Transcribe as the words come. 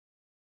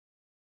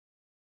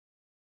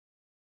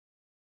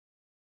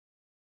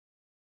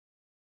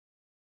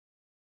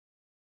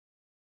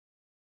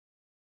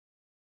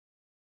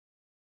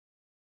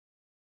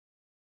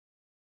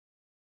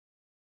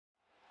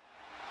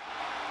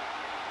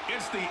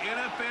It's the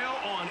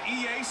NFL on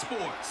EA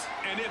Sports.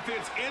 And if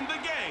it's in the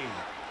game,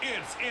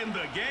 it's in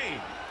the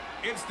game.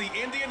 It's the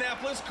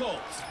Indianapolis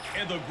Colts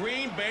and the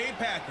Green Bay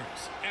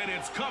Packers. And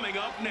it's coming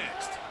up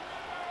next.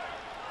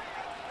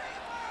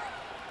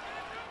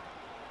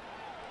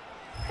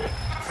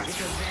 It's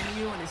a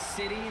venue and a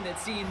city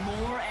that's seen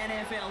more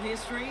NFL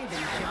history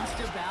than just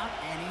about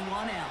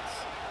anyone else.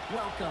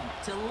 Welcome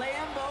to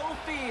Lambeau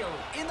Field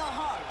in the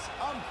heart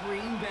of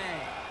Green Bay.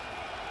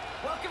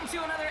 Welcome to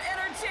another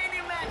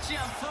entertaining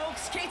matchup,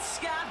 folks. Kate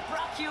Scott,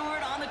 Brock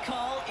Ewart on the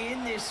call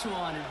in this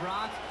one. And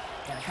Brock,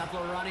 got a couple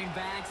of running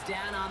backs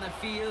down on the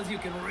field who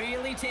can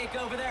really take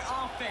over their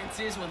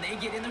offenses when they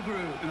get in the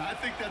groove. And I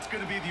think that's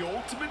going to be the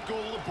ultimate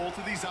goal of both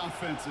of these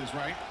offenses,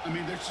 right? I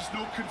mean, there's just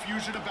no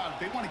confusion about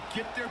it. They want to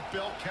get their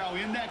bell cow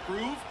in that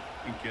groove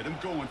and get them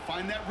going.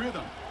 Find that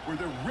rhythm where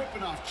they're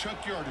ripping off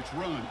chunk yardage,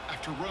 run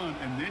after run,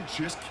 and then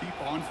just keep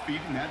on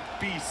feeding that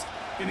beast.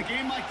 In a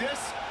game like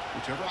this,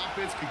 whichever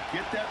offense could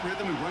get that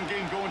rhythm and run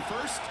game going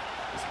first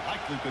is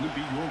likely going to be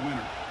your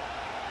winner.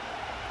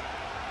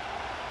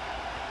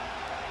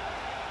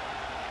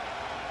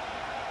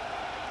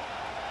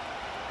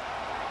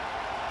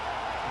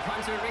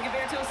 Punter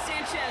Rigoberto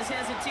Sanchez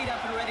has it teed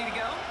up and ready to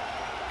go.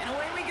 And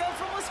away we go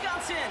from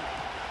Wisconsin.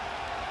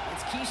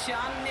 It's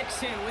Keyshawn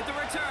Nixon with the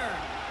return.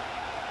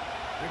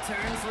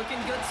 Return's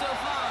looking good so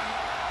far.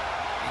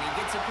 And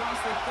he gets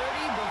across the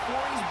 30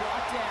 before he's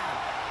brought down.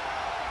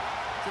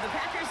 So the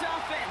Packers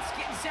offense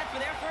getting set for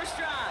their first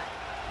drive.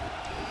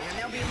 And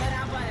they'll be let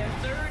out by their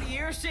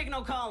third-year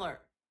signal caller.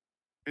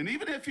 And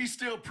even if he's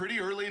still pretty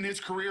early in his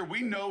career,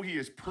 we know he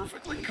is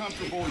perfectly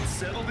comfortable and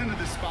settled into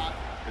this spot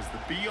as the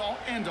be-all,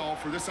 end-all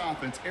for this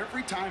offense.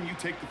 Every time you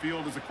take the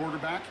field as a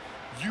quarterback,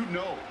 you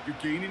know you're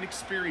gaining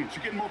experience.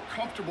 You're getting more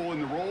comfortable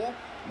in the role.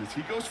 And as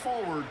he goes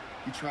forward,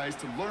 he tries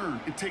to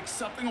learn and take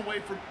something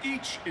away from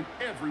each and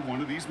every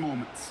one of these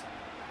moments.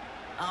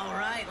 All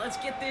right, let's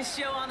get this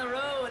show on the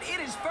road.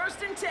 It is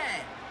 1st and 10.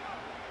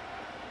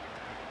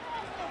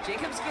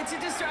 Jacobs gets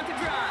it to start the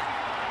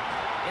drive.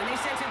 And they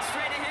sent it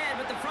straight ahead,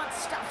 but the front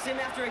stops him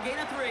after a gain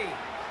of 3.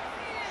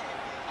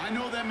 I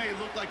know that may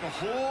look like a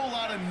whole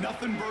lot of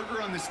nothing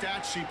burger on the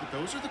stat sheet, but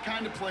those are the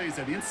kind of plays,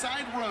 that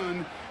inside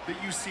run,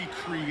 that you see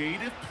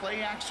creative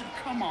play action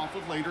come off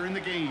of later in the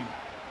game.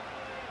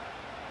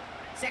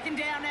 2nd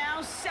down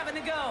now, 7 to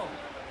go.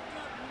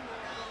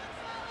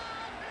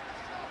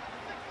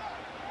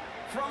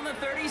 From the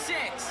 36.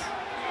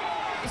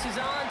 This is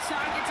on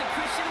target to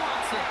Christian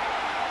Watson.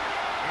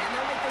 And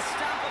they'll make the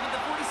stop up at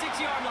the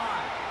 46-yard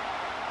line.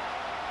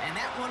 And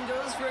that one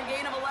goes for a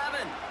gain of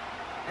 11.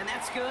 And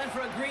that's good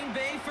for a Green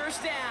Bay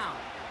first down.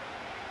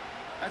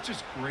 That's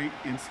just great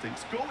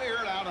instincts. Go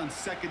air it out on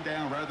 2nd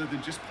down rather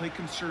than just play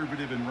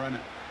conservative and run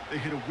it. They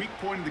hit a weak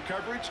point in the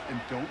coverage and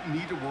don't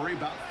need to worry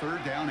about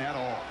 3rd down at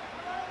all.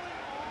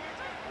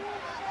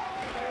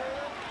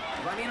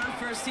 Running on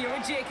first here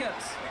with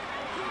Jacobs.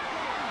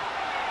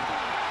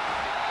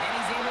 And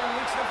he's able to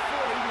reach the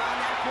 40 on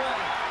that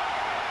play.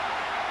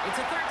 It's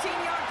a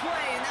 13-yard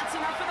play, and that's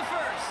enough for the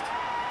first.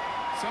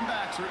 Some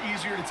backs are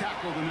easier to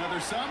tackle than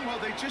others. Some, well,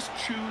 they just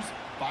choose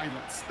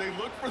violence. They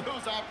look for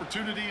those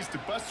opportunities to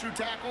bust through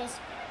tackles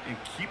and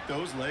keep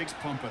those legs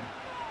pumping.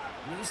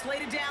 New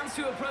slated downs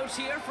to approach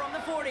here from the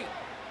 40.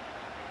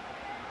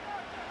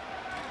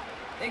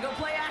 They go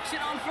play action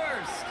on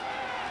first.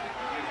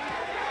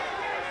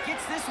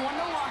 Gets this one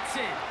to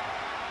Watson.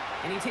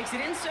 And he takes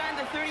it inside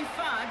the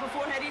 35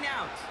 before heading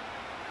out.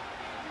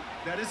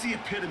 That is the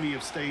epitome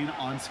of staying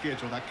on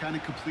schedule. That kind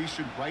of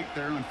completion right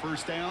there on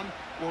 1st down,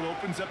 well, it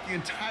opens up the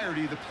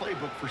entirety of the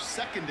playbook for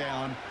 2nd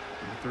down.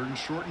 In the 3rd and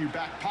short in your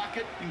back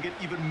pocket, and get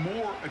even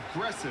more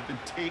aggressive and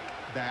take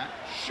that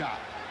shot.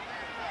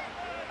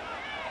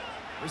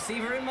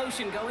 Receiver in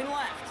motion going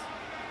left.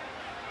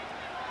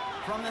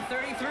 From the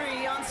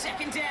 33 on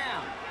 2nd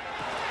down.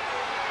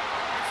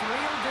 That's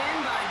reeled in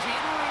by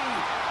Jalen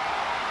Reed.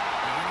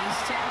 And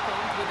he's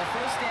tackled with a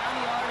first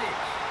down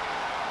yardage.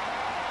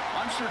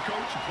 I'm sure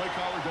coach and play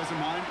caller doesn't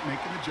mind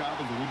making the job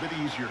a little bit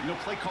easier. You know,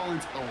 play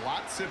calling's a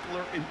lot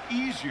simpler and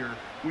easier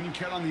when you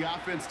count on the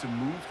offense to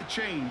move the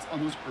chains on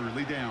those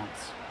early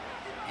downs.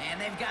 And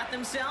they've got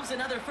themselves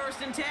another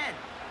 1st and 10.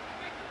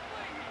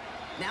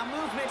 Now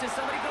movement as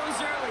somebody goes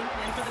early.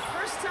 And for the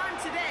first time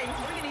today,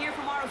 we're going to hear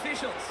from our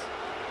officials.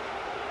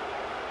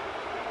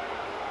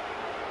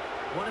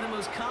 One of the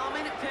most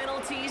common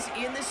penalties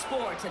in the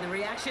sport. And the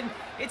reaction,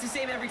 it's the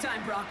same every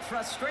time, Brock.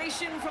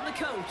 Frustration from the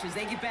coach as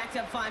they get backed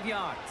up 5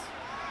 yards.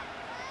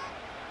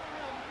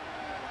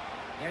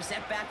 They're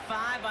set back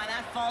 5 by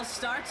that false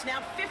start.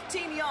 Now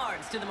 15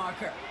 yards to the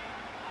marker.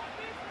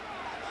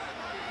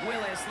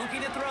 Willis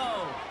looking to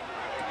throw.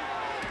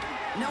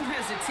 No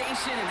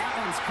hesitation, and that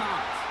one's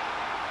caught.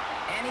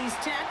 And he's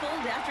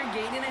tackled after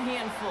gaining a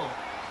handful.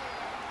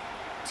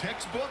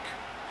 Textbook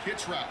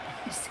hitch route.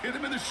 Just hit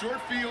him in the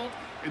short field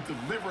and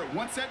deliver it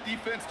once that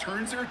defense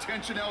turns their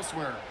attention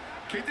elsewhere.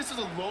 Okay, this is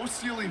a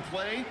low-ceiling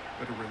play,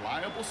 but a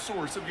reliable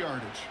source of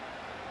yardage.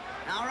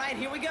 All right,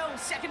 here we go.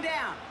 2nd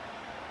down.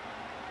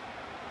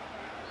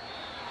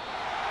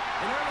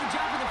 An early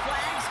jump and the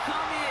flags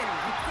come in.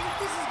 I think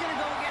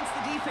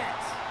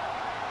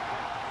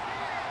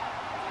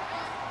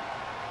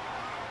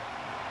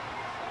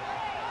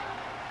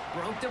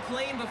Smoked the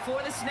plane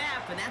before the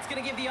snap, and that's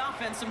going to give the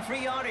offense some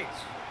free yardage.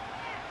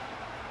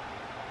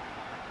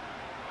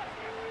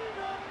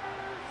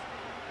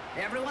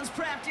 Everyone's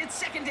prepped. It's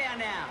second down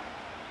now.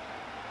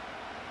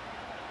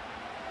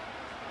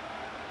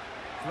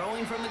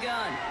 Throwing from the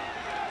gun.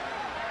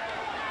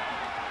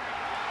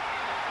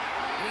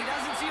 And he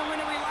doesn't see a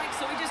window he likes,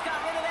 so he just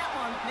got rid of that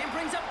one. And it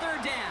brings up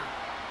third down.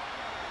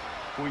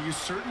 Well, you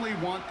certainly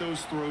want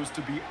those throws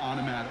to be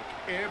automatic.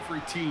 Every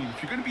team,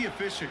 if you're going to be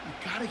efficient,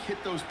 you got to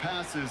hit those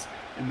passes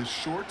in the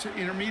short to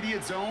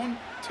intermediate zone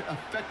to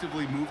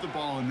effectively move the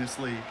ball in this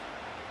league.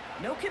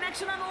 No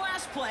connection on the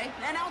last play,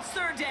 and now it's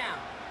third down.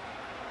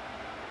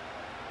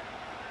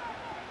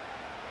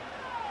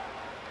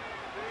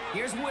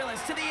 Here's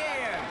Willis to the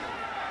air.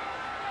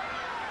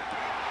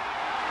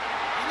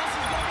 And this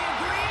is going to be a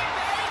Green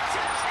Bay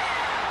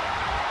touchdown.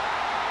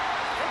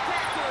 The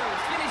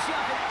Packers finish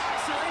up an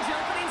excellent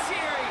opening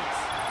series.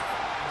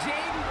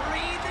 Jaden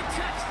Reed, the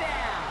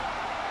touchdown.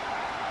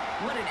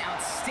 What an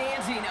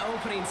outstanding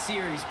opening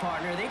series,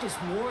 partner. They just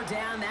wore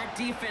down that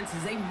defense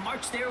as they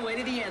marched their way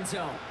to the end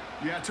zone.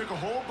 Yeah, it took a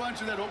whole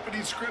bunch of that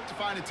opening script to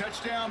find a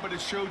touchdown, but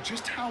it showed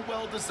just how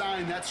well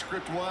designed that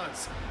script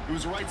was. It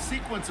was the right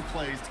sequence of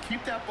plays to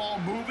keep that ball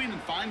moving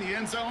and find the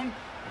end zone,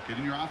 but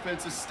getting your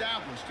offense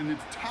established in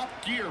its top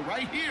gear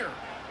right here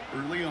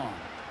early on.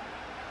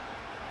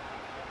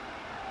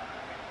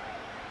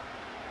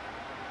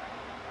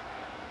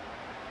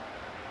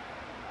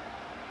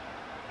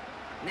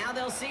 Now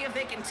they'll see if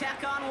they can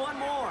tack on one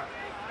more.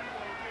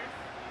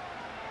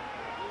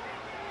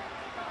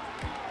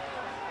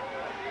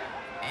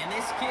 And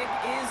this kick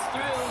is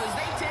through as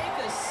they take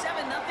a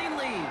 7-0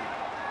 lead.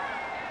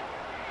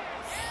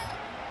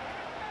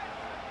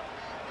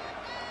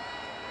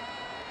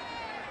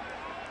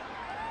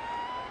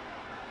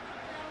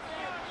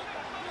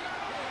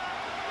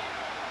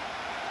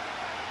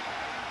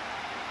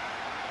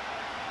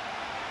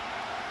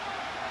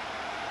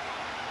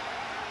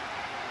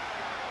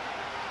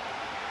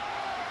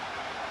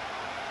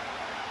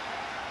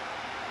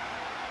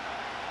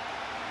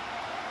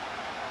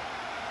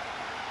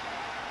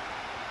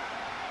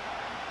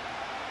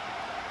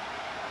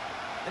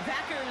 The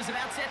Packers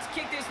about set to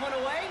kick this one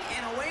away,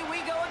 and away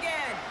we go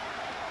again.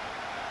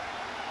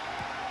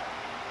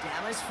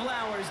 Dallas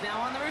Flowers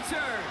now on the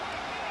return.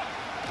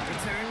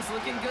 Return's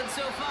looking good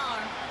so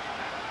far.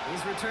 His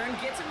return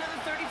gets him to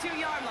the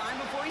 32-yard line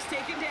before he's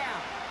taken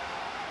down.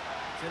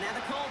 So now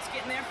the Colts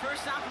getting their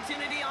first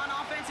opportunity on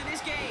offense in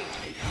this game.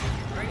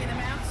 Bringing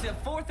them out to the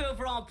 4th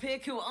overall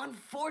pick, who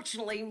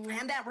unfortunately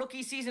had that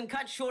rookie season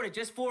cut short at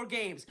just 4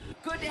 games.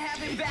 Good to have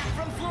him back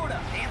from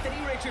Florida, Anthony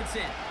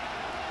Richardson.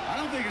 I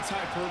don't think it's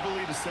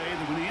hyperbole to say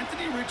that when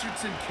Anthony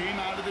Richardson came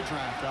out of the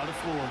draft out of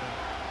Florida,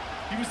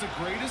 he was the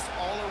greatest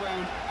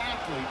all-around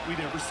athlete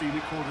we'd ever seen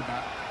at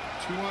quarterback.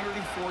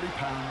 240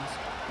 pounds,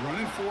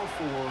 running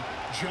 4.4,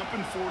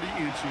 jumping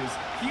 40 inches.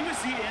 He was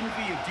the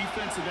envy of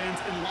defensive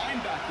ends and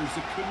linebackers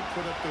that couldn't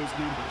put up those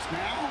numbers.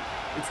 Now,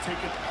 it's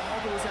taken all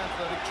those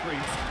athletic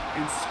traits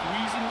and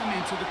squeezing them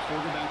into the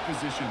quarterback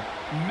position,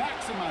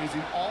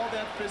 maximizing all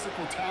that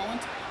physical talent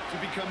to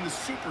become the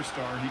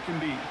superstar he can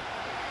be.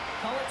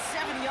 Call it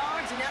 7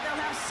 yards, and now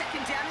they'll have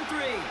second down and 3.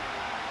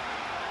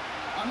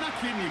 I'm not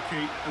kidding you,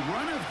 Kate. A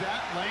run of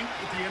that length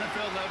at the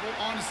NFL level,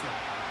 honestly,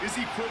 is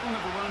the equivalent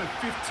of a run of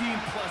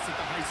 15-plus at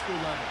the high school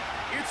level.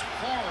 It's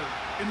hard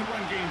in the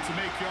run game to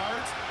make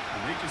yards, and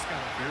they just got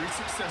a very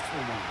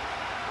successful one.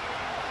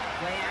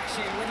 Play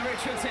action with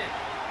Richardson.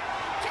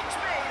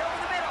 Catch made over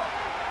the middle.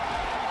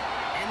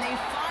 And they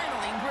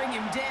finally bring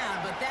him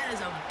down, but that is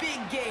a big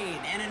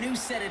gain and a new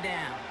set of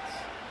downs.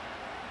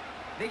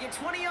 They get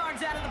 20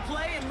 yards out of the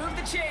play and move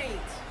the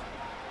chains.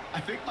 I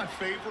think my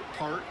favorite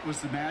part was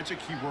the magic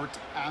he worked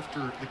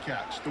after the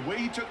catch. The way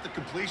he took the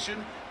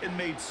completion and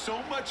made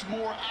so much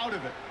more out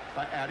of it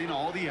by adding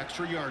all the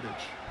extra yardage.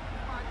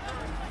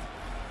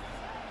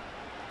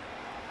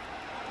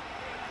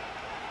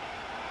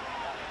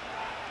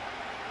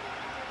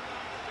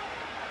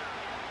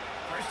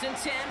 First and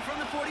 10 from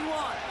the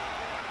 41.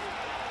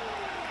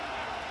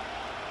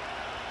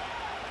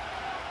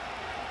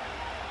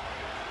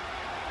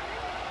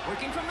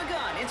 Working from the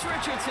gun, it's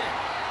Richardson.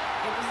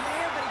 It was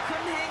there, but he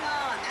couldn't hang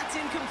on. That's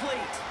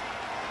incomplete.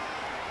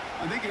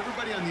 I think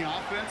everybody on the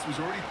offense was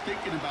already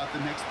thinking about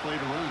the next play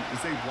to run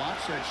as they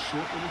watched that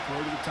short little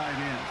throw to the tight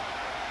end.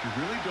 You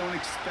really don't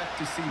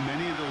expect to see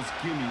many of those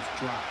gimmies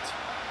dropped.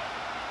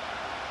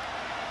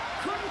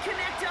 Couldn't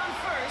connect on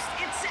first.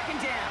 It's second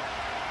down.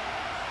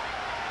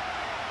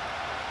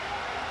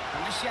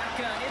 From the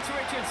shotgun, it's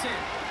Richardson.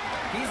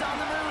 He's on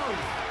the move.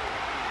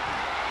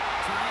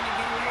 Trying to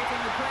get away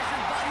from the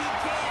pressure, but he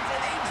can't,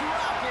 and they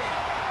drop it.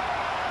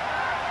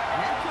 And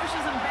that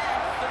pushes him back.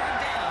 Third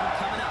down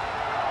coming up.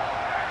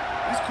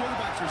 These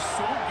quarterbacks are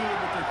so good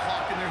with their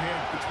clock in their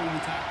head between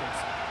the tackles.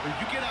 But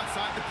you get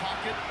outside the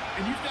pocket,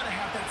 and you've got to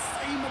have that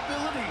same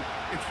ability.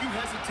 If you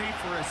hesitate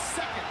for a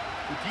second,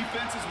 the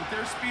defenses with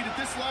their speed at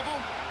this level,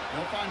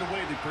 they'll find a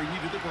way to bring you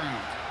to the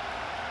ground.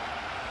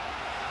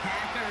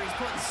 Packers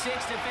putting 6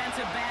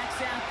 defensive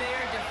backs out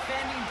there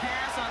defending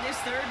pass on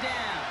this third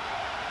down.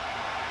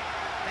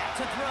 Back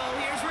to throw.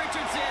 Here's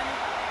Richardson.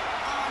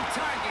 On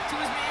target to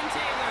his man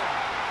Taylor.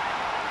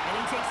 And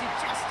he takes it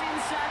just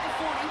inside the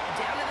 40,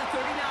 down to the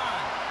 39.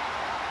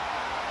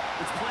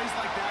 It's plays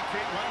like that,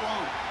 Kate, right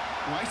along.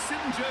 When I sit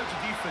and judge a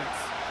defense,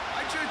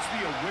 I judge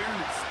the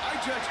awareness. I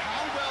judge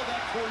how well that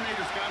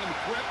coordinator's got him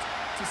equipped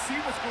to see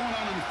what's going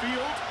on in the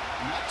field,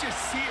 and not just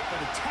see it,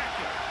 but attack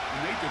it. And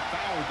they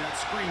devoured that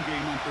screen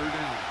game on third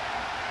down.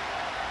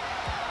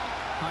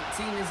 Punt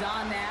team is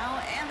on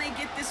now, and they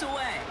get this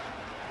away.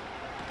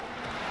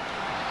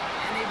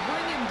 And they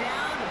bring him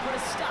down to put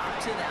a stop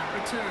to that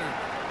return.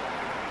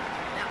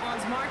 That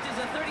one's marked as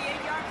a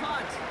 38-yard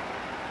punt.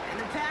 And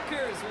the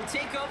Packers will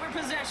take over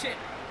possession.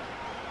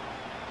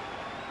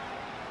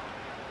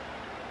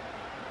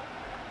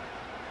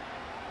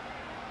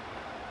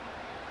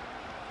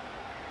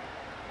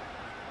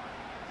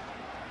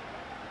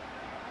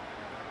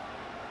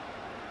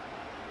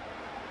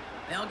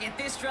 They'll get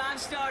this drive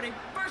started.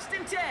 1st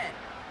and 10.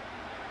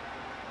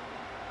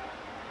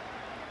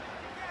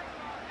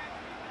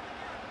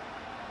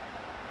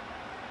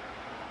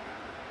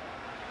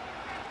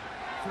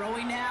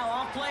 Throwing now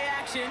off play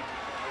action.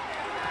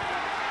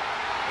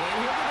 And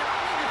he'll get it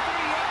only the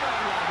 38-yard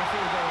line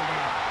before going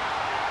down.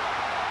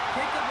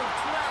 Pickup of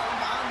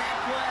 12 on that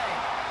play.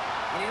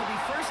 And it'll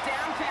be 1st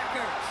down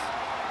Packers.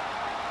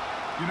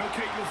 You know,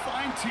 Kate, you'll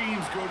find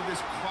teams go to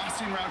this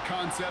crossing route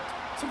concept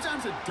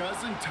sometimes a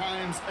dozen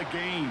times a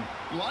game.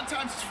 A lot of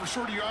times it's for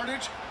shorter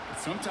yardage, but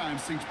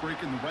sometimes things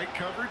break in the right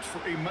coverage for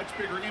a much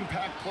bigger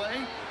impact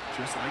play,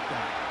 just like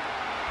that.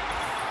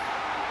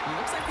 It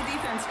looks like the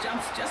defense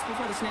jumps just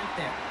before the snap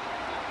there.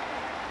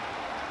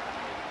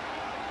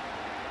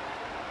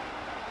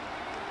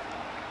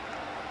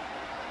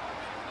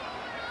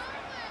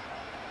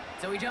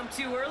 So he jumped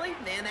too early,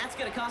 and that's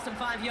going to cost him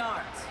 5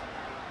 yards.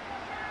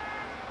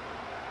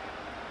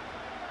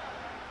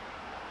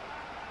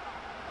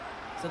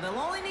 So they'll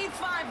only need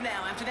 5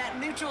 now after that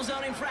neutral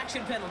zone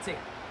infraction penalty.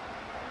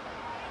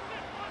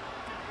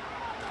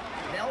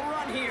 They'll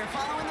run here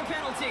following the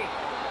penalty.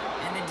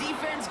 And the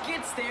defense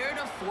gets there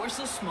to force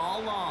a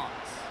small loss.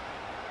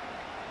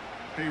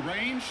 Hey,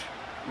 range?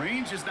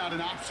 Range is not an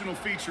optional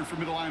feature for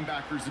middle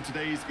linebackers in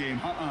today's game.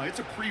 It's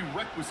a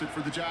prerequisite for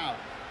the job.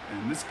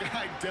 And this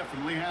guy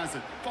definitely has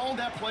it. Followed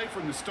that play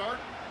from the start,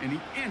 and he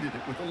ended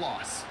it with a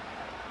loss.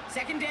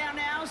 2nd down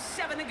now,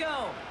 7 to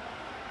go.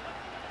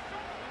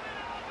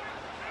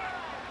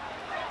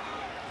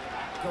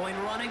 Going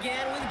run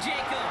again with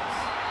Jacobs.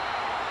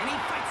 And he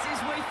fights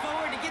his way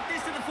forward to get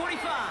this to the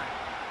 45.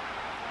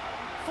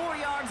 4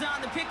 yards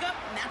on the pickup,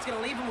 and that's going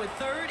to leave him with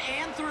 3rd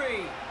and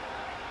 3.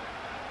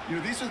 You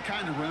know, these are the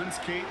kind of runs,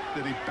 Kate,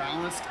 that a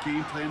balanced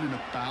game plan and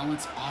a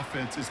balanced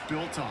offense is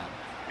built on.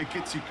 It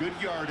gets you good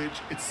yardage,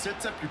 it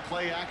sets up your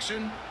play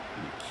action,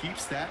 and it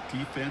keeps that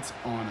defense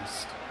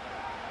honest.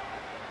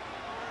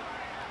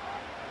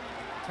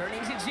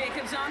 Turning to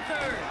Jacobs on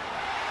 3rd.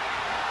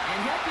 And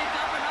he'll pick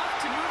up enough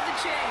to move the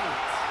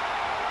chains.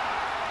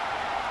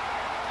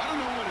 I don't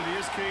know what it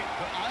is, Kate,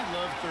 but I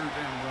love 3rd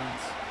down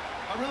runs.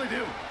 I really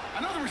do. I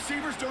know the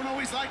receivers don't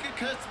always like it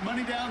because it's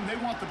money down and they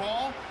want the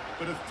ball,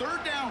 but a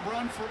 3rd down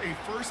run for a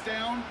 1st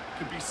down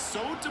could be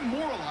so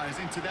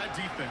demoralizing to that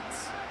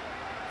defense.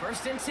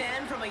 1st and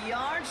 10 from a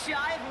yard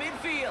shy of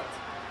midfield.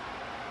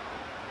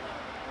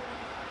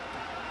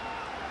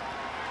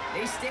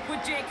 They stick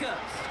with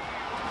Jacobs.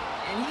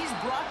 And he's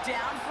brought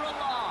down for a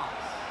loss.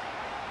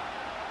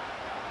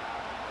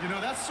 You know,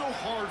 that's so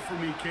hard for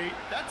me, Kate.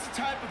 That's the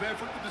type of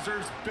effort that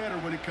deserves better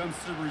when it comes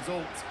to the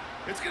results.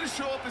 It's going to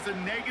show up as a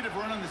negative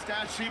run on the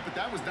stat sheet, but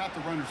that was not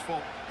the runner's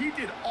fault. He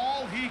did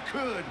all he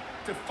could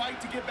to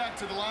fight to get back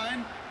to the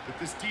line, but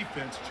this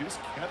defense just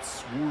kept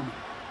swarming.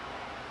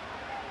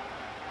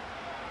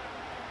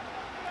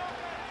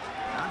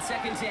 On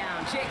 2nd down,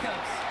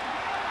 Jacobs.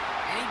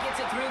 And he gets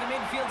it through the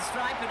midfield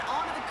stripe and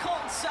onto the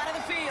Colts side of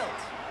the field.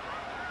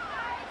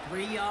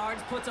 3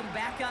 yards puts them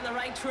back on the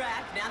right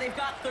track. Now they've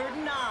got 3rd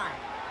and 9.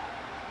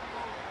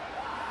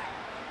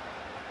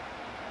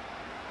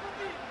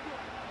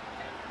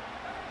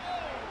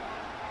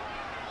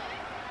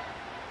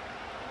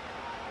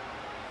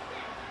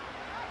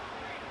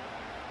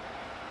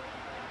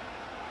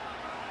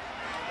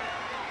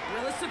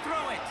 Willis to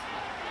throw it.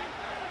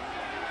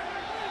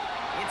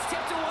 It's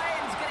tipped away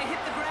and it's going to hit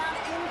the ground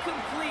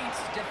incomplete.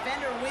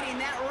 Defender winning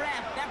that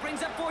rep. That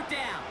brings up 4th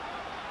down.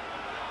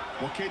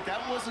 Well, Kate,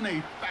 that wasn't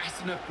a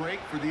fast enough break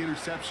for the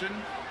interception,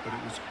 but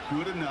it was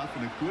good enough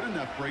and a good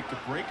enough break to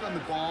break on the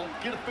ball,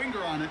 get a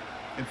finger on it,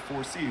 and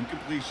force the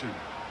incompletion.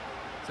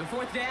 So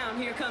 4th down,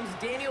 here comes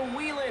Daniel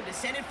Whelan to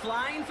send it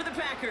flying for the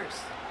Packers.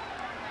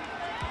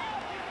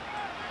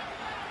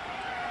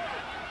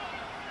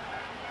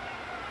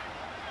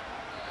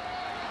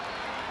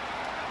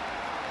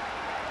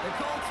 The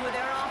Colts with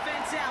their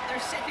offense out, their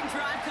 2nd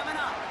drive coming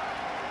up.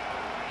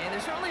 And they're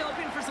certainly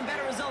hoping for some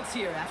better results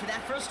here after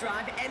that 1st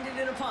drive ended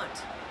in a punt.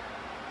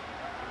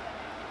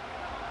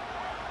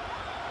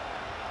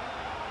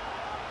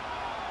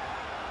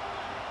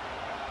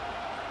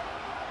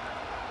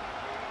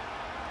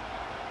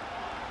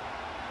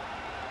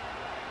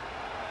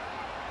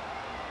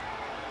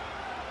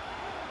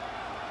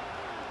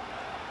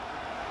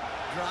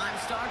 drive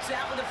starts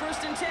out with a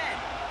 1st and 10.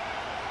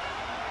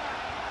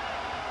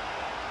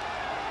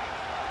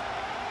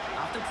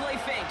 Off the play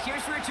fake,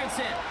 here's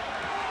Richardson.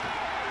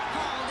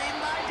 Hauled in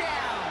by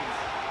Downs.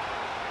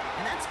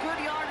 And that's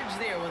good yardage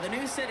there with a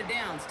new set of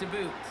downs to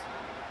boot.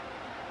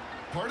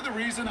 Part of the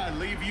reason I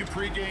leave you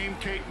pregame,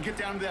 Kate, and get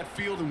down to that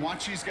field and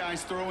watch these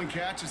guys throw and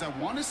catch is I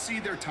want to see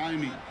their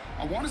timing.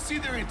 I want to see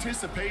their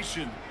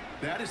anticipation.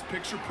 That is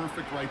picture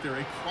perfect right there.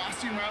 A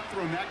crossing route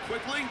thrown that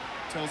quickly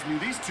tells me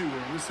these two are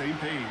on the same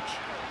page.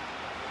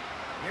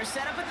 They're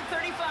set up at the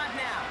 35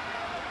 now.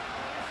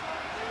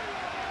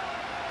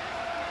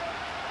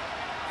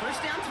 First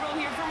down throw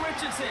here from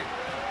Richardson.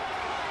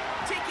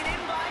 Taken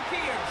in by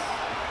Pierce.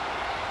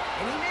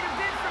 And he made a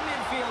bid for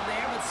midfield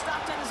there, but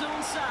stopped on his own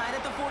side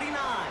at the 49.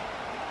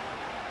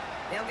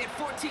 They'll get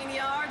 14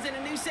 yards and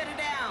a new set of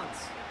downs.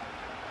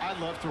 I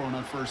love throwing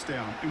on 1st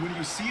down. And when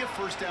you see a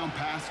 1st down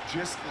pass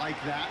just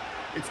like that,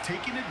 it's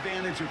taking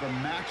advantage of a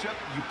matchup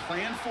you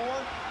plan for,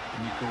 and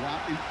you go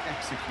out and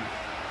execute.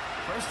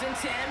 1st and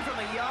 10 from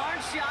a yard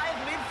shy of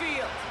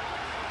midfield.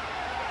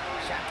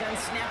 Shotgun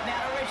snap now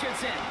to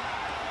Richardson.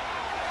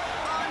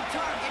 On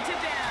target to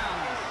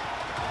Downs.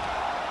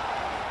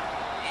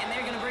 And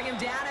they're going to bring him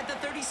down at the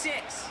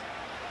 36.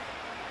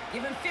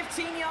 Give him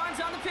 15 yards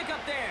on the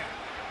pickup there.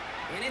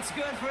 And it's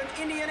good for an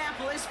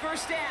Indianapolis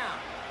 1st down.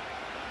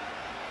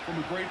 From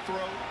a great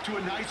throw to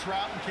a nice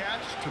route and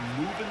catch to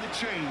moving the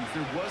chains,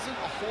 there wasn't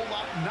a whole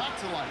lot not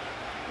to like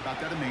about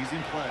that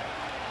amazing play.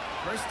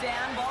 1st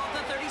down, ball at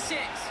the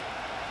 36.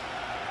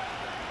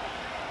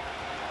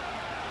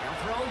 They'll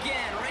throw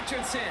again.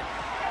 Richardson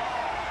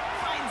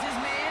finds his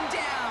man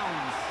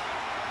Downs.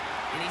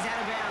 And he's out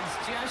of bounds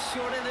just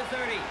short of the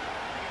 30.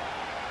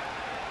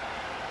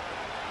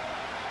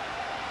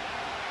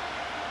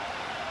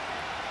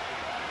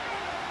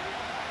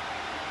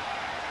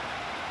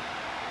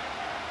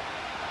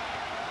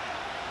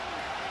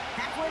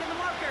 Halfway to the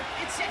marker.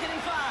 It's 2nd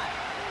and 5.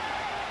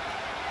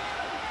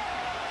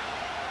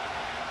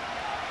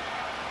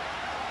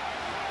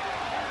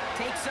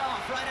 Takes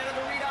off right out of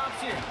the read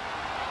option.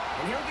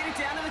 And he'll get it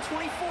down to the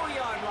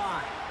 24-yard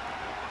line.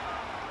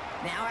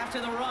 Now after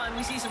the run,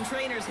 we see some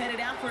trainers headed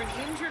out for an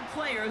injured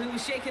player who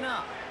was shaken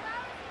up.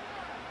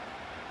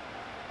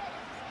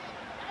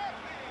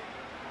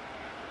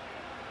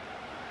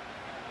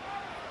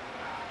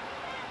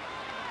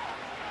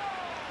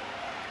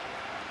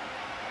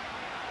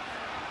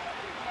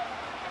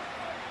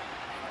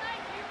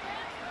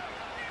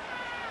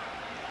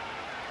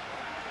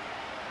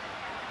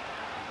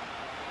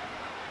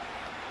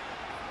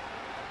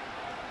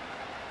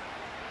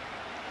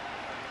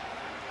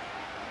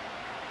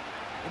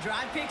 The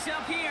drive picks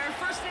up here,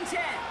 1st and 10.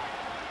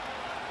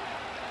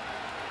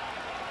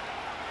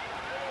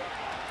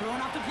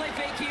 Throwing off the play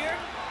fake here.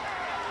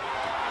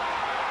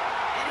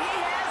 And he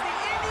has the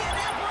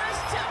Indianapolis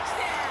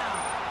touchdown.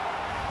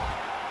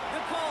 The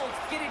Colts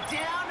get it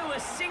down to a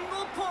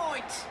single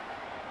point.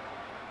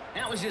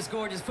 That was just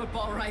gorgeous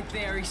football right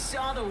there. He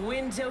saw the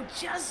window,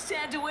 just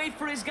had to wait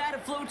for his guy to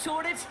flow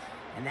toward it.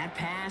 And that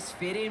pass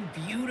fit in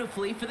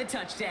beautifully for the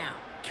touchdown.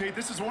 Kate,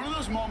 this is one of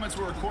those moments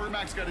where a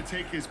quarterback's got to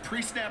take his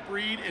pre-snap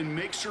read and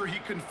make sure he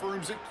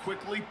confirms it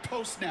quickly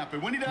post-snap.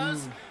 And when he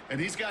does, and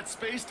he's got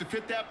space to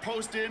fit that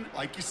post in,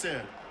 like you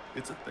said,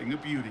 it's a thing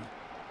of beauty.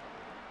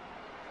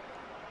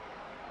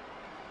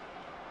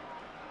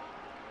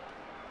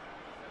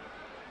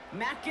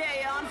 Matt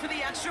Gay on for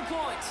the extra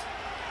point.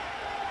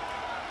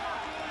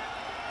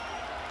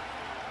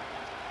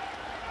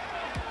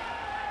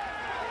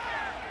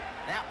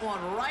 That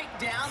one right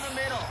down the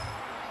middle.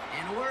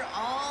 And we're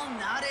all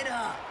knotted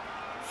up.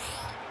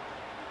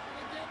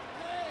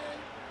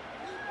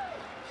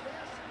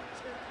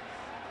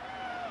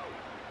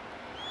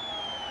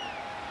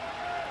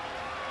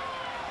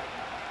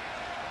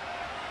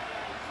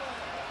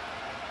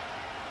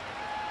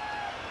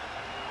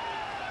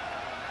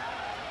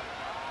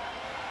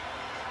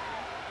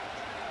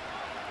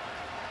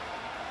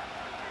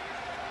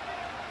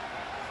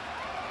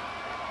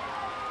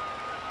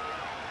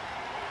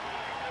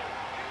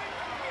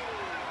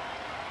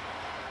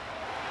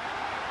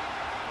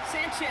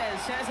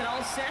 Sanchez has it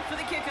all set for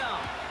the kickoff.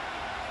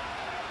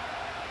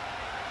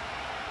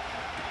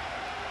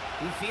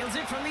 He fields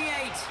it from the 8.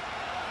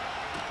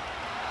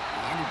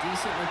 And a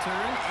decent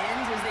return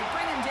ends as they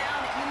bring him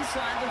down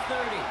inside the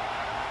 30.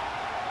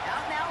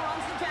 Out now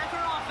runs the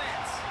Packer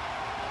offense.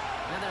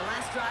 Now their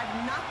last drive,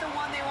 not the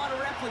one they want to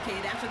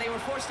replicate after they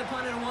were forced to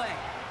punt it away.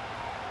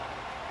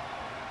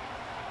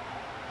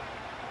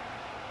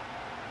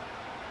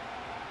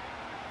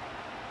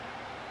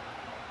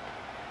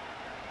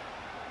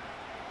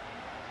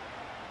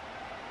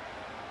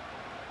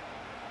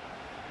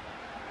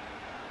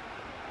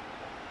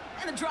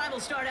 And the drive will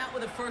start out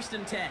with a 1st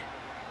and 10.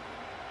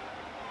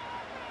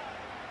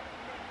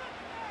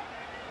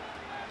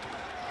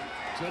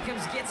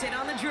 Jacobs gets it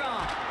on the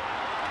draw.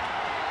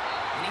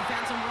 And he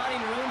found some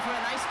running room for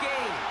a nice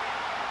gain.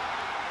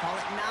 Call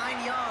it 9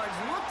 yards.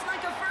 Looked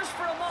like a first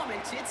for a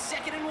moment. It's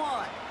 2nd and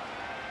 1.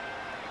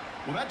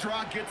 Well, that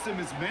draw gets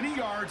him as many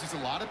yards as a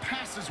lot of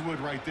passes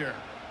would right there.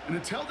 And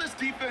until this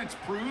defense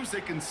proves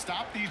they can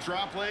stop these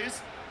drop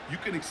plays, you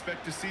can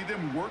expect to see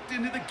them worked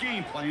into the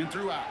game plan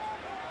throughout.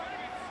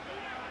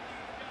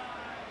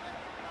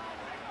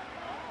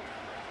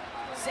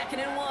 Second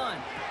and 1.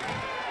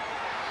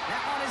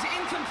 That one is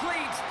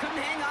incomplete.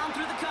 Couldn't hang on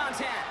through the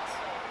contact.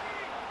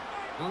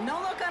 Well,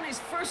 no look on his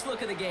first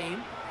look of the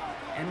game.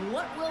 And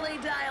what will they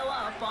dial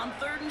up on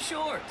 3rd and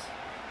short?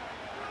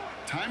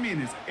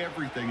 Timing is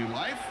everything in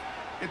life,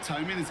 and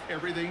timing is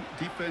everything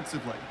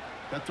defensively.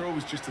 That throw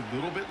was just a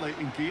little bit late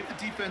and gave the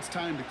defense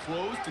time to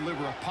close,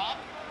 deliver a pop,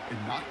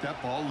 and knock that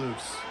ball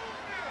loose.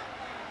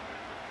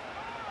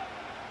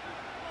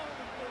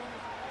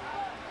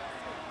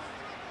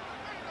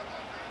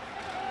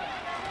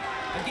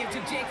 A give to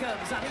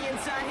Jacobs on the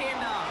inside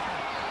handoff.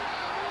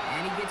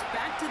 And he gets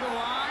back to the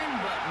line,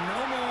 but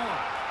no more.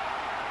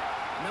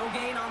 No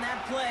gain on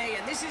that play,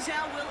 and this is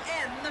how we'll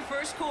end the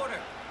first quarter.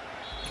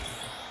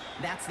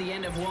 That's the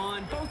end of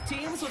one. Both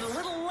teams with a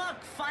little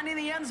luck finding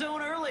the end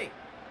zone early.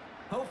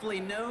 Hopefully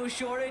no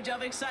shortage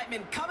of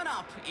excitement coming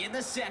up in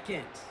the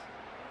second.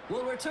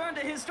 We'll return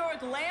to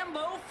historic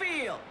Lambeau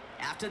Field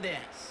after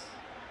this.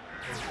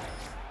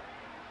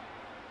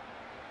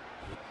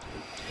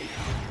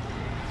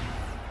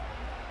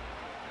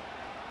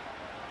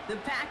 The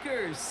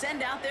Packers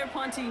send out their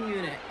punting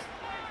unit.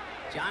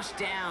 Josh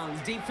Downs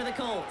deep for the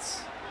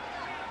Colts.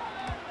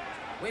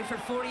 Wait for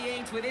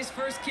 48 with his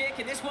first kick,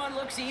 and this one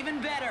looks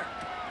even better.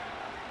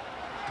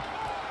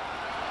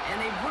 And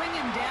they bring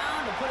him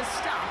down to put a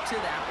stop to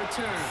that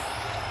return.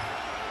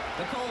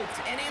 The Colts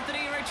and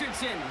Anthony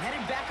Richardson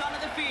headed back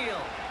onto the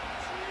field.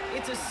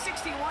 It's a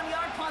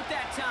 61-yard punt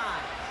that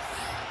time.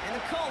 And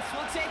the Colts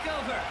will take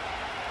over.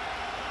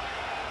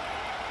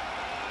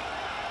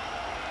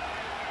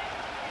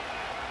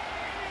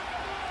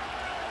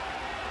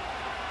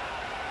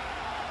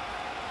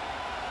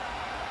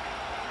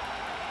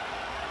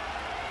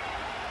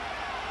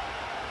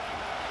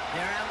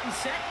 They're out and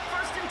set,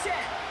 1st and 10.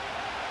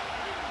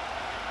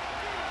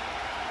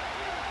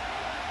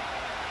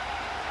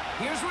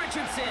 Here's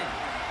Richardson.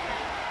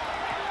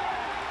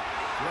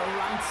 Throw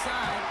right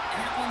side, and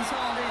that one's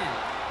hauled in.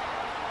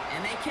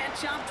 And they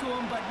catch up to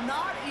him, but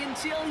not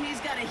until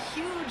he's got a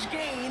huge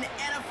gain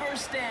and a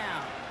first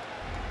down.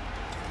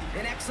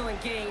 An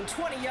excellent gain,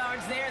 20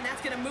 yards there, and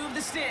that's going to move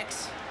the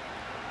sticks.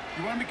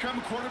 You want to become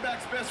a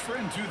quarterback's best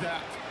friend, do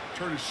that.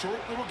 Turn a short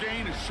little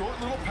gain, a short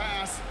little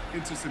pass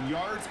into some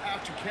yards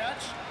after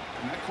catch,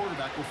 and that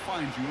quarterback will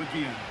find you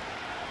again.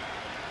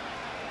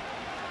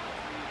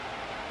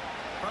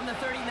 From the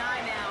 39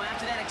 now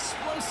after that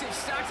explosive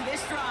start to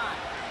this drive.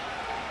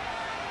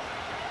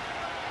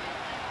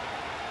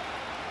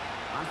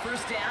 On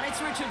first down,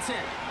 it's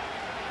Richardson.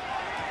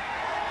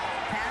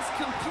 Pass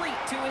complete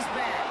to his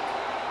back.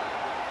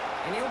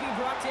 And he'll be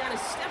brought down a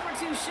step or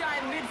two shy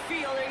of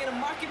midfield. They're going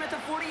to mark him at the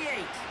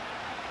 48.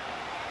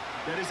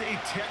 That is a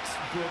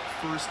textbook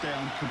first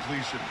down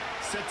completion.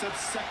 Sets up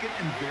second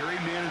and very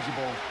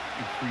manageable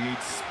and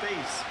creates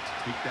space to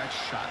take that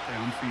shot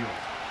downfield.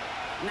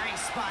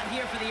 Nice spot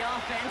here for the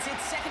offense.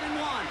 It's 2nd and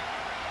 1.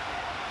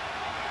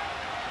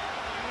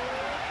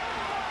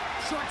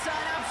 Short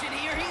side option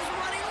here. He's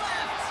running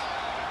left.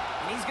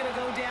 And he's going to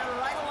go down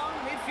right along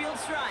the midfield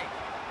stripe.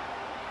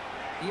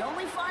 He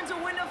only finds a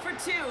window for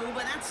 2,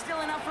 but that's still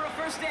enough for a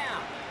first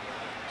down.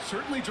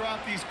 Certainly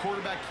dropped these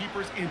quarterback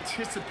keepers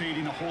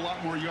anticipating a whole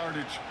lot more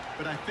yardage,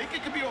 but I think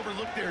it could be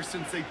overlooked there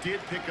since they did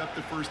pick up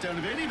the first down.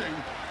 If anything,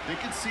 they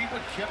can see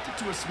what kept it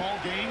to a small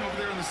gain over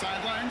there on the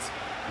sidelines,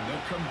 and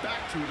they'll come back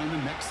to it on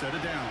the next set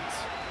of downs.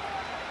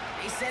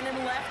 They send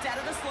him left out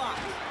of the slot.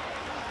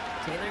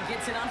 Taylor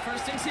gets it on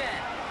 1st and 10.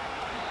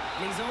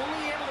 And he's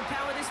only able to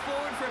power this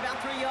forward for about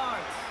 3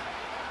 yards.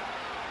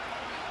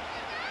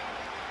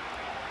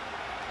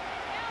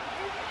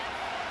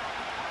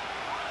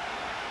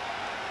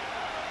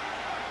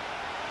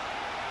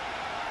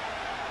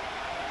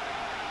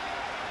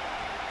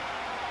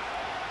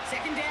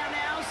 Second down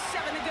now,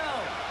 7 to go.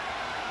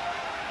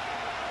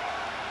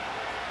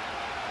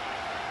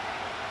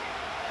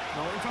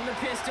 Going from the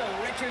pistol,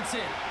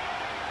 Richardson.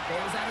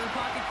 Bails out of the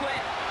pocket quick.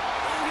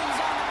 Oh, he's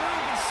on the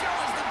move, and so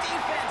is the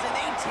defense, and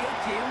they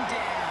take him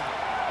down.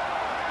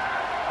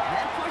 And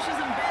that pushes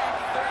him back,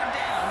 3rd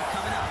down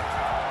coming up.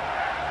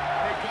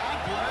 Hey, God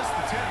bless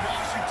the Ted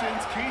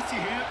Washingtons, Casey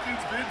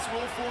Hamptons, Vince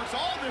Wilforks,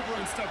 all the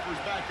run stuffers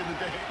back in the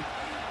day.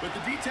 But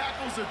the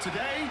D-tackles of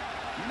today,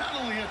 you not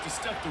only have to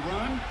stuff the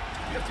run,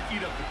 you have to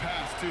eat up the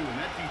pass, too, and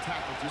that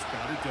D-tackle just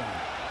got it done.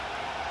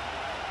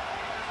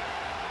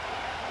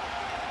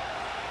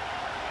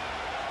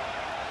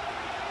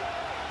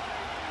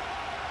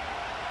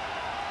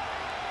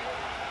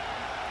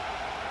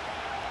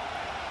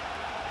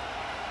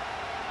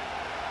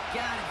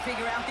 Got to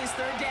figure out this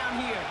 3rd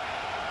down here.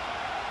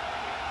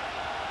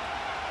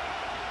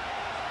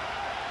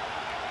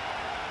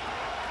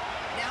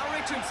 Now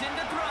Richardson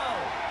to throw.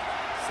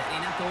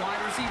 Setting up the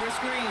wide receiver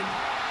screen.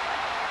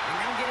 And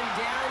they'll get him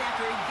down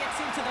after he gets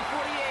into the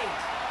 48.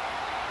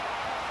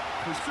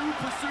 Pursue,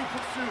 pursue,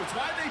 pursue. It's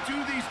why they do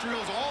these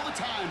drills all the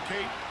time,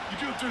 Kate. You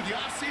do it through the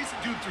offseason,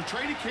 you do it through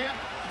training camp,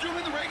 you do it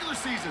in the regular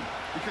season.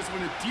 Because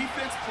when a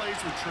defense plays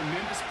with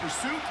tremendous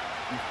pursuit,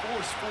 you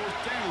force fourth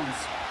downs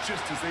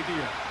just as they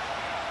did.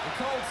 The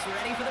Colts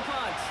ready for the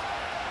punt.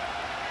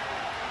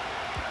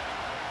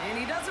 And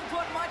he doesn't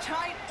put much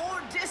height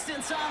or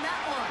distance on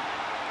that one.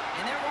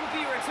 And there won't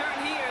be a return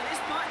here.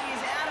 This punt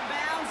is out of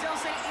bounds.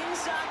 They'll say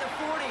inside the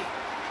 40.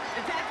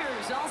 The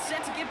Packers all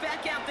set to get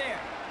back out there.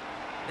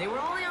 They were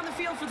only on the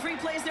field for 3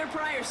 plays their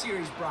prior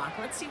series, Brock.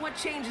 Let's see what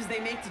changes they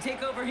make to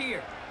take over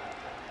here.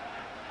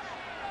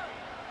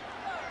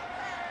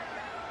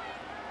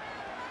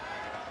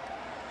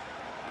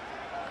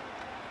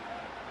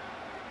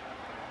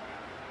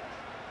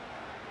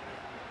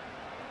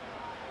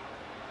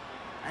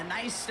 A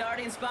nice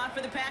starting spot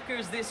for the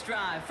Packers this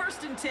drive.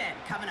 1st and 10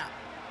 coming up.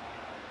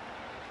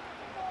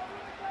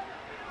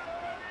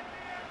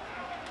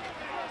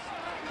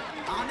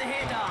 On the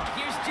handoff,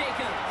 here's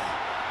Jacobs.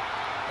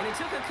 And it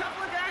took a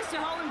couple of guys to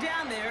haul him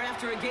down there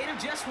after a gain of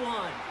just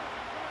 1.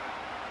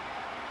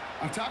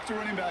 I've talked to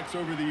running backs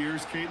over the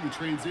years, Kate, in the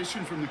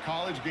transition from the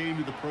college game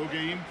to the pro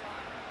game.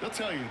 They'll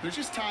tell you, there's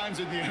just times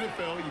in the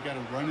NFL you got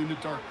to run into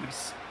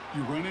darkness.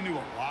 You run into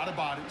a lot of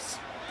bodies.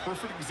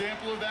 Perfect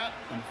example of that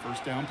on the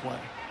 1st down play.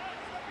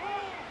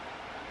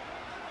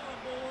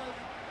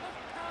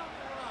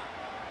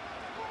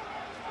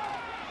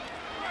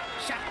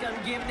 Shotgun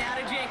give now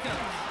to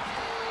Jacobs.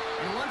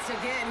 And once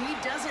again, he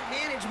doesn't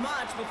manage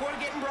much before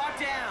getting brought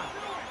down.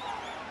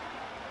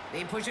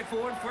 They push it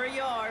forward for a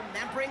yard.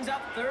 That brings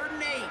up 3rd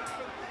and 8.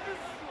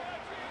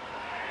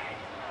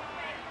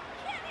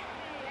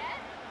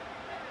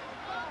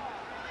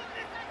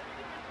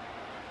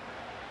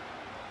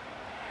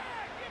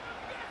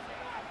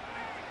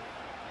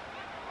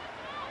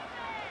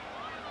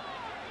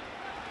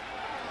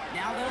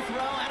 Now they'll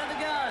throw out of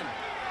the gun.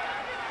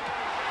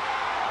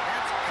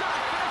 That's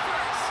caught for the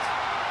 1st.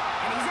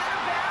 And he's out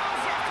of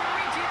bounds after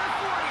reaching the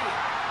 40.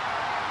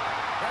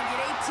 They'll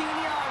get 18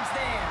 yards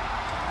there.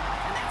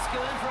 And that's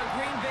good for a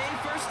Green Bay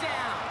 1st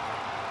down.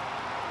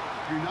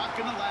 You're not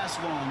going to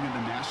last long in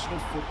the National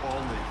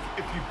Football League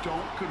if you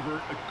don't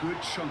convert a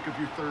good chunk of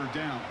your 3rd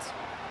downs.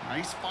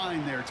 Nice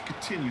find there to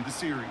continue the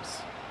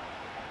series.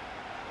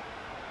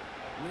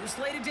 We're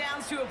slated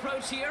downs to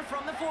approach here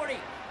from the 40.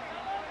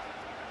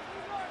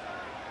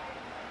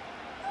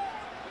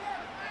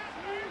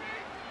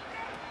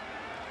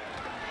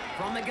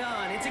 From the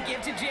gun, it's a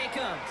give to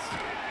Jacobs.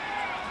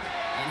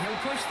 And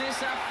he'll push this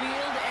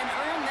upfield and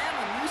earn them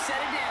a new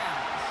set of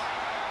downs.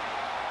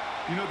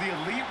 You know, the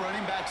elite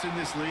running backs in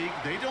this league,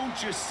 they don't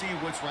just see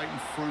what's right in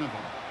front of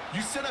them.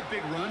 You set up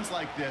big runs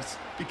like this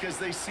because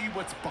they see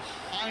what's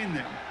behind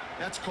them.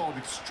 That's called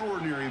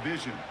extraordinary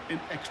vision and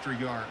extra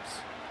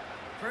yards.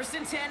 1st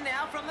and 10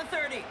 now from the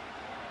 30.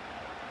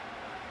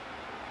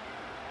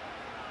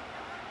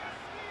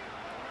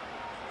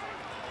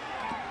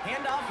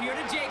 Handoff here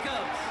to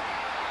Jacobs.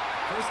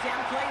 1st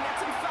down play,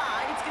 nets him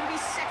 5. It's going to be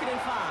 2nd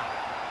and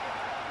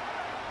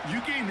 5.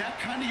 You gain that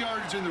kind of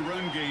yardage in the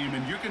run game,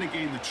 and you're going to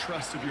gain the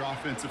trust of your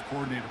offensive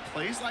coordinator.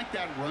 Plays like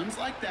that, runs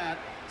like that,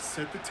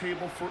 set the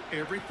table for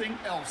everything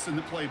else in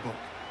the playbook.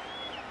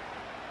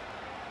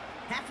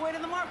 Halfway to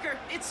the marker,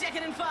 it's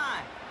 2nd and 5.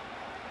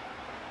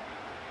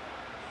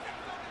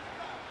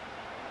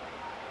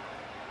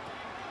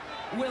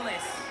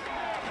 Willis.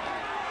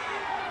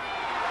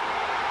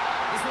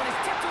 This one is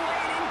tipped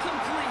away and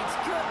incomplete.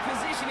 Good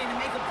positioning to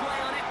make a play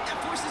on it. That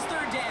forces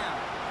 3rd down.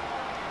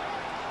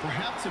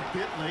 Perhaps a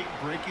bit late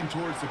breaking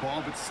towards the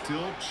ball, but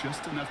still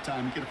just enough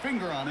time to get a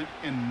finger on it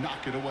and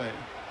knock it away.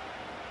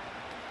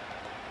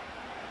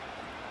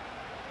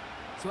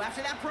 So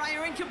after that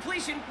prior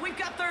incompletion, we've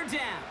got 3rd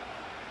down.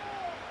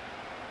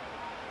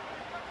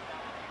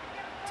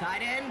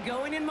 Tight end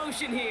going in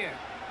motion here.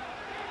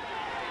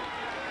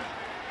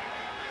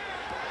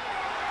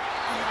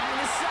 Along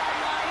the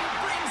sideline, he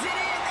brings it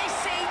in. They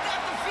say he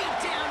got the feet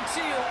down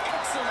too.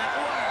 Excellent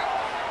work.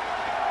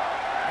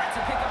 That's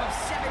a pickup of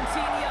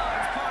 17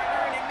 yards, partner,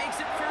 and it makes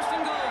it 1st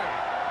and goal.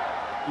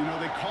 You know,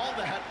 they call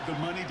that the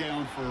money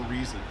down for a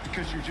reason,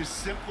 because you're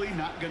just simply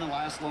not going to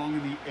last long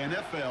in the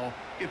NFL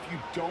if you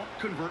don't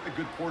convert a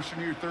good portion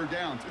of your 3rd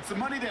downs. It's the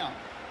money down.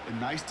 And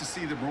nice to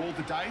see them roll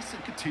the dice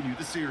and continue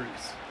the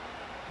series.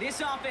 This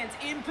offense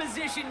in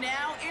position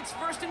now. It's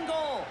 1st and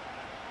goal.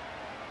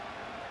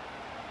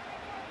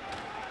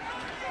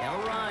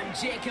 They'll run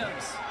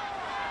Jacobs.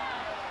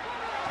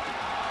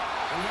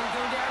 And he'll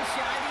go down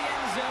shy of the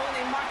end zone.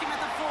 They mark him at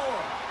the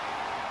 4.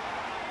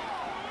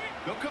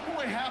 They'll come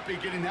away happy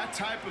getting that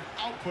type of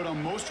output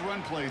on most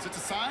run plays. It's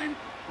a sign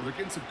where they're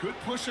getting some good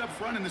push up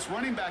front, and this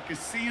running back is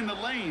seeing the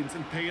lanes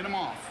and paying them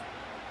off.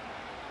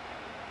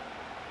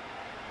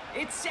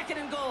 It's 2nd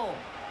and goal.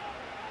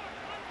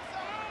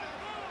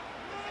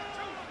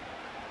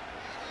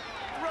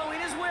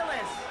 Throwing is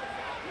Willis.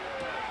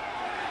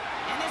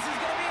 And this is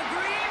going to be a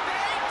Green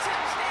Bay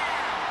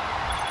touchdown.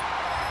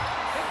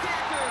 The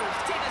Packers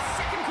take a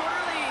 2nd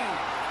quarter lead.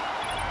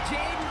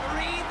 Jaden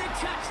Reed the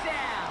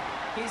touchdown.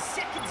 His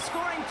 2nd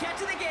scoring catch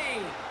of the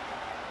game.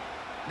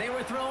 They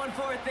were throwing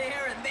for it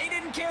there, and they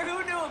didn't care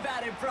who knew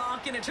about it,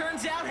 Brock. And it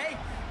turns out, hey,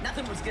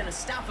 nothing was going to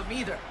stop them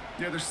either.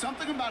 Yeah, there's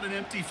something about an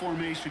empty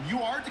formation.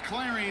 You are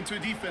declaring to a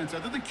defense,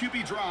 other than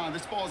QB draw,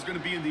 this ball is going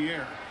to be in the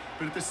air.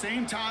 But at the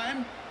same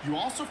time, you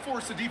also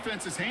force the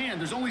defense's hand.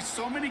 There's only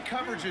so many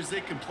coverages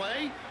they can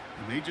play,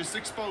 and they just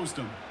exposed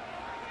them.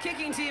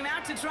 Kicking team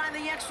out to try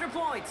the extra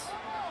points.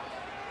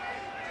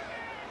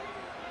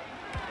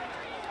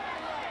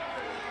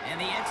 And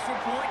the extra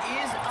point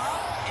is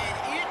up,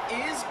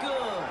 and it is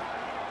good.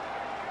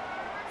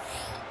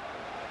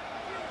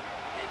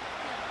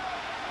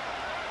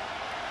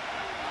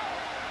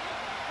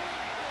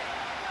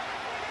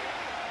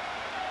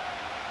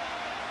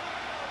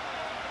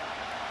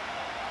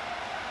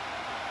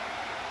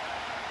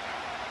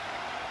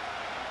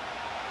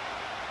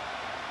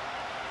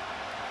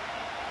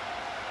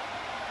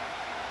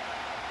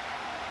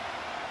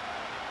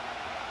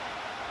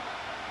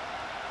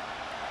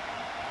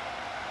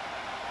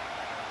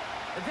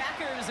 The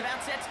Packers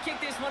about set to kick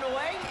this one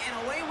away,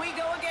 and away we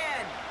go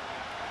again.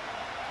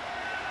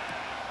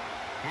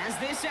 Has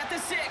this at the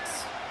 6.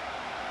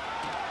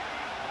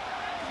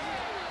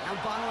 Now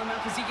bottle him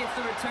up as he gets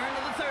the return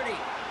to the 30.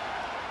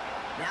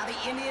 Now the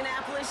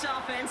Indianapolis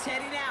offense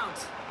heading out.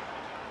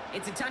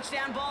 It's a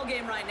touchdown ball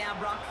game right now,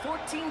 Brock.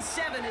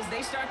 14-7 as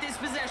they start this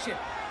possession.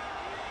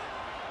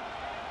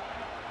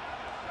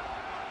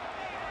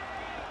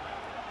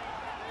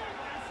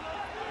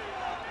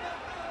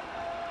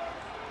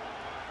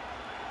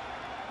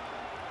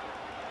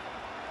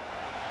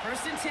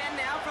 First and 10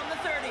 now from the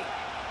 30.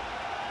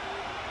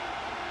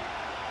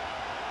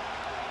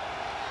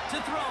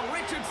 To throw,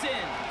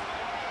 Richardson.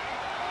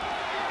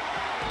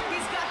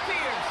 He's got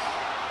Pierce.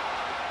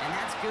 And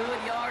that's good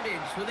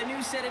yardage with a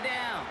new set of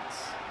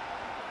downs.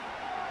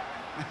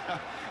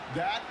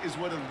 That is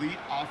what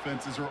elite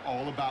offenses are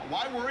all about.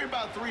 Why worry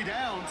about 3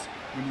 downs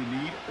when you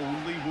need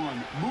only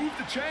 1? Move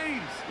the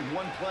chains in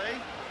one play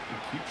and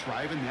keep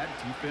driving that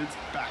defense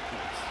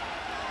backwards.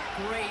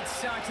 Great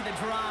start to the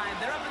drive.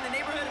 They're up in the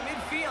neighborhood of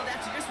midfield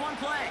after just 1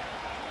 play.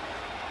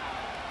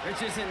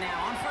 Richardson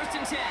now on first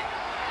and 10.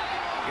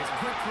 Here's a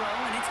quick throw,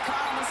 and it's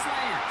caught on the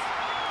slant.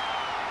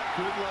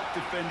 Good luck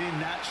defending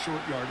that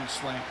short yardage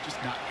slant.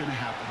 Just not going to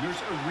happen. There's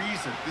a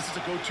reason this is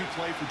a go-to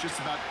play for just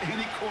about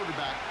any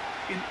quarterback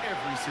in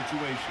every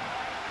situation.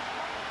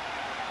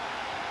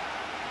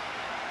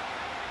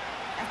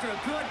 After a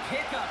good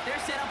pickup,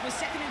 they're set up with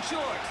second and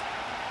short.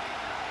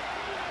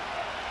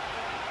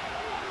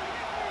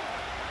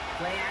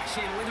 Play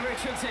action with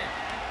Richardson.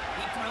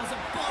 He throws a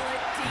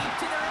bullet deep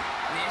to the...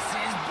 This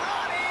is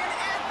brought in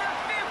at the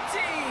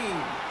 15.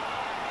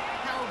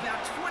 How about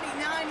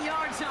 29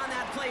 yards on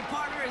that play,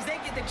 partner, as they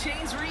get the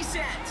chains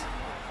reset?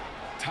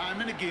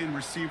 Time and again,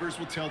 receivers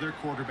will tell their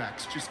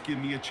quarterbacks, just give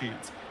me a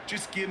chance.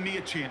 Just give me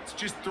a chance.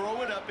 Just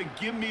throw it up and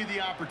give me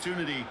the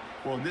opportunity.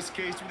 Well, in this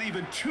case, with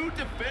even 2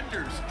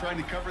 defenders trying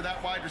to cover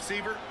that wide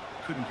receiver,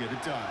 couldn't get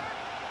it done.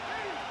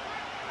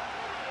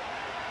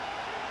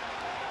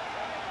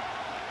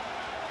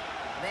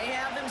 They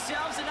have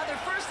themselves another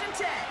first and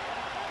 10.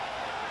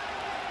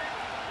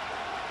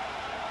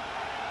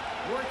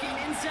 Working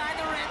inside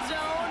the red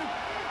zone.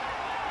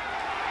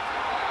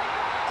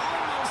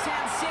 Almost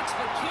had 6,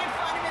 but can't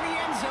find him in the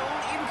end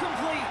zone.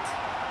 Incomplete.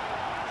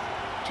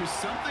 Just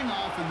something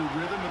off in the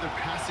rhythm of their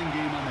passing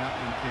game on that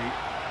one, Kate.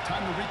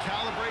 Time to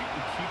recalibrate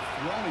and keep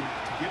throwing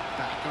it to get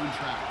back on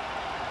track.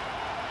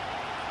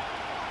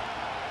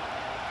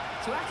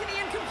 So after the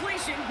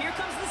incompletion, here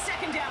comes the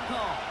second down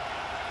call.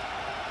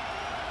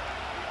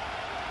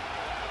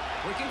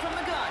 Working from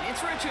the gun, it's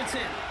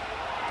Richardson.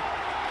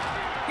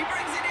 He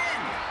brings it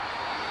in.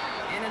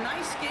 And a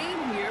nice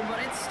game here, but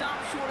it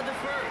stopped short of the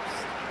first.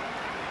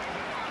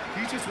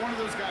 He's just one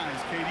of those guys,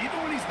 Kate. Even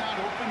when he's not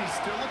open, he's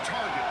still a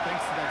target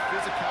thanks to that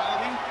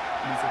physicality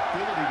and his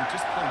ability to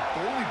just play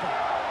bully ball.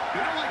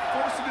 They don't like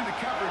forcing into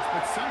coverage,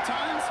 but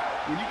sometimes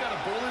when you got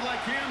a bully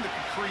like him that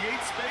can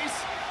create space,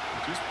 you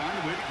just find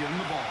a way to get him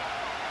the ball.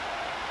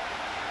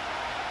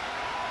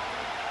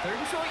 Third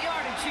and short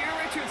yardage here,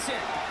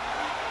 Richardson.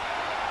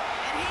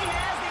 And he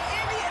has the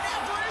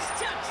Indianapolis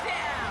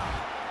touchdown.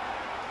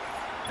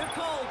 The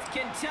Colts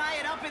can tie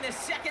it up in the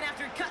second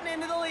after cutting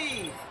into the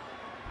lead.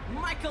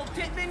 Michael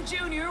Pittman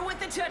Jr. with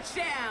the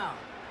touchdown.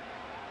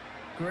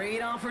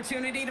 Great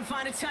opportunity to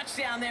find a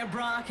touchdown there,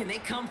 Brock, and they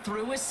come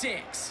through with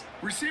 6.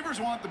 Receivers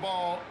want the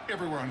ball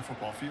everywhere on the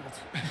football field.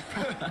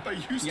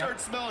 But you start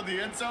smelling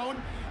the end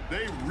zone,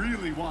 they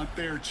really want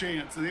their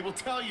chance. And they will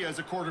tell you as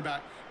a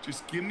quarterback,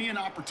 just give me an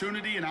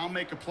opportunity and I'll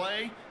make a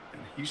play.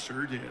 And he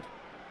sure did.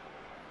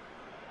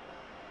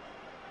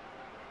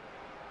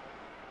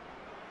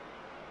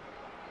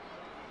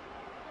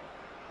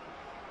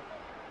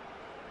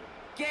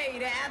 Gay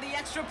to add the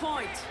extra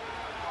point.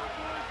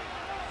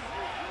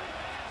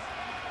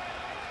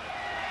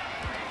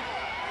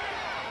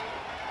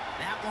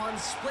 That one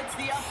splits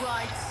the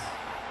uprights.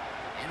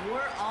 And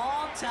we're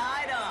all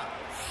tied up.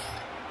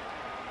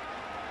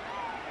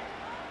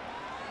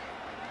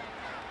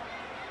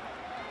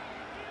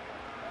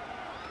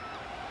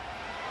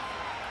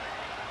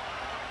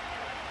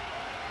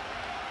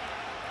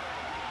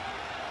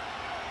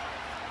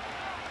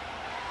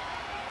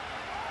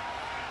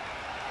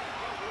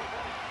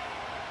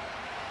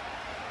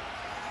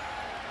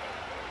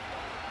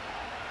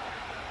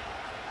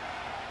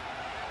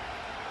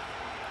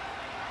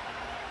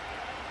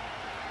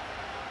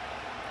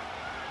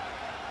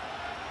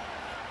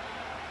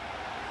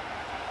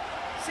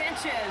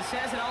 Sanchez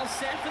has it all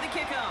set for the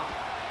kickoff.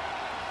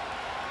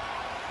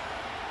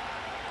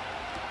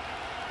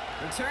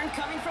 Return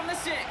coming from the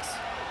 6. And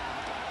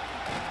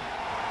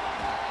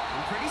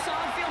pretty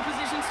solid field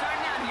position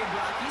starting out here,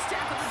 Brock. He's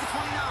tackled at the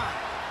 29.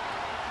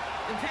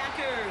 The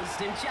Packers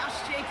and Josh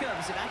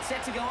Jacobs about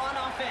set to go on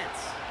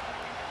offense.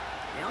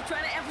 They'll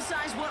try to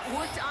emphasize what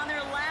worked on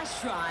their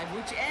last drive,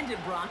 which ended,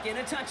 Brock, in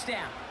a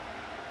touchdown.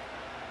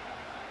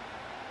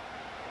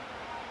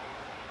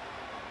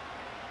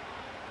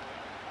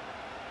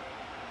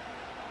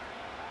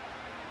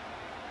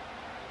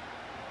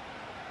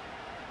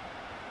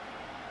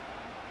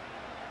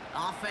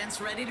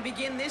 Offense ready to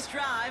begin this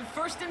drive.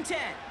 1st and 10.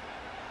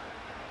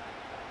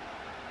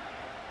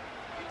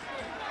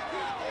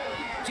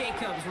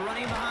 Jacobs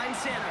running behind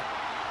center.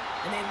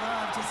 And they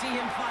love to see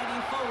him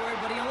fighting forward,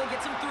 but he only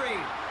gets him 3.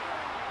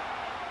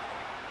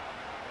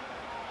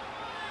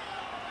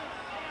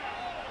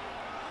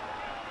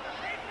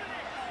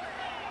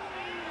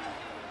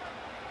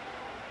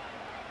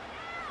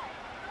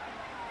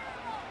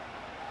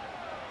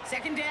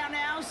 Second down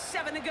now,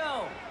 7 to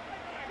go.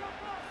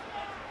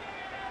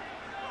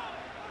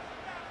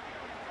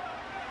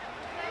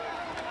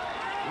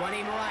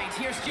 Running right,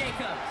 here's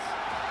Jacobs.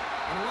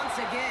 And once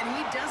again,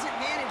 he doesn't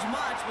manage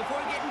much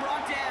before getting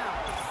brought down.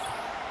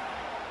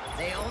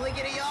 They only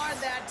get a yard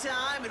that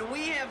time, and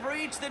we have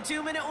reached the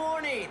 2-minute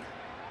warning.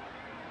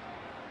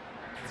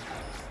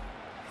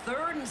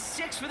 3rd and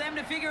 6 for them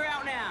to figure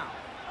out now.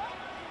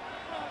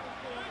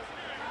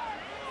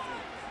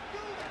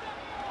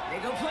 They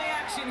go play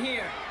action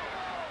here.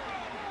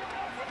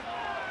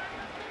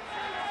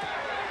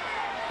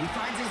 He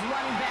finds his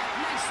running back.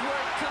 Nice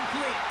work,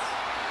 complete.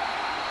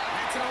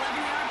 That's an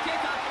 11-yard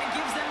pickup, and it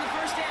gives them the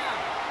 1st down.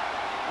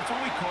 That's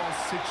what we call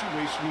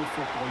situational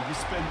football. You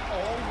spend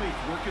all week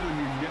working on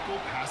your nickel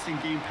passing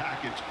game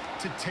package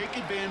to take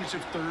advantage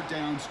of 3rd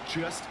downs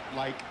just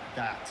like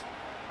that.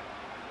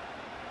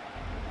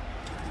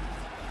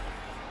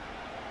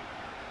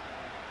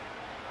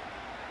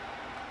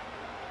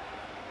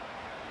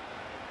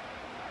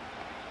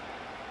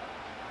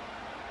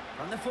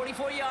 From the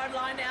 44-yard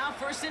line now,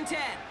 1st and 10.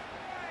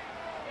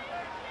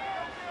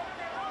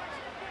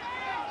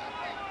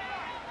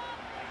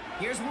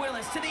 Here's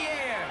Willis to the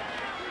air.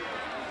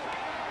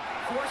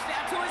 Forced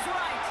out to his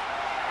right.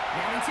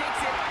 Now he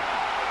takes it.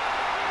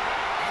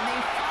 And they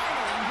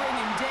finally bring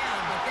him down,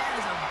 but that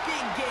is a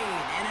big gain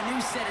and a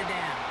new set of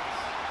downs.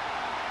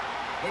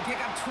 They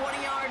pick up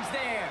 20 yards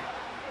there.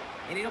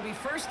 And it'll be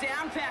 1st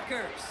down,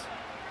 Packers.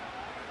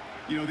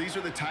 You know, these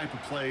are the type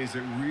of plays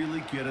that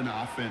really get an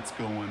offense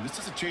going. This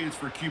is a chance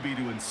for a QB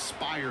to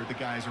inspire the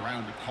guys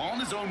around him. Calling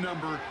his own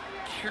number,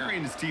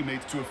 carrying his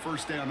teammates to a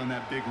 1st down on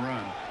that big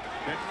run.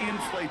 That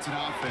inflates an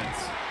offense,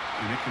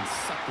 and it can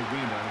suck the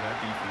wind out of that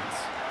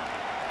defense.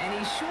 And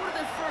he's short of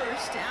the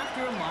 1st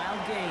after a mild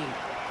gain.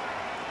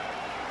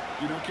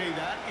 You know, Kay,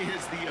 that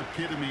is the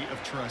epitome of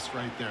trust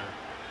right there.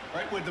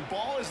 Right, when the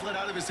ball is let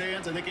out of his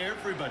hands, I think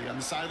everybody on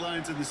the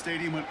sidelines in the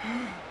stadium went,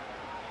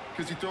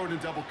 because you throw it in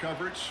double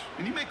coverage.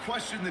 And you may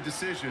question the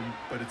decision,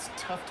 but it's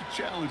tough to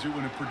challenge it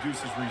when it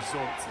produces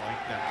results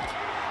like that.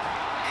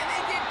 And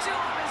they get to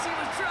him as he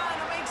was trying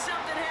to make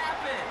something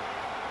happen.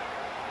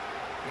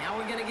 Now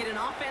we're going to get an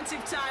offensive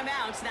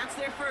timeout. So that's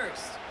their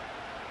 1st.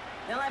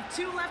 They'll have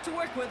 2 left to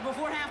work with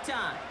before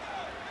halftime.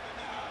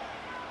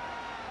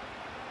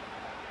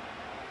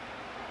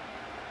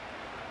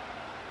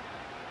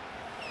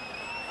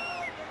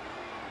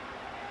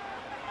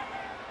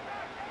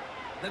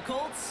 The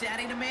Colts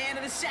adding a man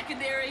to the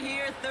secondary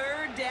here.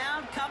 3rd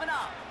down coming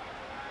up.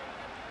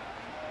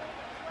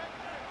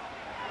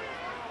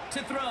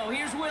 To throw,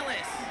 here's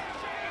Willis.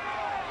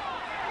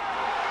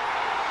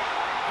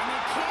 And he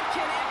can't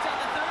connect on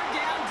the 3rd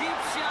down deep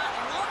shot.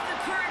 I love the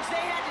courage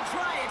they had to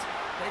try it,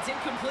 but it's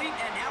incomplete,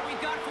 and now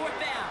we've got 4th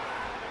down.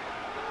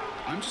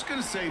 I'm just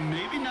going to say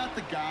maybe not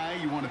the guy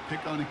you want to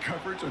pick on in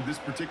coverage on this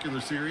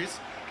particular series.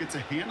 Gets a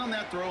hand on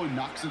that throw and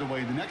knocks it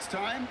away. The next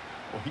time,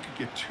 well, he could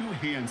get 2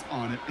 hands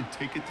on it and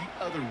take it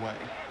the other way.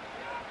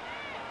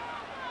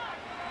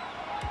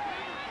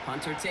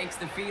 Hunter takes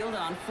the field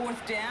on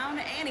 4th down,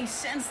 and he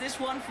sends this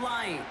one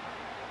flying.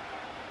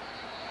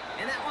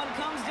 And that one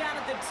comes down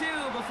at the 2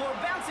 before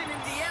bouncing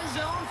into the end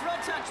zone for a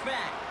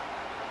touchback.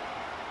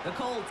 The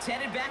Colts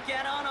headed back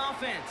out on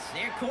offense.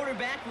 Their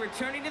quarterback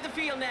returning to the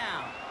field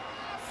now.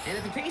 And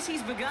at the pace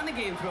he's begun the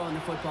game throwing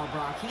the football,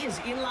 Brock, he is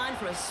in line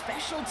for a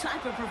special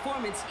type of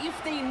performance if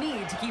they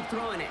need to keep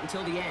throwing it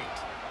until the end.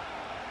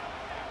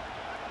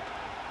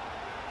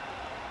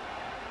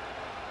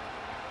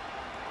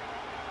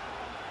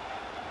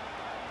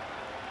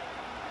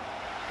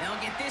 They'll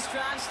get this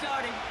drive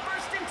started.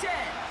 1st and 10.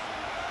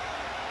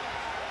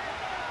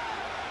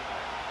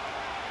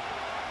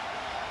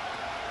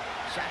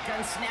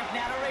 Shotgun snap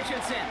now to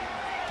Richardson.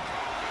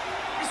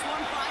 This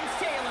one finds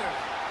Taylor.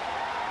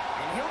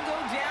 And he'll go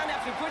down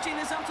after pushing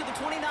this up to the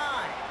 29.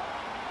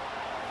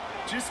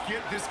 Just get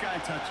this guy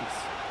touches.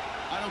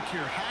 I don't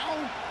care how,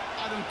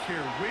 I don't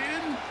care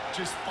when.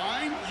 Just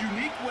find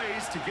unique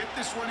ways to get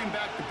this running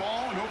back the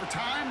ball, and over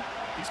time,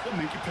 he's going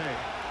to make you pay.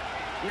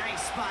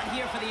 Nice spot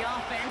here for the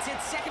offense.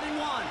 It's 2nd and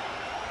 1.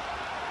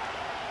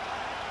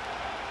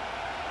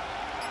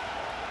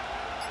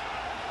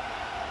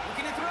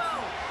 Looking to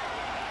throw.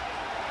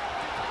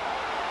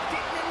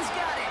 Pittman's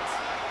got it.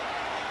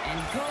 And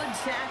good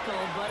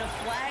tackle, but a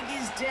flag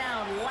is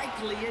down,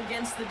 likely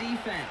against the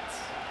defense.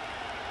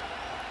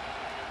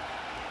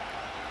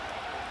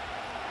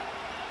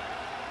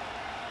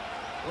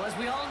 Well, as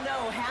we all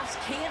know, halves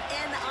can't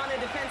end on a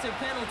defensive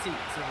penalty.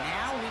 So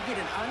now we get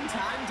an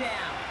untimed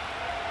down.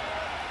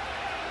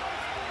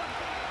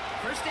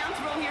 First down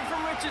throw here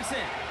from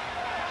Richardson.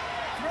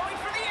 Throwing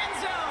for the end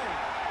zone.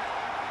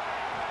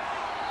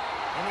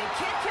 And they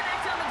can't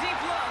connect on the deep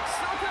look.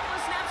 Still a couple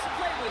of snaps to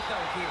play with,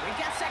 though, here.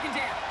 We've got 2nd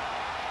down.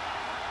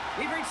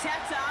 We've reached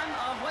halftime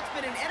of what's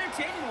been an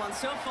entertaining one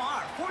so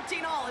far.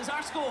 14-all is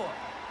our score.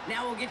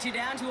 Now we'll get you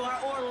down to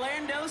our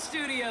Orlando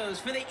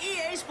studios for the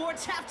EA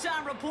Sports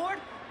Halftime Report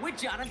with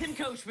Jonathan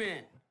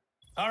Coachman.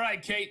 All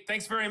right, Kate,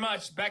 thanks very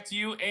much. Back to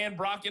you and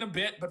Brock in a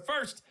bit. But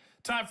first,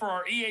 time for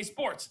our EA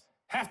Sports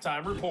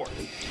Halftime Report.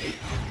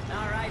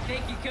 All right,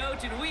 thank you,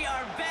 Coach. And we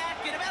are back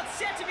and about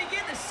set to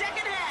begin the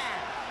second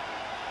half.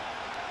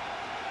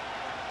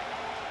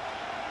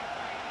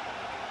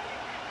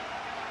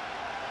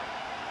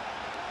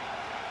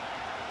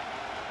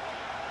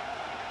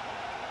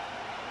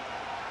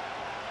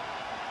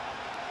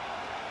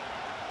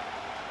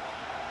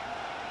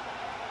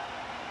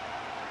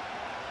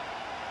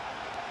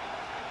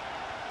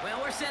 Well,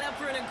 we're set up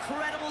for an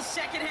incredible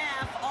second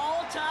half,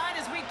 all tied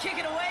as we kick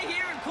it away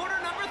here in quarter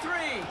number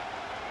 3.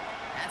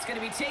 That's going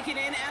to be taken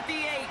in at the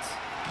 8.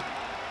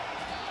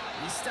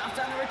 He's stopped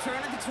on the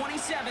return at the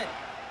 27.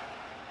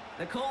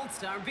 The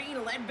Colts are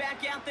being led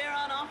back out there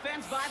on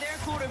offense by their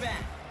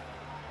quarterback.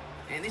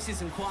 And this is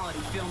some quality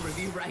film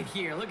review right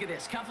here. Look at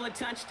this. Couple of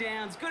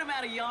touchdowns, good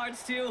amount of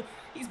yards, too.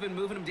 He's been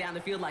moving them down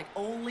the field like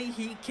only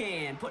he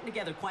can, putting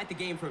together quite the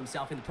game for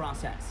himself in the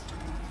process.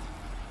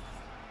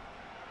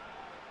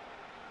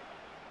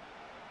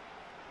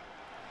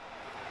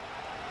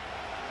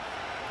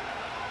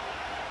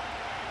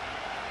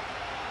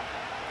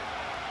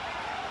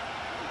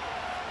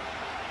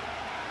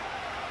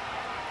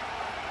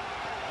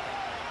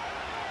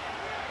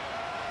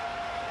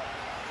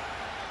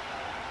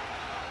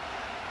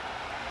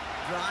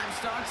 Drive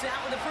starts out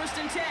with a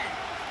 1st and 10.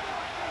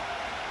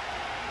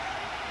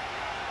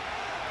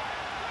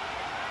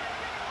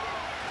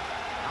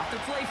 Off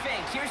the play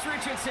fake, here's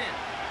Richardson.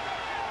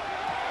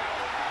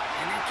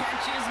 And that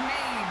catch is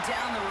made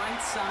down the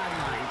right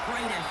sideline.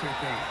 Great effort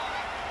there.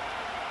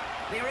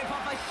 They rip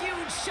off a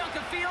huge chunk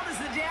of field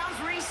as the downs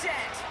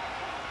reset.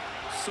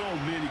 So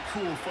many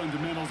cool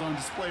fundamentals on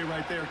display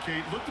right there,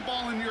 Kate. Look the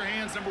ball in your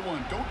hands, number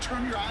 1. Don't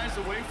turn your eyes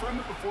away from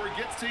it before it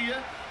gets to you.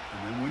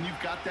 And then when you've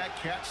got that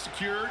catch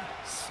secured,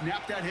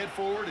 snap that head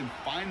forward and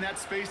find that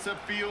space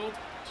upfield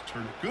to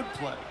turn a good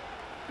play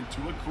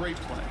into a great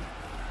play.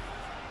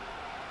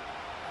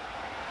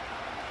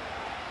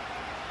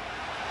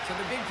 So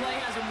the big play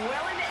has them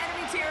well into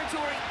enemy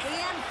territory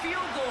and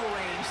field goal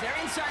range. They're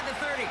inside the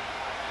 30.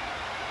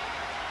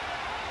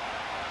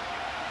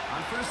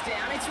 On 1st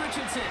down, it's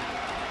Richardson.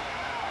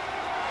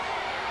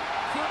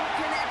 Couldn't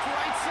connect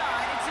right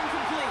side. It's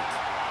incomplete.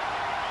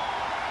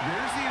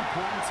 There's the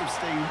importance of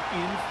staying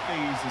in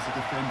phase as a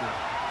defender.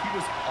 He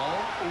was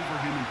all over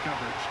him in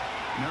coverage,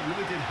 and that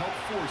really did help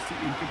force the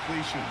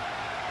incompletion.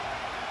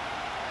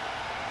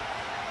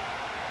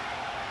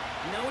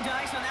 No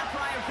dice on that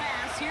prior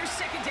pass. Here's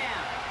 2nd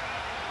down.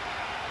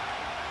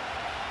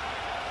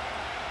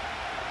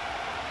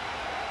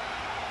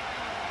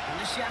 In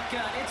the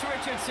shotgun, it's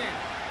Richardson.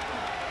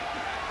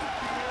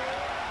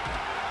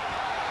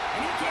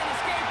 And he can't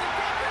escape the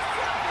Packers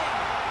dropping.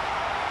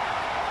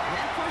 And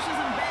that pushes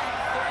him back.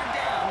 3rd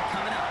down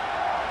coming up.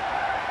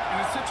 In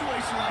a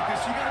situation like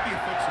this, you got to be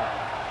a fixer.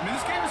 I mean,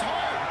 this game is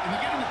hard. And you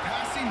get into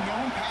passing,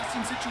 known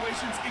passing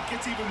situations, it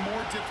gets even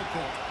more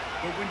difficult.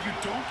 But when you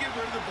don't get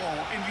rid of the ball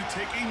and you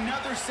take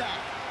another sack,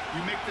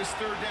 you make this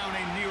 3rd down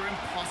a near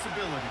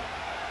impossibility.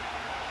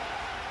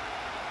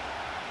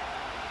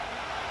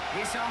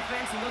 This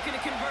offense looking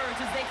to convert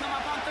as they come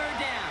up on 3rd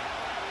down.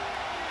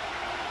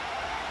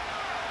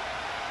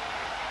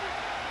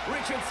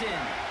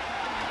 Richardson.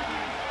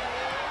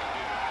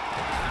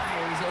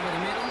 Fires over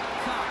the middle.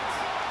 Caught.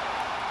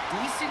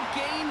 Decent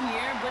gain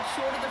here, but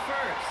short of the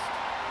 1st.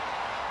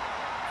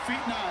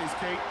 Feet and eyes,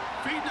 Kate.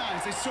 Feet and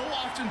eyes. They so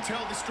often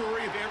tell the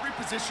story of every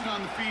position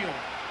on the field.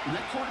 When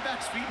that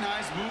quarterback's feet and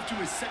eyes move to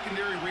his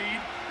secondary read,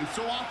 and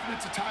so often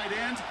it's a tight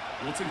end,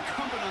 well, it's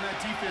incumbent on that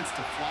defense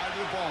to fly to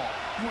the ball.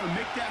 You want to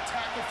make that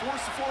tackle,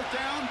 force the 4th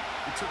down.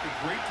 It took a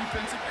great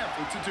defensive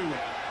effort to do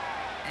it.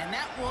 And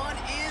that one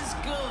is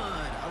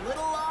good. A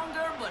little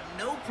longer, but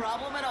no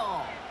problem at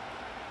all.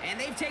 And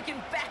they've taken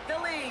back the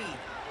lead.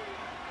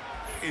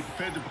 A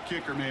dependable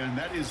kicker, man.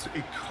 That is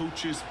a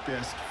coach's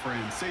best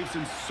friend. Saves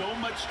him so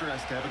much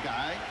stress to have a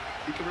guy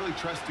he can really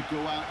trust to go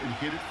out and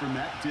hit it from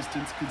that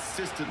distance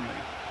consistently.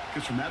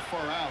 Because from that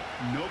far out,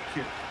 no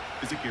kick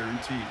is a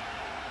guarantee.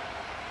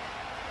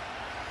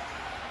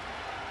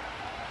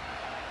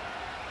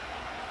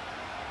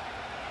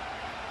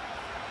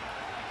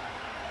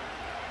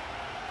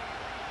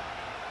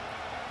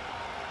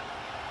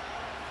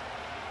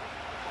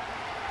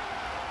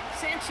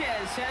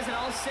 Sanchez has it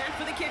all set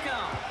for the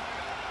kickoff.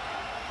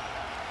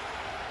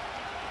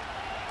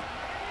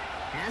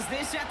 Has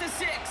this at the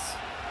 6.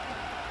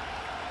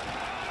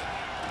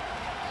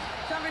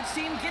 Coverage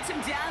team gets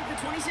him down at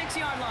the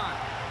 26-yard line.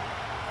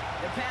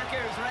 The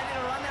Packers ready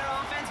to run their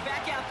offense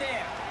back out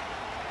there.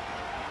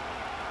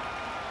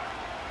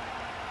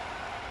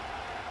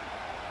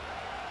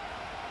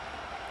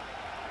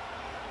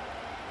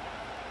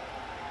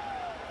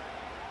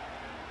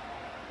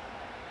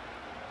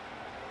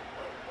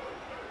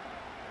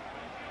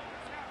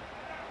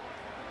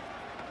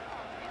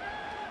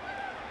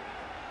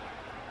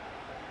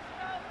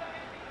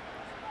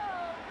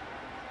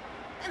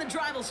 And the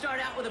drive will start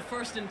out with a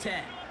 1st and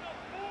 10.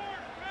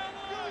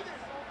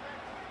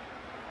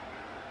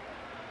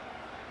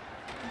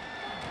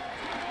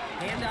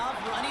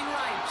 Handoff, running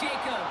right,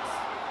 Jacobs.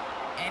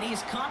 And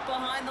he's caught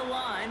behind the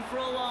line for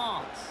a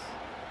loss.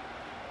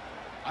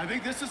 I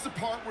think this is the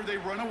part where they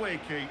run away,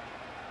 Kate.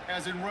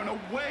 As in run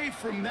away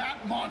from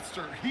that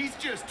monster. He's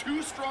just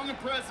too strong a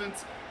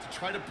presence to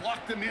try to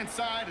block them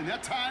inside, and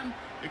that time,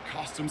 it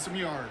cost him some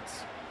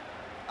yards.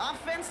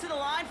 Offense to the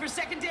line for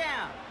 2nd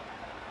down.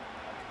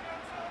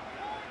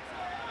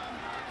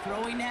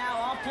 Throwing now,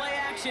 off play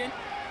action.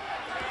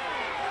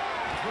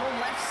 Throw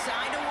left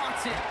side to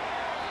Watson.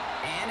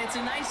 And it's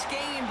a nice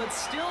game, but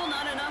still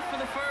not enough for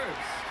the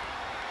first.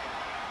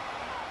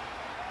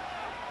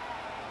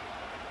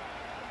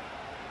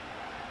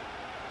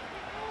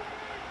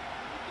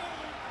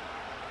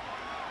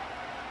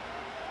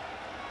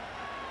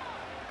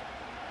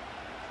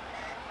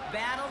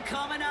 Battle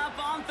coming up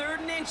on 3rd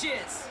and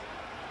inches.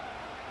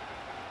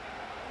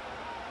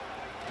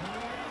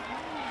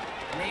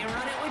 They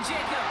run it with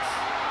Jacobs.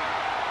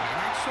 And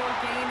that short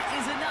gain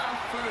is enough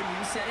for a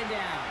new set of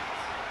downs.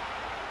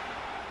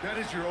 That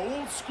is your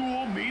old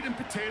school meat and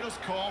potatoes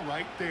call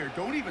right there.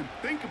 Don't even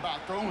think about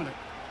throwing it.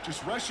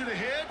 Just rush it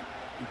ahead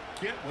and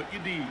get what you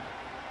need.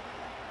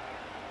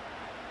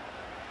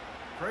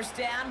 1st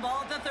down,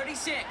 ball at the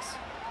 36.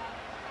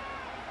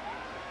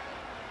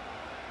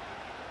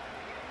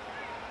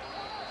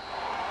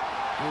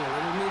 Ooh, a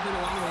little movement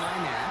along the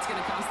line there. That's going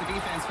to cost the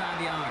defense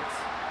 5 yards.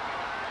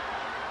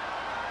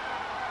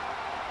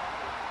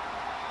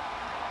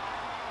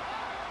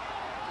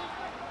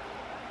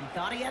 He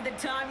thought he had the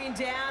timing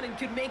down and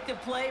could make the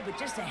play, but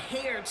just a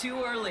hair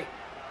too early.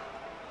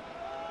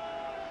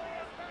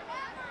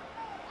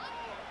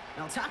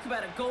 Now talk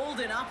about a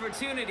golden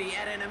opportunity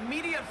at an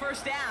immediate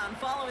 1st down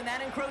following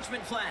that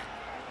encroachment flag.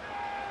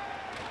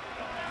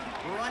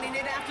 Running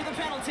it after the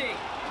penalty.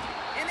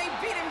 And they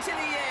beat him to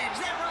the edge.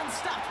 That run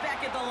stopped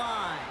back at the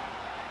line.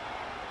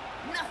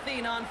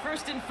 Nothing on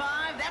 1st and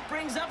 5. That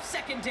brings up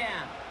 2nd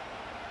down.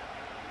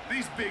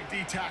 These big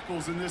D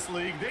tackles in this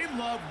league, they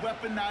love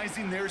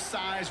weaponizing their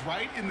size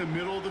right in the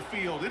middle of the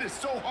field. It is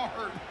so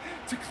hard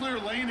to clear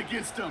lane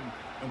against him.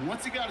 And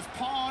once he got his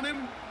paw on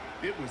him,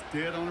 it was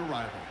dead on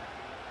arrival.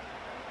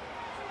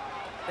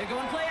 They're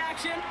going play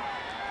action.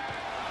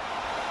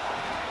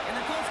 And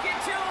the Colts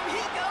get to him.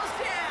 He goes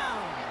down.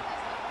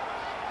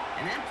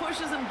 And that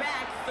pushes him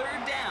back.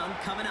 3rd down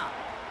coming up.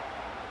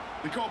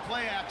 They call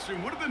play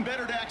action. Would have been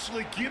better to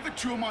actually give it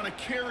to him on a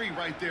carry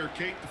right there,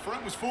 Kate. The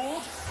front was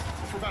fooled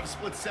for about a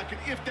split second,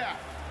 if that.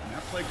 And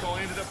that play call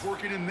ended up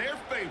working in their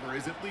favor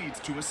as it leads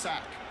to a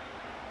sack.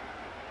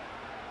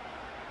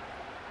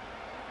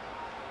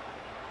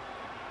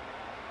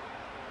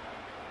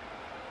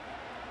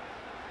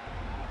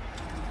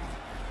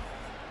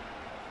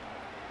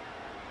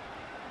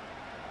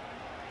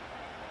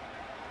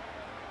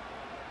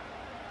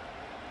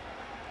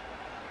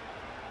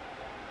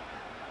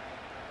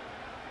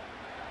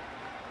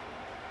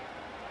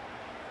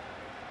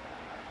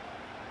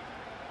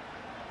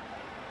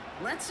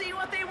 Let's see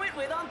what they went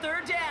with on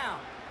 3rd down.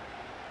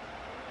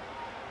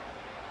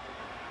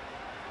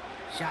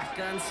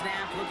 Shotgun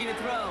snap, looking to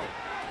throw.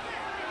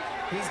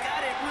 He's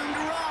got it, room to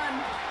run.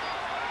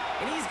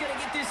 And he's going to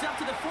get this up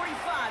to the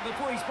 45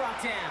 before he's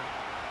brought down.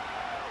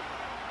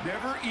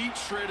 Never eat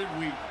shredded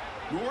wheat.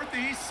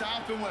 Northeast,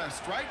 south, and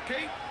west, right,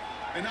 Kate?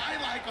 And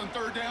I like on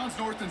 3rd downs,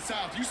 north and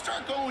south. You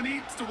start going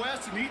east to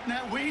west and eating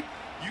that wheat,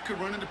 you could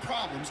run into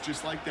problems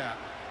just like that.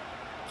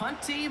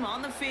 Punt team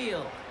on the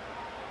field.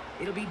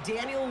 It'll be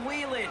Daniel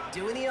Whelan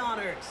doing the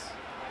honors.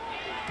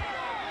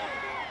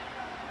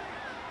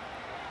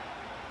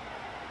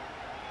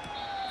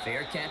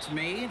 Fair catch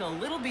made a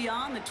little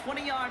beyond the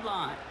 20-yard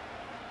line.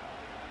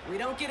 We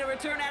don't get a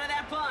return out of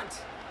that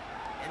punt.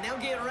 And they'll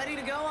get ready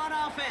to go on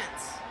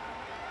offense.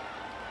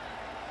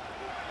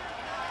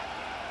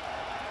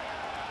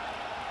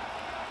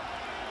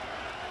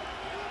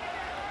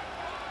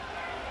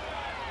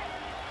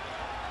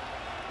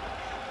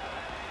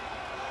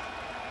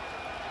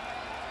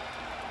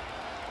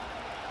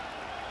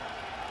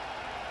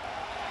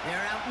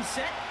 They're out and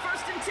set,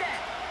 1st and 10.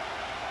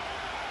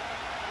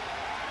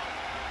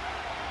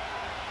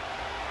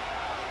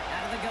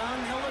 Out of the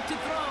gun, they'll look to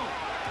throw.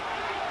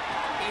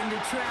 Into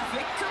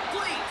traffic,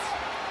 complete.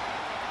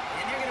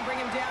 And they're going to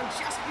bring him down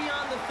just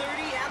beyond the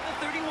 30 at the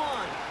 31.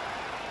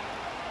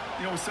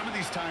 You know, with some of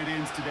these tight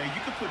ends today,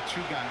 you could put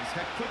 2 guys,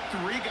 heck, put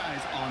 3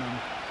 guys on them,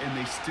 and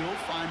they still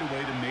find a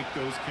way to make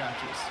those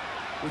catches.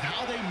 With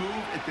how they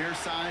move at their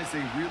size,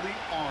 they really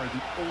are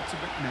the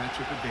ultimate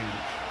matchup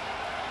advantage.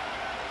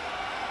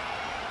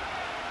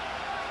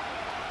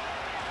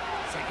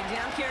 Second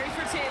down carry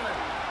for Taylor.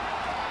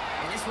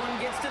 And this one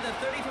gets to the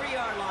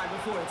 33-yard line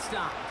before it's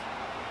stopped.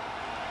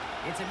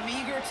 It's a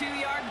meager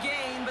 2-yard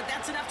gain, but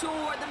that's enough to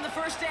award them the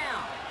first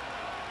down.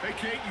 Hey,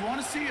 Kate, you want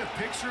to see a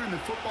picture in the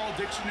football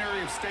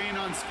dictionary of staying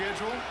on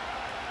schedule?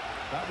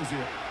 That was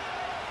it.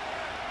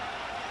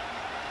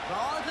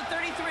 Ball at the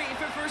 33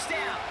 for first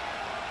down.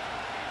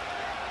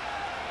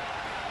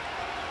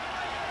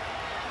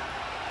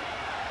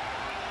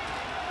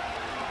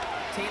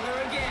 Taylor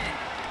again.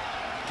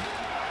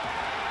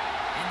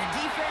 And the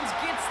defense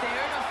gets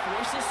there to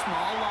force a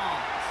small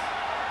loss.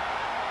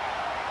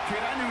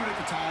 Kate, I knew it at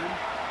the time.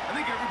 I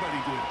think everybody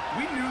did.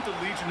 We knew the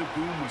Legion of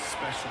Boom was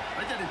special.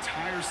 Right, that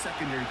entire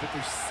secondary, but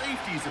their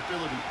safety's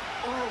ability,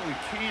 Earl and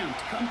Cam,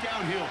 to come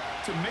downhill,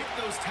 to make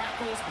those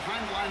tackles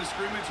behind the line of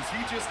scrimmage as he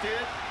just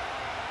did.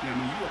 Yeah, I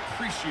mean, you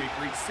appreciate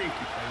great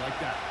safety play like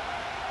that.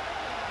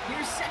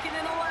 Here's 2nd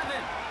and 11.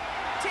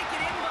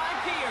 Taken in by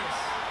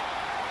Pierce.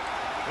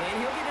 And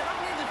he'll get it up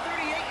near the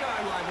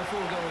 38-yard line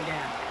before going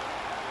down.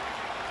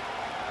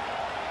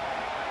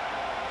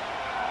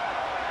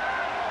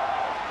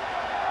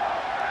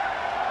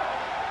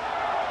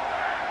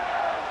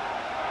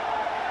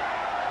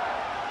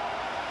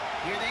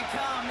 Here they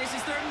come. This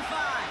is 3rd and 5.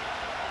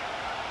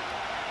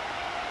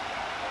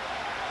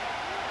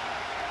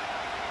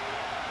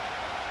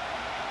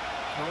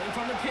 Going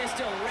from the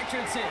pistol,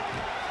 Richardson.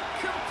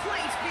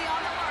 Complete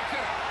beyond the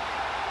marker.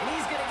 And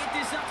he's going to get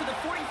this up to the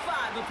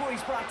 45 before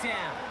he's brought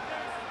down.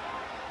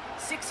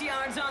 6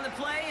 yards on the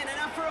play and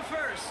enough for a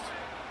first.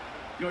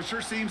 You know, it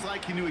sure seems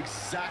like he knew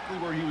exactly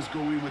where he was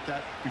going with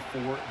that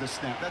before the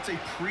snap. That's a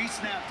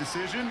pre-snap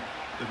decision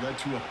that led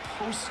to a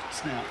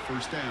post-snap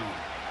first down.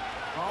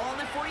 Ball on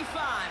the 45,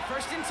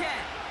 1st and 10.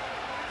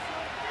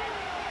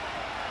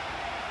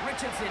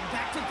 Richardson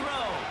back to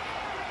throw.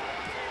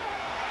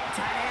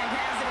 Tight end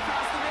has it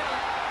across the middle.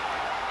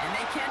 And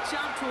they catch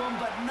up to him,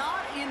 but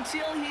not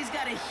until he's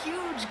got a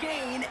huge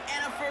gain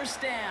and a first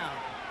down.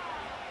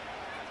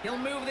 He'll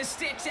move the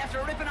sticks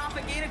after ripping off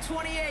a gain of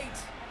 28.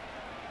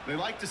 They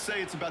like to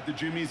say it's about the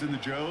Jimmies and the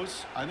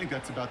Joes. I think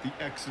that's about the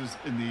X's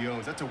and the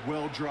O's. That's a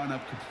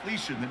well-drawn-up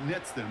completion that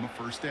nets them a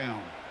first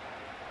down.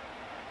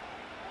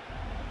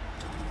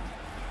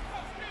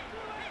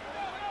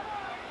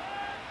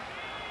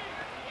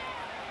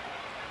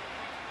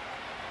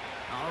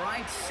 All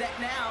right, set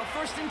now,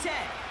 1st and 10.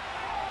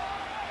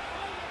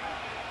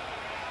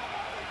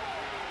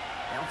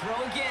 They'll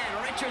throw again,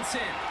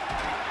 Richardson.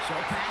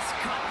 Short pass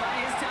caught by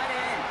his tight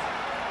end.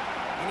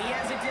 And he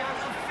has it down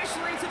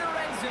officially to the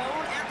red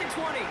zone at the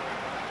 20.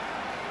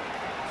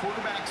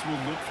 Quarterbacks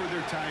will look for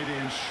their tight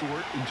end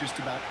short in just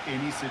about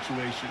any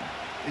situation.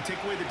 They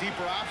take away the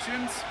deeper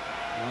options.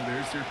 Well,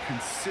 there's their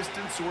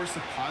consistent source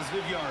of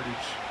positive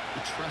yardage,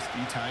 the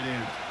trusty tight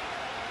end.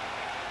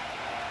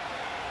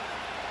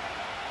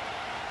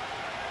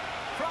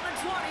 From the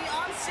 20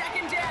 on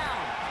 2nd down.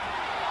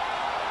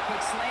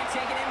 Quick slant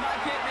taken in by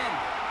Pittman.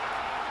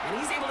 And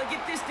he's able to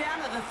get this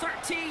down to the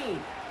 13.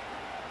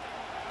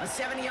 A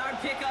 7-yard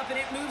pickup, and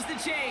it moves the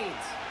chains.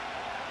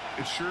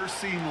 It sure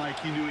seemed like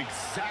he knew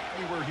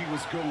exactly where he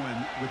was going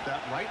with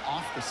that right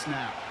off the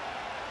snap.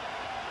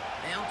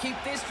 They'll keep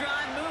this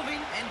drive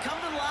moving and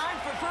come to the line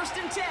for 1st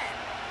and 10.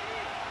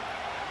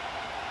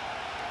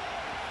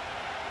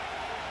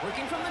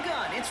 Working from the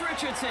gun, it's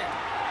Richardson.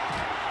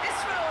 This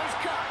throw is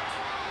caught.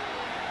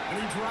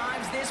 And he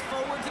drives this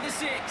forward to the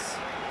 6.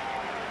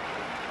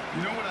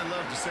 You know what I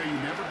love to say, you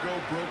never go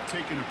broke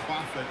taking a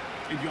profit,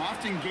 and you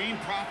often gain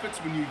profits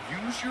when you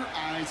use your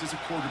eyes as a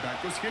quarterback.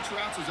 Those hitch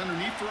routes, those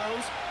underneath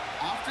throws,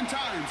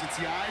 oftentimes it's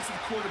the eyes of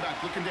the quarterback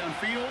looking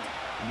downfield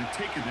and then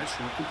taking that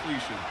short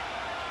completion.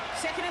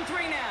 2nd and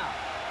 3 now.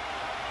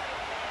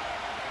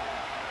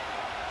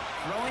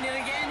 Throwing it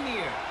again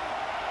here.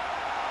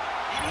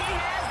 And he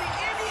has the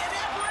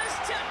Indianapolis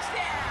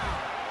touchdown.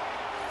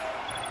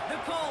 The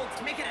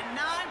Colts make it a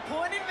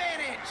 9-point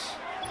advantage.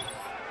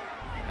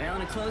 Well,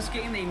 in a close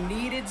game, they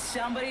needed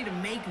somebody to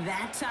make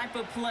that type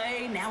of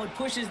play. Now it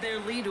pushes their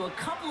lead to a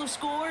couple of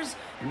scores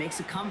and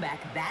makes a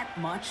comeback that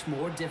much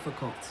more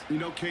difficult. You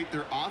know, Kate,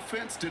 their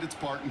offense did its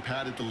part and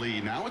padded the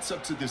lead. Now it's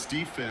up to this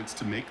defense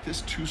to make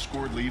this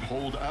 2-score lead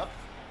hold up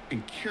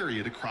and carry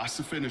it across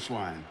the finish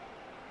line.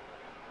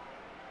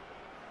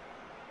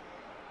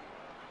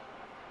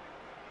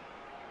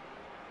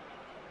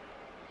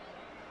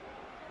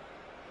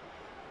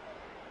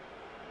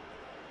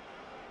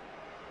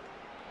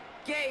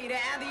 Gay to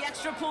add the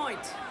extra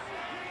point.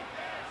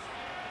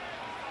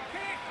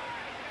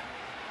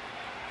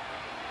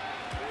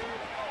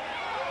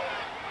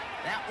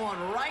 That one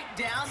right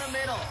down the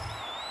middle.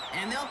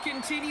 And they'll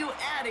continue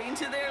adding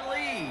to their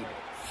lead.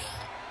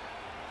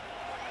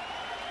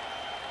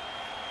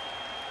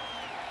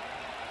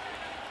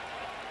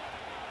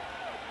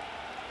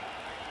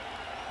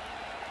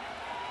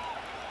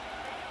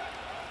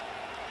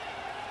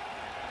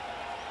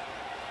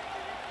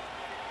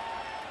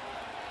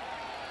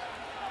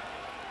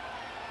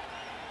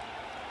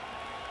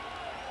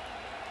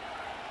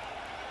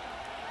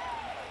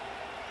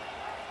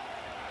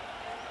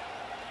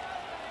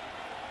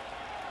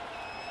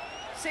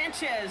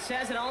 Sanchez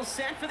has it all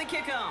set for the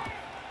kickoff.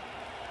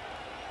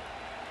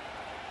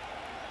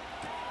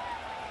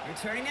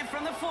 Returning it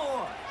from the 4.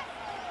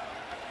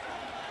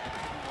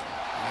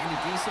 And a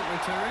decent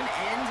return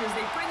ends as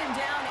they bring him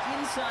down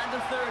inside the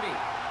 30.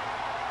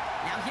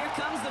 Now here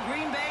comes the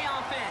Green Bay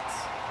offense.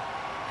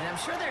 And I'm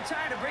sure they're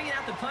tired of bringing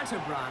out the punter,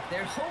 Brock.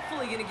 They're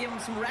hopefully going to give him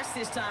some rest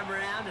this time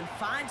around and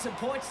find some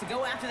points to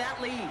go after that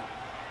lead.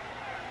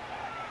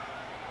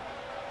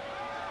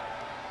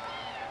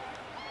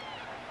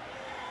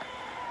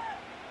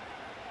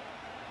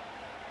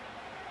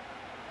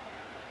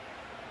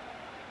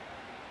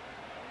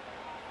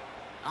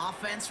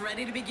 Offense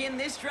ready to begin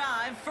this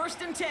drive.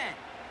 1st and 10.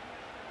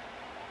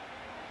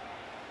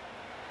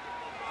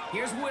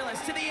 Here's Willis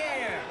to the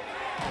air.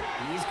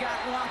 He's got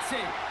Watson.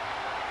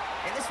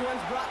 And this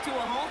one's brought to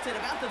a halt at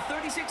about the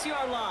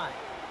 36-yard line.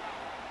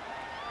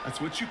 That's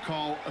what you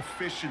call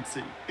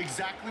efficiency.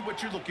 Exactly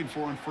what you're looking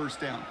for on 1st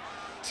down.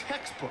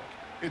 Textbook.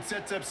 It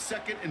sets up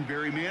 2nd and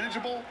very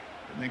manageable,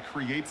 and then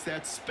creates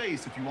that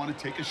space if you want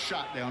to take a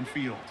shot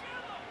downfield.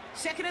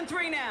 2nd and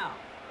 3 now.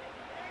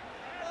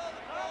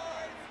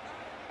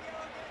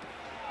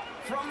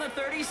 From the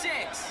 36.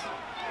 Reed's got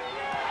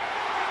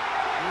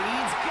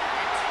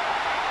it.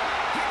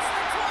 Hits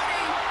the 20.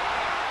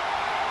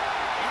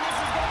 And this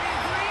is going to be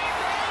a Green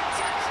Bay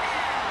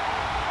touchdown.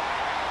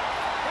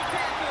 The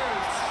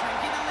Packers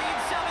shrinking the lead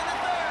some in the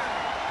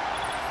 3rd.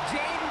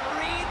 Jaden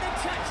Reed, the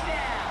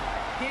touchdown.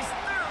 His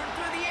 3rd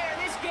through the air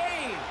this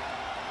game.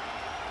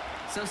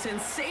 So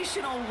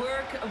sensational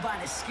work by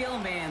the skill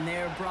man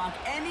there, Brock.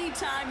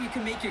 Anytime you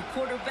can make your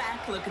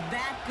quarterback look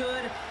that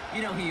good,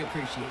 you know he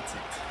appreciates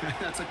it.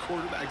 That's a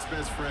quarterback's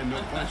best friend,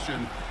 no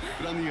question.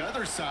 But on the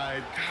other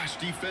side, gosh,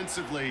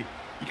 defensively,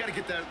 you got to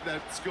get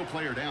that skill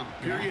player down.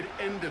 Period.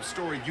 Yeah. End of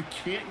story. You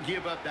can't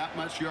give up that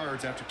much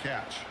yards after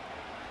catch.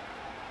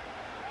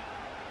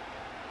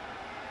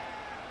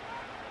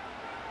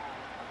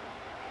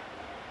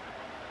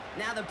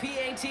 Now the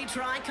PAT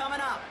try coming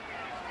up.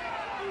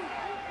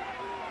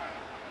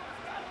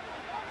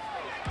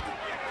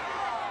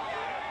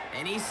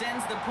 And he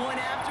sends the point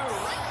after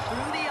right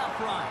through the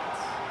uprights.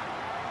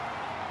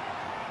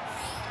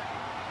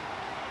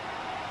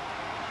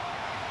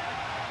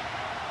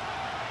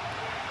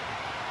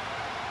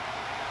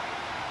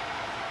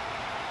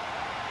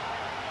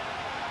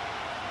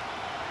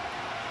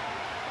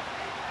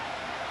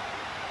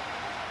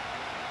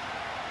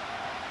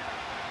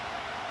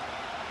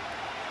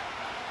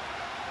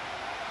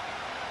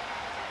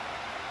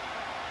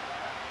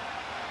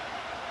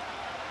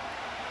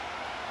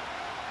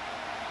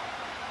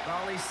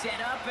 Ball is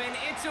set up, and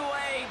it's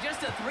away.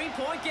 Just a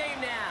 3-point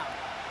game now.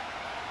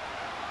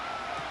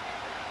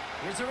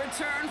 Here's a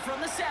return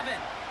from the 7.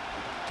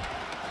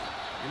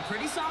 And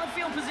pretty solid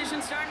field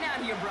position starting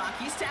out here, Brock.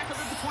 He's tackled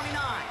at the 29.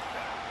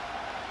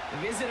 The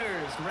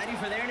visitors ready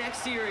for their next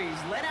series.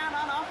 Led out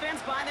on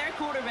offense by their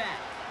quarterback.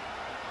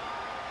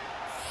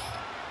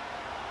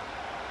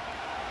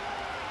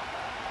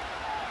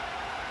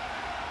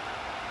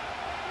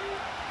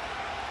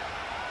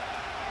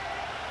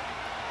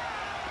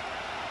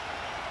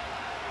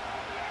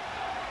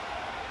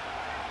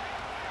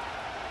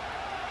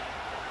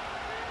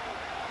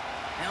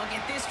 They'll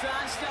get this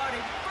drive started.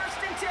 1st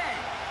and 10.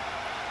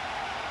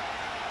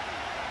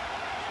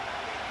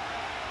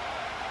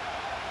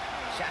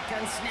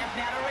 Shotgun snap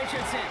now to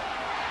Richardson.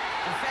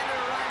 Defender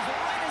arrives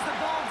right as the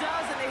ball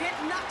does, and the hit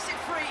knocks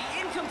it free.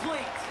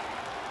 Incomplete.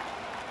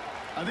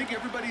 I think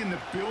everybody in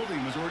the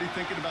building was already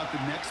thinking about the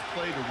next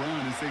play to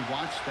run as they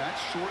watched that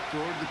short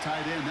throw to the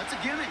tight end. That's a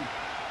gimme.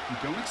 You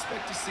don't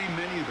expect to see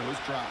many of those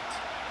dropped.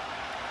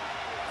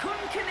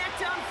 Couldn't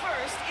connect on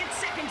 1st. It's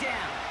 2nd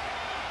down.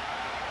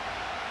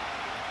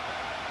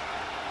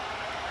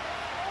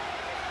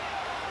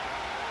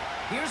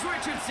 Here's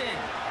Richardson.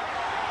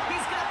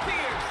 He's got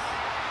Pierce.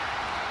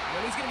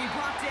 And he's going to be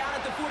brought down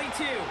at the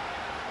 42.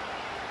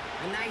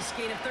 A nice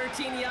gain of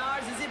 13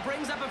 yards as it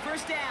brings up a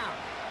 1st down.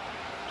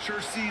 Sure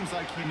seems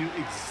like he knew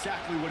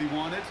exactly what he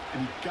wanted,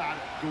 and he got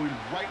it, going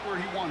right where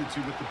he wanted to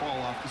with the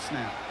ball off the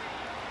snap.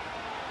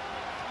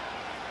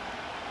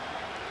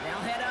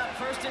 They'll head up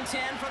 1st and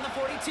 10 from the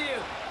 42.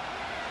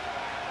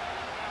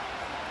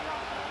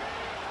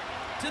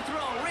 To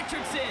throw,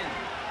 Richardson.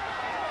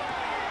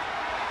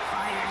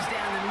 Fires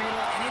down the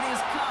middle, and it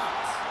is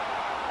caught.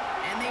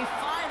 And they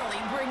finally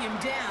bring him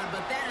down,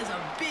 but that is a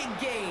big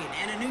gain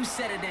and a new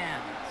set of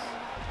downs.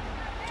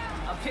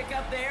 A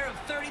pickup there of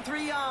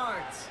 33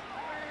 yards.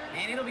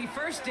 And it'll be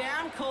 1st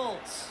down,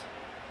 Colts.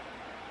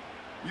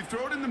 You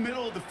throw it in the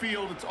middle of the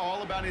field, it's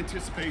all about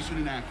anticipation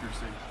and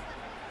accuracy.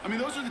 I mean,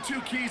 those are the 2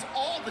 keys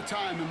all the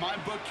time in my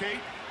book, Kate.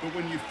 But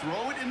when you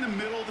throw it in the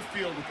middle of the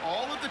field with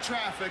all of the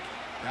traffic,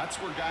 that's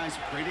where guys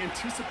with great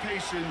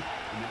anticipation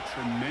and that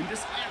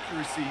tremendous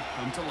accuracy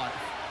come to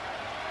life.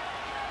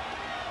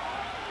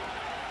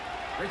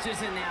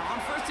 Richardson now on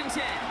 1st and 10.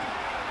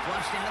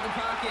 Flushed out of the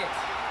pocket.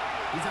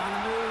 He's on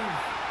the move.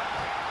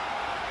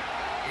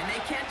 And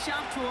they catch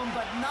up to him,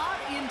 but not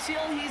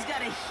until he's got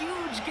a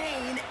huge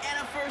gain and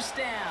a 1st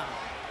down.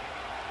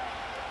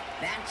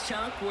 That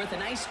chunk worth a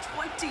nice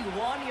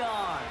 21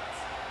 yards.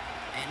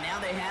 And now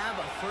they have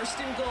a 1st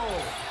and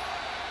goal.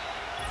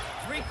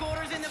 3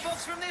 quarters in the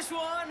books from this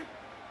one.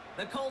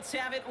 The Colts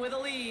have it with a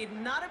lead.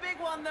 Not a big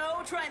one,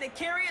 though, trying to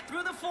carry it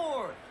through the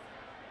 4th.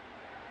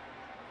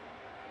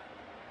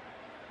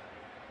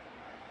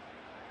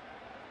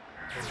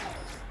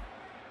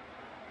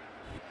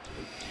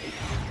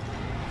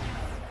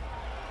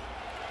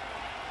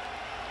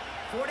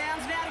 Four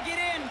downs now to get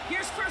in.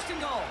 Here's 1st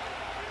and goal.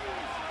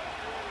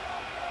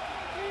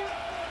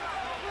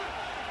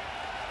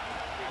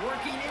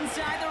 Working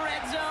inside the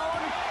red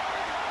zone.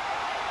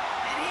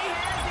 And he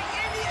has the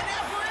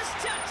Indianapolis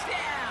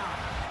touchdown.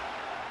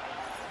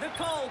 The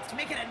Colts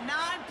make it a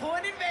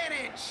 9-point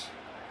advantage.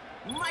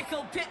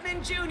 Michael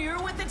Pittman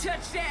Jr. with the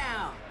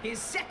touchdown. His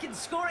 2nd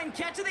scoring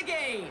catch of the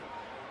game.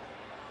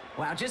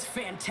 Wow, just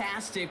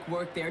fantastic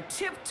work there.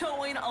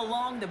 Tiptoeing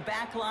along the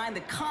back line.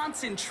 The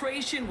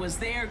concentration was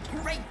there.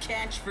 Great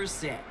catch for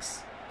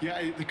 6.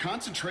 Yeah, the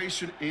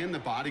concentration and the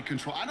body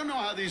control. I don't know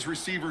how these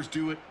receivers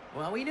do it.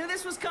 Well, we knew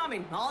this was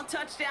coming. All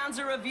touchdowns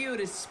are reviewed,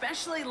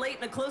 especially late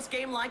in a close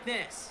game like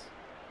this.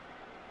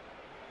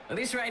 Well,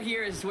 this right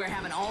here is where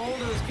having all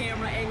those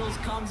camera angles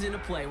comes into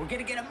play. We're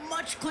going to get a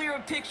much clearer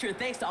picture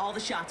thanks to all the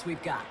shots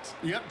we've got.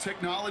 Yep,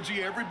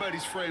 technology,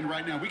 everybody's friend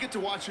right now. We get to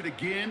watch it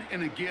again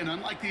and again,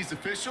 unlike these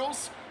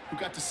officials who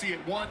got to see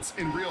it once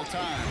in real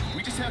time.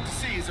 We just have to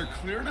see, is there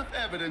clear enough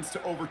evidence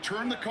to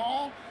overturn the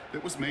call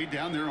that was made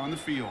down there on the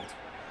field?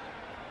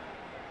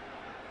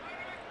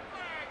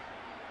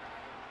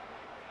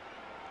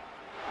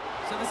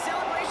 So the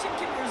celebration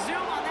can resume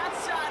on that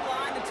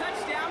sideline. The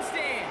touchdown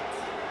stands.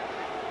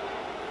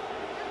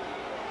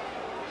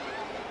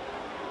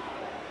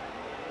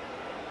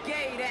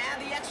 Gay to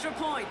add the extra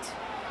point.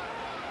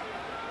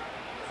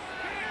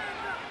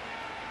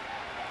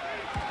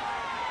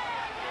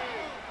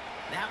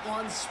 That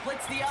one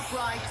splits the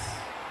uprights.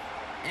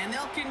 And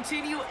they'll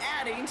continue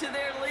adding to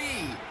their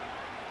lead.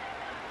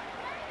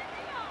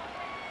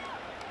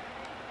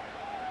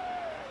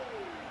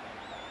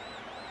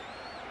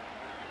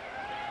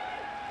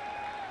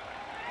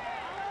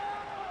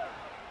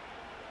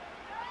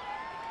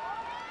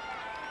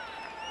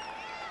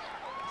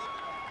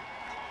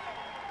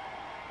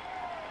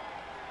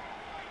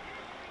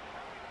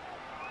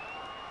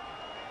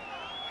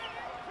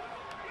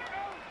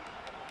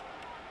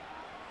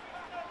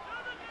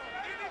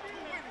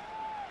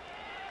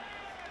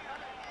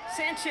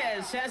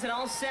 Sanchez has it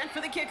all set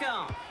for the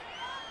kickoff.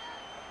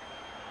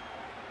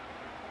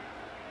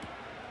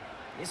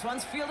 This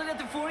one's fielded at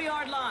the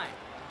 4-yard line.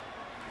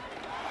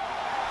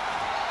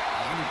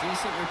 And a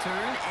decent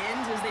return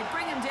ends as they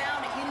bring him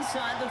down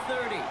inside the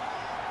 30.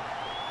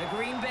 The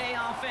Green Bay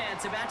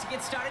offense about to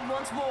get started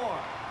once more.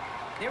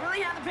 They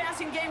really have the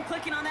passing game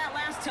clicking on that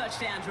last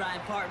touchdown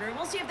drive, partner.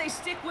 We'll see if they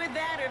stick with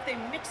that or if they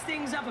mix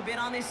things up a bit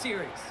on this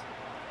series.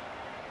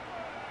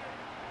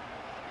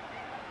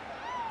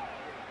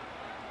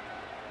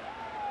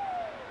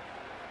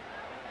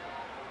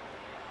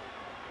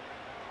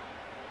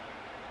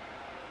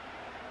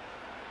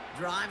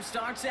 Drive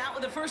starts out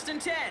with a 1st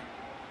and 10.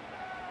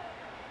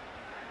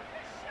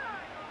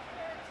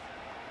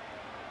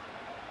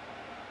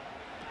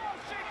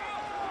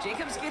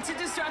 Jacobs gets it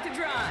to start the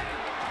drive.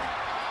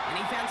 And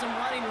he found some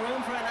running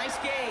room for a nice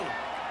gain.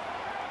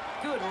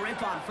 Good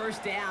rip on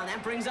 1st down.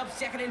 That brings up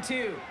 2nd and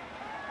 2.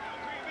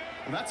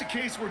 Well, that's a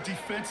case where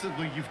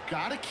defensively you've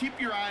got to keep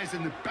your eyes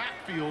in the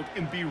backfield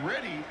and be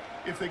ready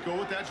if they go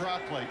with that drop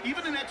play.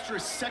 Even an extra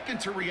second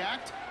to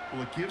react,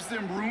 well, it gives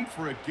them room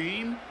for a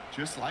gain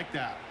just like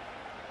that.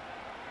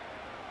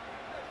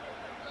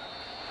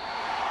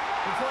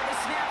 Before the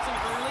snap, some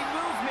early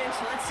movement.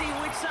 Let's see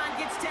which side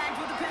gets tagged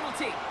with the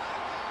penalty.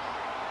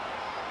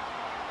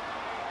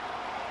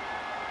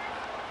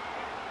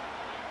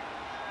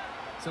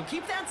 So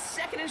keep that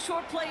 2nd and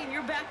short play in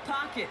your back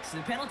pockets.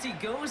 The penalty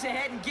goes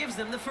ahead and gives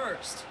them the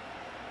 1st.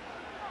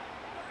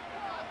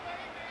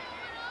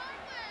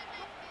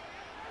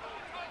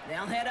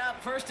 They'll head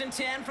up 1st and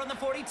 10 from the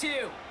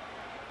 42.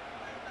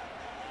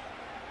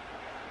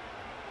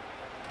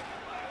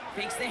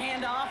 Fakes the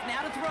handoff,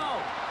 now to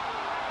throw.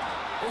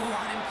 Oh,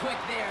 on him quick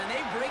there, and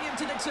they bring him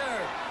to the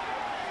turf.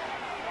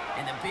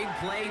 And the big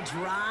play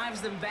drives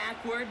them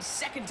backwards.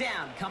 2nd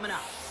down coming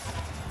up.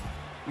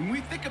 When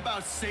we think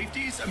about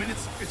safeties, I mean,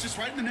 it's just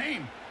right in the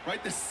name,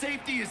 right? The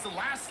safety is the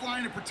last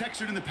line of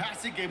protection in the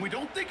passing game. We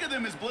don't think of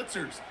them as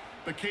blitzers.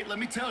 But, Kate, let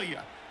me tell you,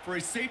 for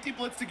a safety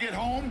blitz to get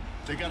home,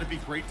 they got to be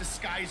great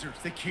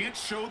disguisers. They can't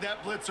show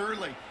that blitz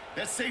early.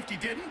 That safety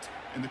didn't,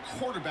 and the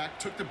quarterback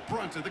took the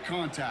brunt of the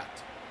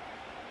contact.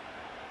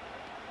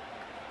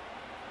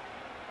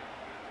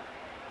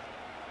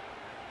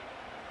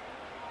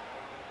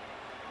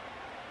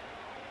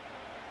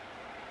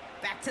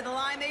 Back to the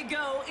line they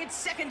go. It's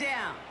 2nd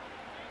down.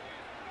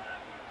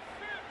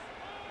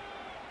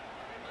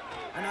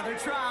 Another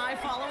try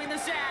following the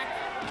sack.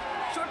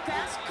 Short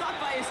pass caught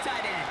by his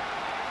tight end.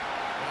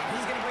 And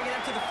he's going to bring it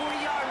up to the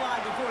 40-yard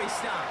line before he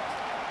stops.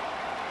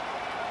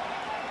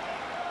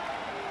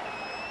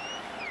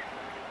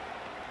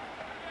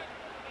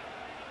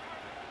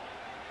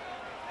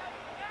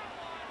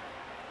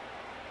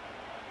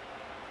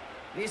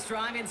 This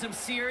drive in some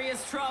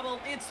serious trouble.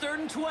 It's 3rd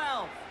and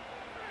 12.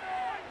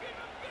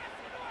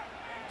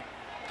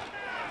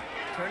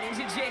 Turning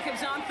to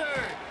Jacobs on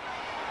 3rd.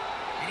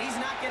 And he's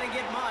not going to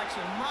get much.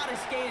 A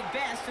modest gain at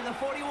best to the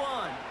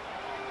 41.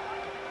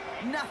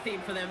 Nothing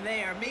for them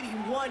there. Maybe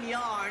 1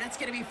 yard. That's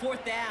going to be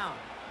 4th down.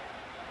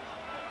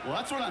 Well,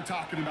 that's what I'm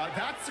talking about.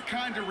 That's the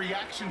kind of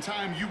reaction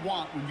time you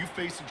want when you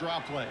face a draw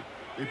play.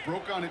 They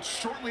broke on it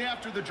shortly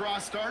after the draw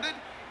started,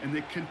 and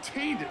they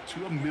contained it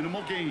to a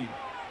minimal gain.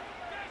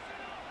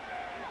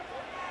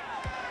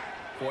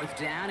 4th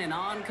down, and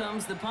on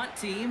comes the punt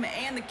team,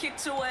 and the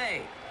kick's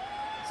away.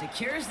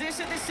 Secures this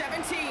at the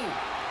 17.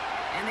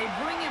 And they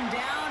bring him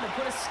down to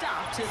put a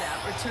stop to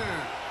that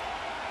return.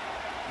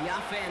 The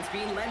offense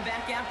being led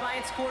back out by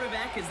its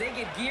quarterback as they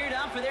get geared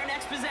up for their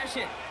next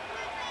possession.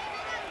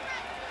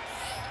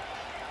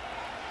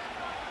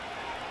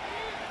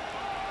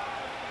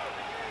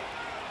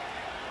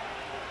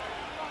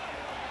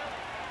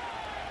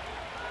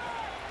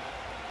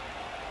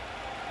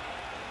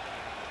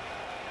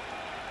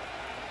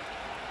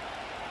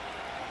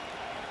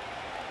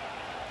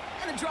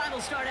 And the drive will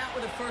start out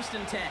with a 1st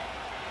and 10.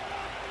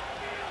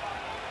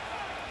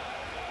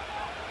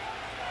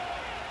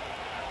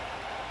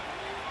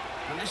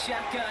 From the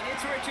shotgun,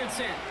 it's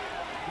Richardson.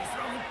 He's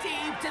throwing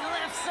deep to the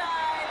left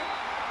side.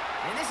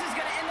 And this is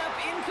going to end up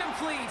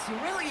incomplete. He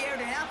really aired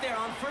it out there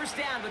on 1st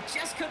down, but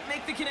just couldn't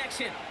make the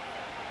connection.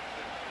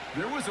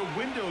 There was a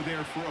window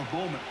there for a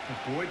moment,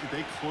 but boy, did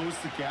they close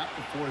the gap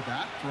before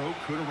that throw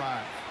could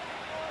arrive.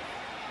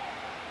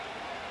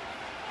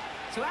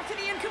 So after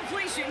the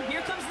incompletion,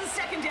 here comes the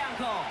 2nd down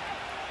call.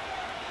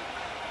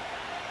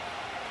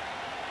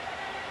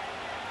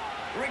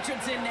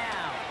 Richardson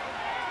now.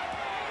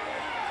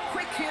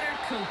 Quick hitter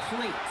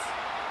complete.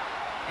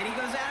 And he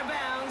goes out of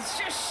bounds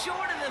just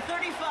short of the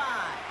 35.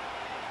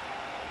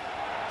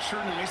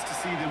 Sure nice to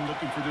see them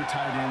looking for their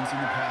tight ends in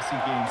the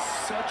passing game.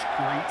 Such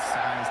great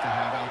size to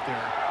have out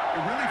there.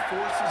 It really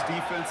forces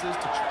defenses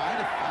to try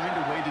to find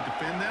a way to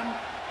defend them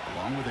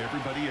along with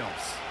everybody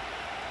else.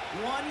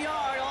 1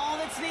 yard, all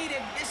that's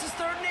needed. This is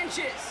 3rd and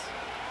inches.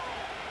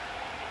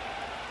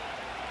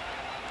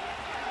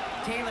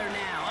 Taylor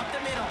now up the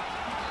middle.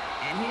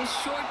 And his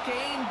short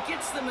gain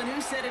gets them a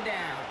new set of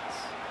downs.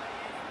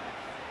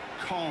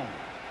 Calm,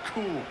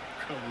 cool,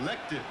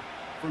 collected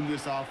from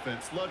this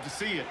offense. Love to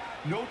see it.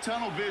 No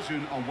tunnel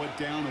vision on what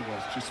down it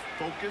was. Just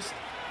focused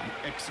on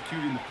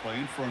executing the play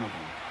in front of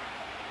them.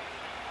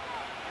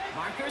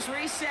 Markers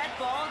reset,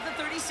 ball at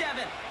the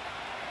 37.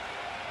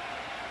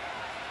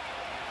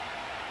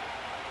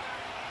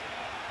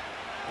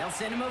 They'll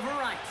send him over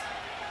right.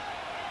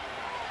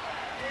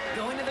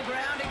 Going to the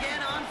ground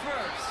again on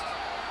 1st.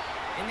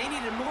 And they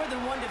needed more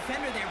than one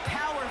defender. Their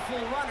powerful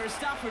runner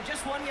stopped for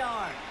just 1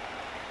 yard.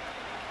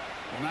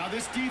 Well, now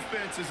this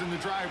defense is in the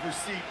driver's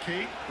seat,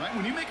 Kate. Right?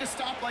 When you make a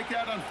stop like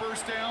that on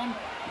 1st down,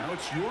 now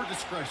it's your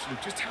discretion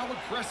of just how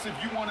aggressive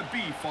you want to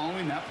be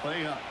following that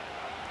play up.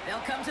 They'll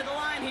come to the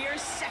line here,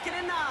 2nd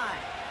and 9.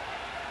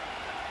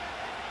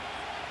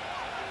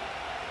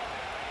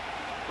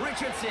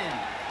 Richardson.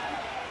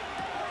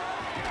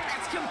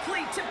 That's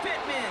complete to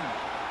Pittman.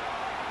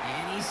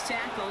 And he's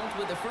tackled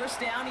with the 1st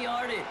down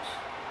yardage.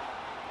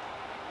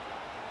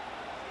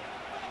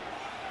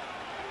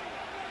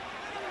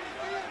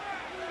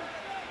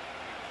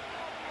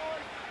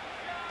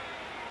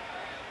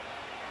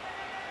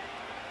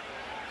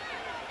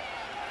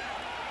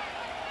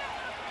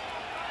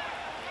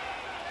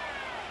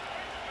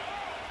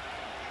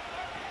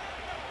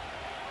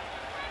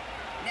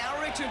 Now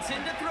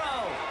Richardson to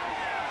throw.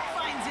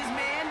 Finds his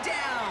man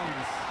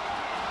Downs.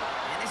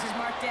 And this is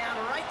marked down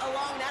right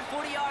along that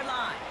 40-yard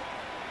line.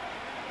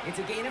 It's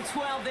a gain of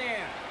 12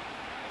 there.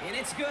 And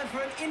it's good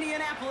for an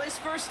Indianapolis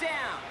 1st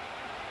down.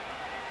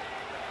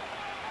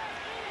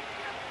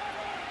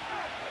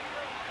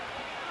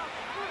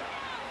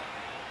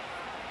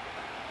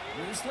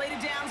 New slated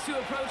downs to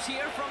approach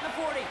here from the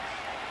 40.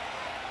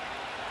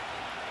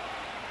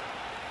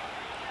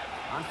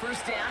 On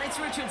 1st down, it's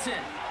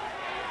Richardson.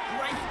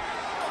 Right.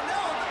 Oh,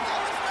 no, the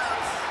ball is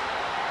loose.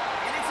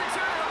 And it's a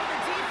turnover. The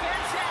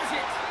defense has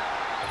it.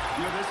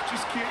 Yeah, this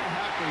just can't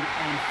happen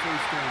on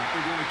 1st down.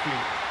 It really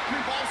can't. I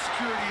mean, ball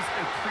security is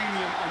a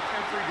premium on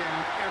every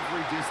down,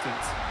 every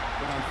distance.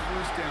 But on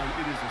 1st down,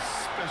 it is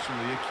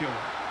especially a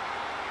killer.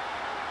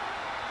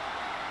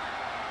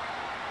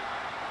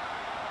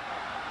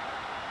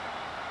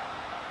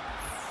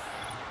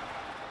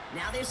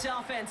 Now this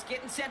offense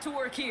getting set to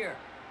work here.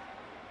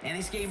 And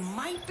this game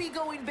might be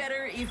going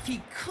better if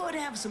he could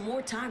have some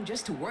more time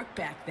just to work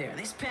back there.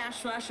 This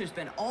pass rush has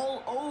been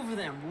all over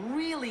them.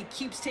 Really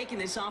keeps taking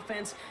this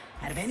offense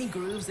out of any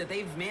grooves that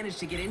they've managed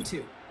to get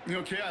into.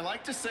 Okay, I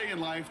like to say in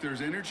life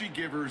there's energy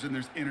givers and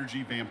there's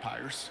energy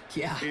vampires.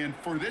 Yeah. And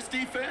for this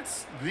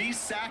defense, these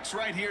sacks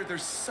right here, they're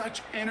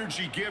such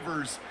energy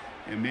givers.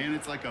 And, man,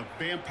 it's like a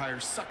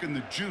vampire sucking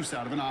the juice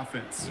out of an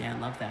offense. Yeah, I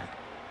love that.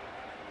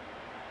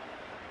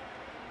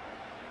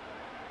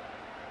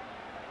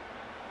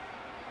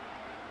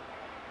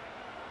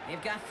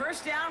 They've got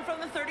 1st down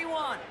from the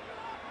 31.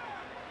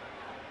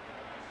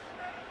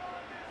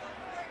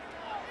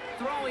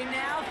 throwing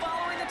now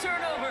following the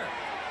turnover.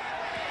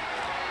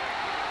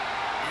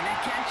 And that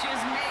catch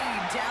is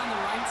made down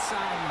the right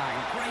sideline.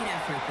 Great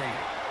effort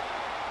there.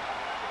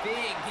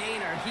 Big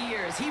gainer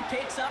here as he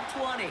picks up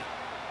 20.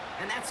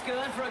 And that's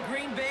good for a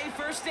Green Bay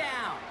first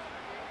down.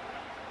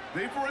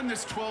 They've run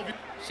this 12.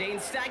 Shane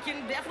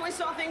Steichen definitely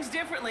saw things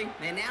differently,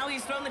 and now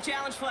he's thrown the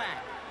challenge flag.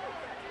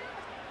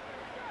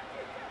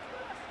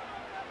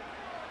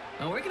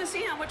 Well, we're going to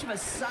see how much of a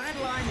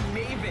sideline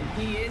maven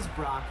he is,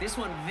 Brock. This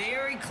one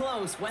very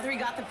close, whether he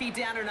got the feet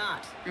down or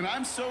not. And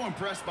I'm so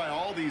impressed by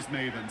all these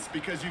mavens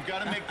because you've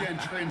got to make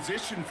that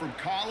transition from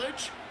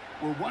college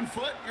where 1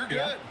 foot, you're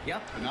good.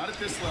 Yep. But not at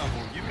this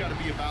level. You've got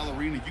to be a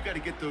ballerina. You've got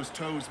to get those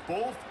toes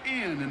both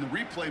in, and the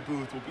replay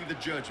booth will be the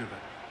judge of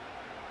it.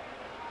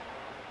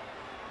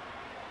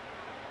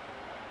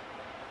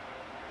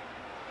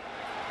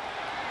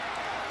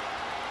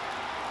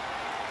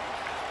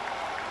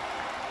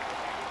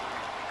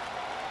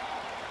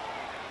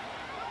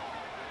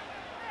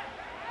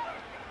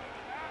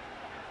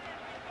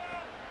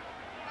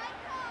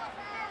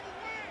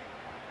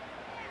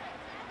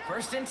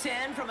 First and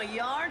 10 from a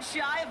yard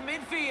shy of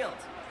midfield.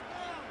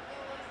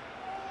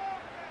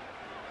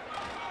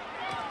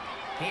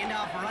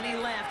 Handoff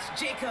running left,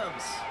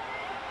 Jacobs.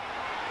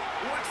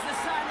 Works the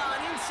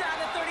sideline inside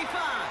the 35.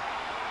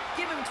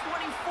 Give him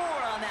 24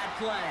 on that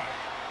play.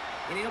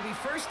 And it'll be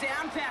first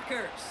down,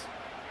 Packers.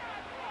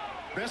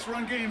 Best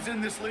run games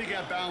in this league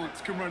at balance.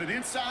 Can run it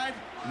inside,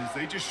 and as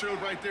they just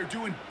showed right there,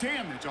 doing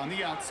damage on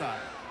the outside.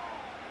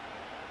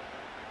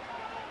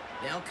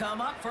 They'll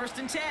come up first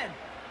and 10.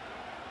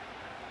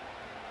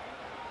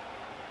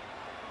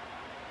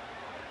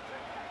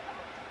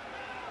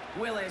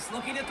 Willis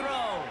looking to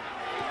throw.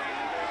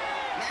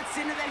 That's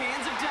into the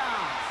hands of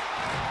Dobbs.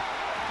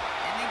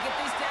 And they get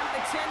this down to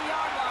the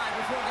 10-yard line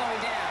before going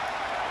down.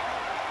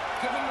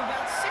 Give him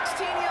about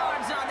 16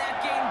 yards on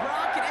that gain,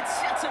 Brock, and it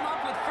sets him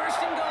up with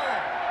first and goal.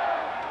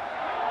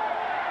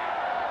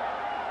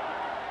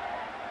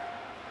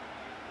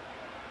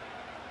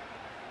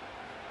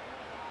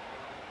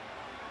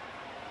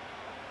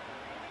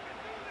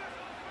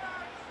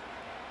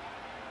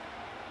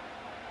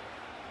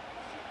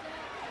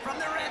 From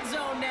the red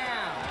zone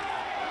now.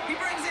 He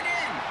brings it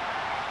in.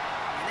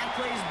 And that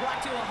play is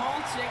brought to a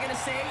halt, they're going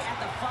to say, at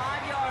the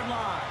 5-yard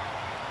line.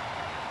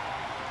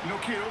 You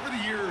know, kid, over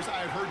the years,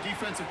 I've heard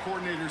defensive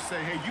coordinators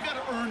say, hey, you got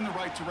to earn the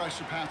right to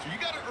rush the passer. You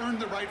got to earn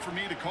the right for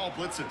me to call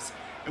blitzes.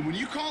 And when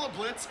you call a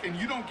blitz and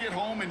you don't get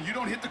home and you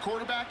don't hit the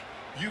quarterback,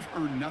 you've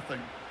earned nothing.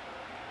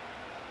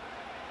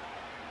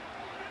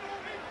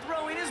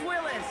 Throwing is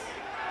Willis.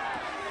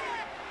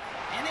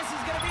 And this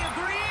is going to be a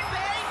Green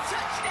Bay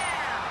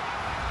touchdown.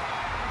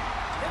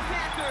 The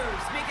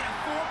Packers making a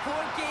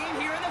 4-point game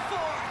here in the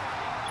fourth.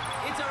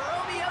 It's a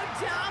Romeo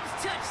Dobbs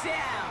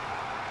touchdown.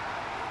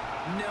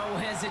 No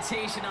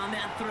hesitation on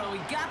that throw. He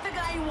got the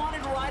guy he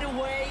wanted right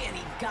away, and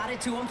he got it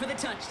to him for the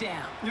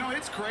touchdown. You know,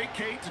 it's great,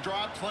 Kate, to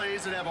draw up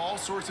plays and have all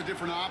sorts of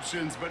different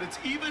options, but it's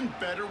even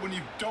better when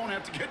you don't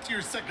have to get to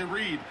your second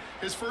read.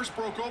 His first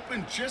broke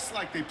open just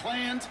like they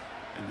planned,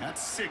 and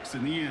that's 6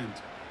 in the end.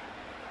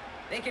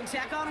 They can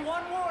tack on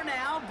one more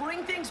now,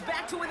 bring things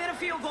back to within a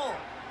field goal.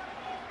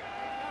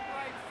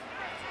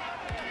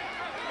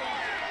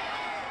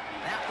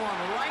 That one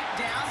right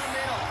down the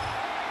middle.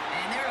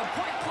 And they're a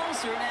point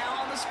closer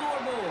now on the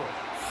scoreboard.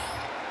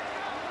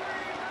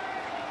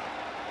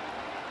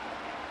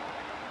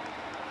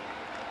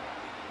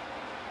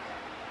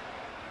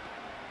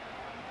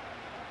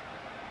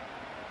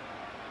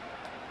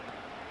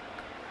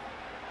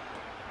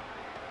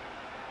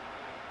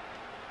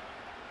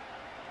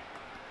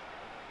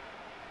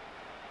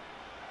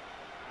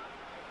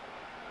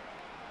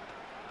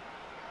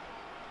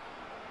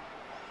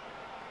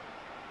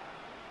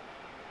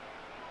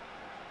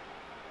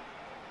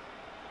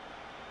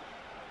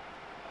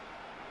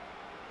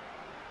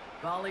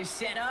 Ball is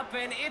set up,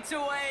 and it's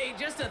away.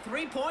 Just a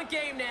 3-point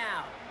game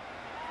now.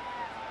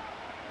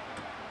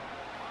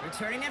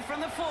 Returning it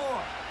from the 4.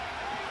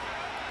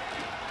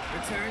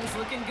 Return's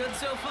looking good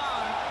so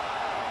far.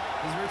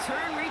 His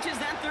return reaches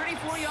that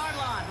 34-yard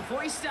line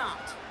before he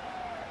stopped.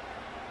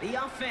 The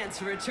offense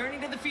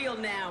returning to the field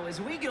now as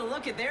we get a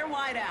look at their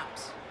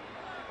wideouts.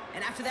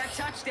 And after that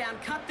touchdown,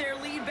 cut their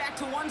lead back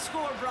to 1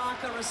 score, Brock.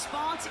 A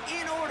response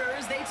in order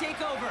as they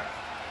take over.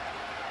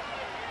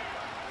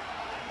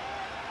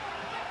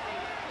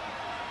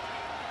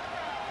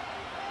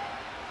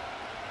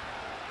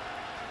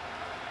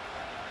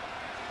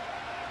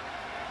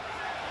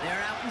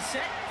 They're out and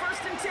set,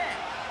 first and 10.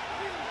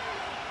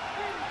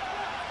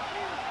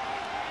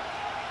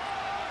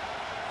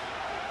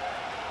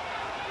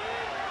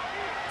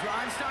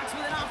 Drive starts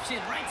with an option,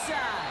 right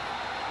side.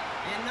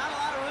 And not a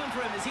lot of room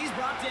for him as he's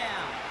brought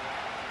down.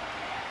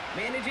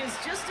 Manages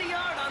just a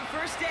yard on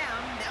first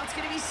down. Now it's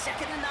going to be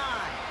 2nd and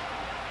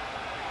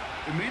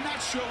 9. It may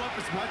not show up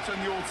as much on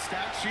the old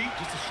stat sheet,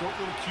 just a short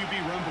little QB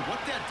run, but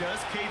what that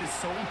does, Kate, is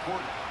so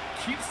important.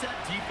 Keeps that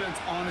defense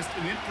honest,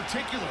 and in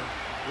particular,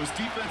 those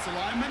defensive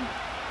linemen,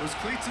 those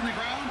cleats in the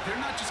ground,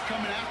 they're not just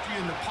coming after you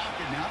in the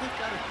pocket. Now they've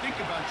got to think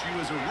about you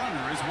as a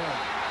runner as well.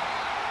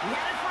 He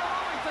had it for a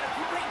moment, but a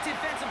great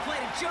defensive play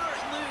to jar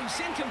it loose.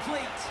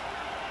 Incomplete.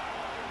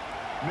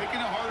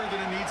 Making it harder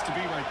than it needs to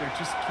be right there.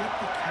 Just get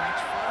the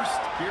catch first.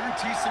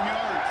 Guarantee some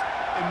yards.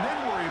 And then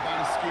worry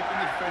about escaping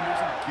the defenders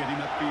and getting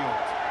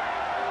upfield.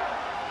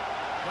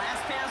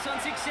 Last pass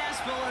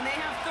unsuccessful, and they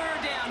have third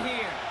down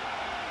here.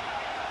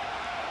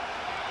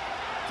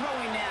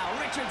 Throwing now,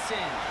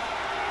 Richardson.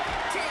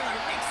 Taylor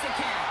makes the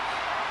catch.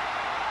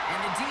 And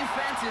the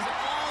defense is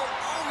all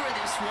over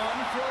this one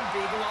for a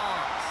big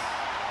loss.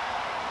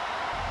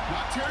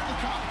 Not terribly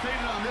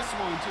complicated on this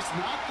one. Just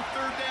not the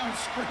third down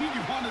screen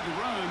you wanted to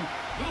run.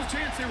 Little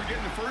chance they were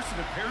getting the first, and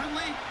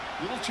apparently,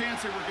 little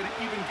chance they were going to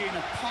even gain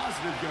a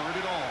positive yard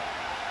at all.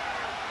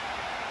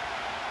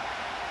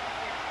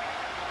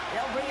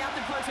 They'll bring out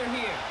the punter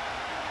here.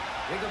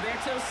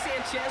 Rigoberto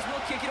Sanchez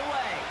will kick it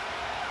away.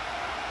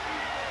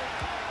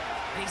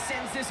 And he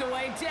sends this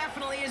away.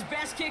 Definitely his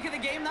best kick of the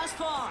game thus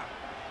far.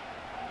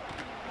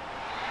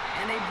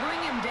 And they bring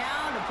him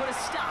down to put a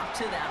stop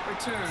to that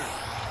return.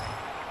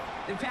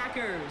 The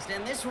Packers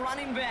and this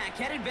running back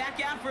headed back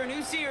out for a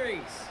new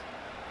series.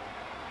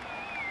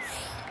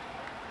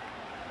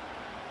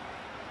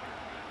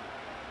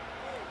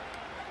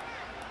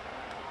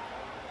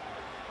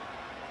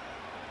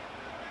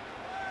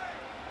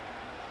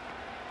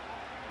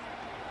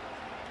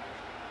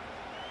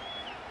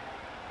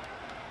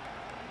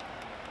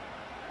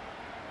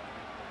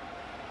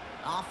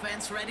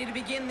 Offense ready to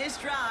begin this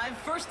drive.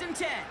 1st and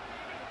 10.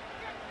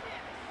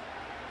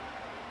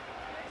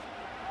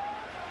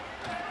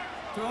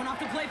 Throwing off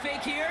the play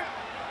fake here.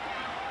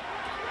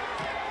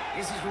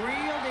 This is reeled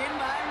in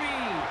by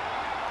Reed.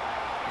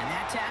 And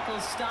that tackle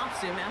stops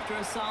him after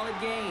a solid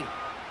gain.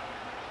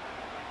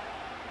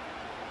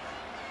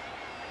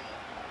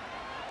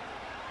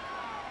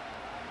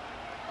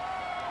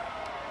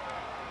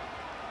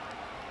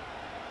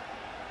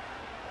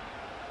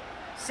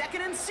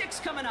 Second and 6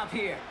 coming up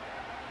here.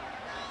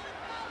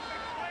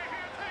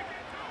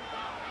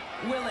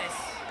 Willis.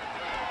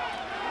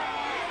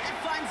 That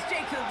finds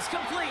Jacobs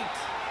complete.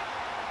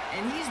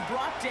 And he's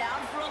brought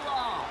down for a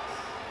loss.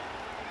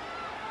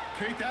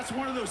 Kate, that's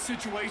one of those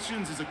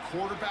situations as a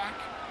quarterback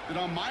that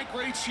on my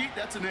grade sheet,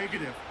 that's a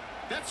negative.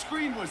 That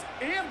screen was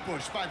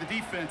ambushed by the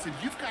defense, and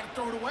you've got to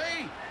throw it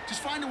away.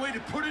 Just find a way to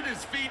put it at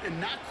his feet and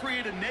not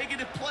create a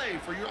negative play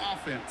for your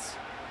offense.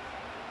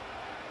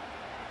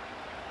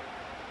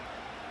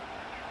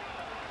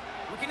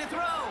 Looking to throw.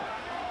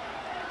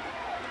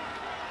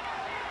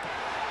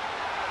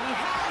 He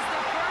has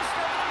the first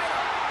over the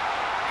middle.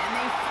 And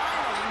they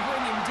finally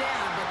bring him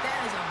down, but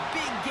that is a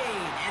big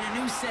gain and a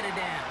new set of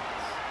downs.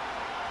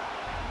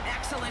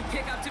 Excellent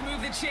pickup to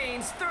move the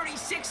chains.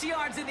 36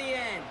 yards in the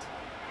end.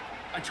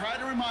 I try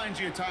to remind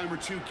you a time or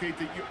two, Kate,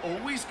 that you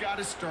always got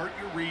to start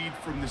your read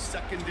from the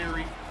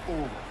secondary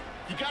forward.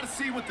 You got to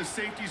see what the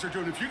safeties are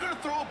doing. If you're going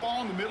to throw a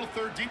ball in the middle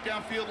third, deep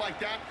downfield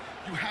like that,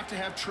 you have to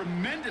have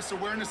tremendous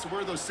awareness of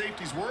where those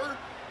safeties were,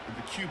 and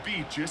the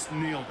QB just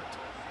nailed it.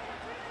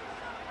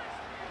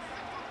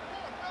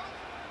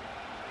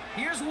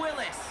 Here's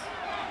Willis.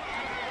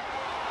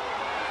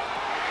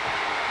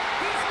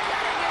 He's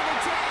got it near the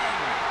 10.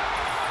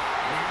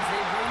 And as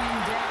they bring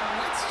him down,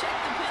 let's check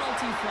the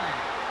penalty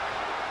flag.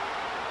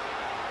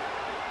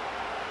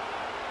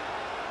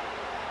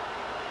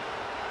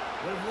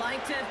 Would have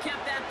liked to have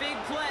kept that big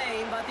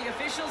play, but the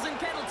officials and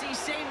penalties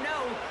say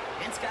no.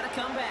 It's got to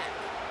come back.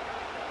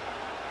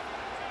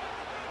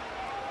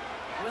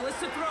 Willis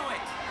to throw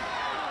it.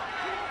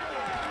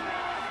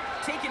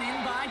 Taken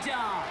in by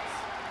Dobbs.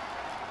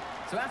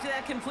 So after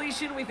that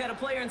completion, we've got a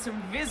player in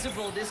some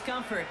visible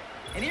discomfort.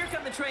 And here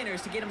come the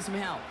trainers to get him some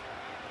help.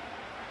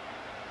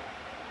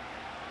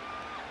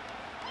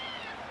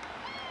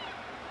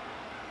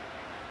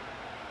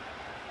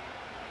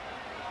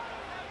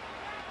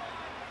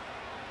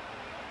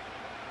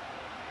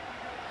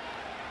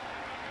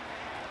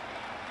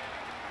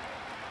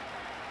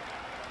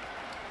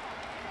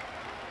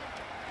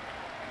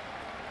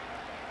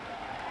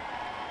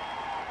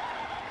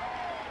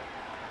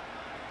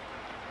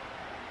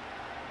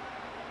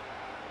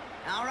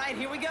 All right,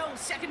 here we go.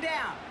 2nd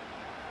down.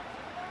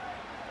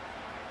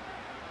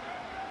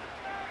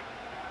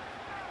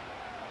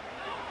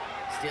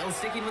 Still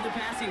sticking with the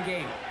passing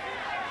game.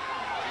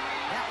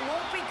 That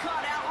won't be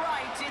caught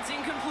outright. It's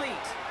incomplete.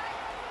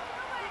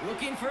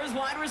 Looking for his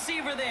wide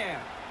receiver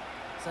there.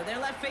 So they're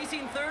left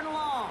facing 3rd and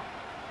long.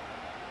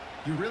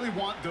 You really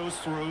want those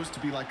throws to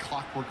be like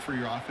clockwork for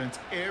your offense.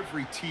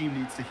 Every team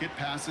needs to hit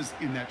passes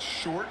in that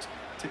short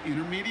to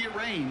intermediate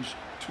range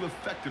to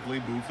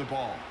effectively move the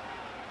ball.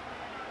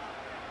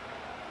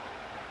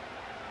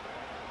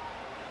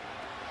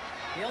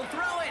 He'll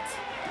throw it.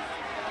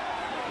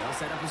 They'll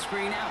set up a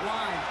screen out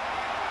wide.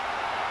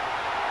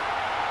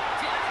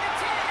 Down to the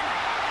 10.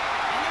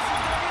 And this is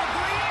going to be a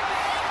Green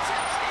Bay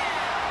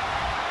touchdown.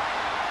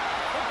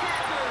 The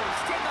Packers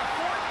take a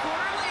 4th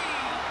quarter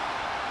lead.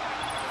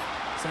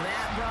 So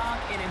that,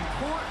 Brock, an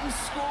important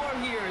score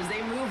here as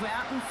they move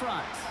out in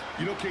front.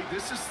 You know, Kate,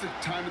 this is the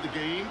time of the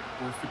game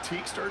where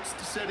fatigue starts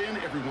to set in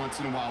every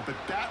once in a while. But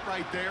that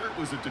right there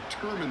was a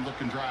determined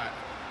looking drive.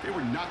 They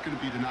were not going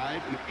to be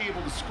denied and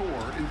able to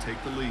score and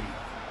take the lead.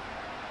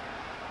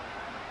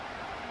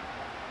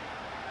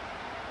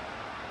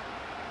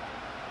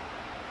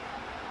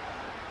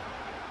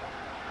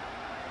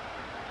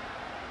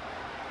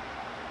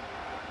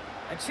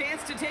 A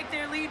chance to take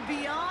their lead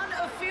beyond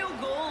a field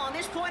goal on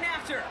this point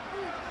after.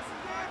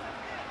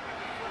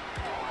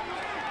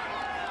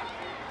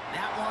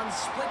 That one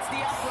splits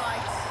the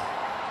uprights,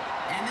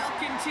 and they'll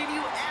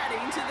continue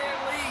adding to their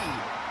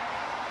lead.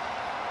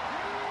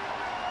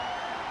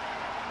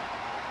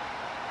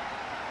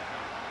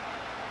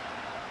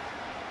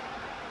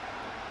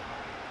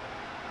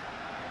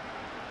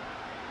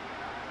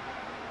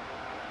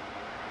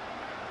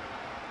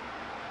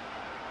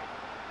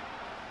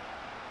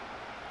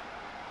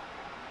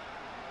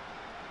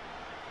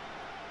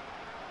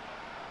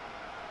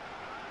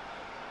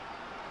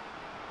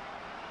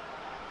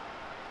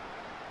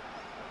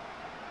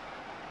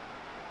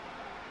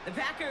 The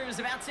Packers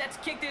about set to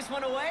kick this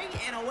one away,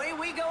 and away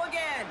we go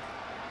again.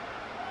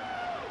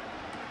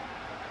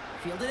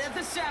 Fielded at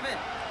the 7.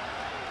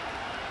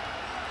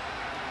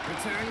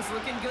 Returns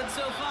looking good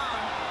so far.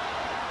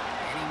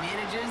 And he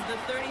manages the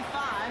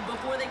 35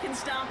 before they can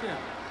stop him.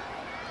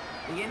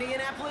 The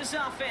Indianapolis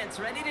offense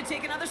ready to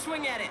take another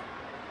swing at it.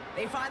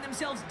 They find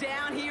themselves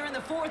down here in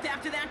the 4th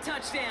after that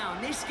touchdown.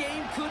 This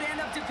game could end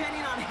up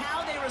depending on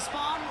how they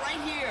respond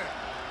right here.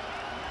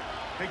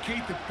 Hey,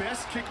 Kate, the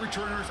best kick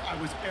returners I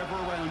was ever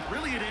around,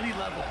 really at any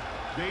level.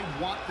 They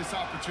want this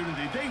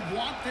opportunity. They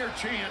want their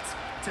chance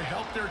to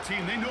help their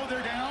team. They know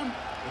they're down,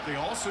 but they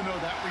also know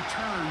that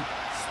return,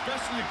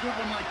 especially a good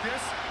one like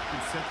this,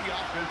 can set the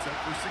offense up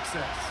for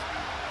success.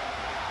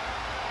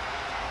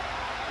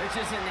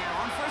 Richardson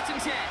now on 1st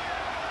and 10.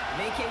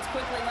 Vacates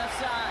quickly left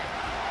side.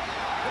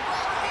 The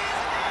ball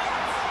is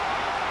out!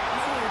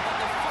 Oh, but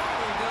the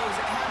fumble goes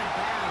out of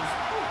bounds.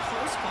 Ooh,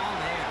 close call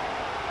there.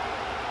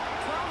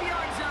 12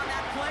 yards on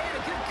that play, and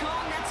a good call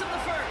nets him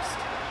the 1st.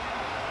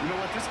 You know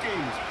what? This game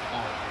is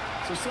hard.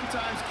 So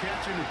sometimes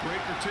catching a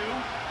break or two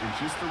in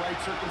just the right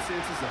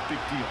circumstances is a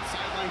big deal.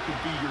 Sideline could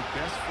be your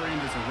best friend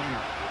as a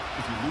ringer.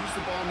 If you lose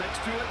the ball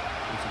next to it,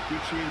 there's a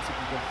good chance it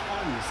can go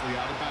harmlessly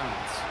out of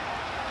bounds.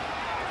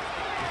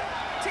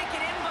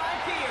 Taken in by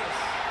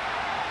Pierce.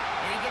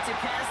 And he gets it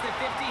past the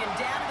 50 and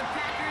down to the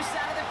Packers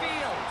side of the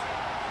field.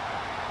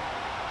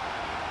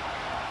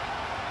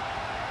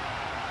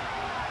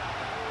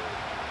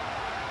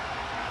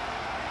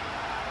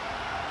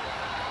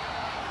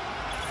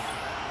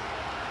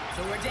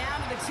 So we're down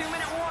to the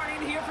 2-minute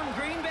warning here from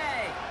Green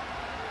Bay.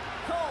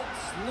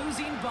 Colts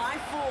losing by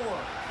 4.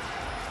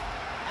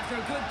 After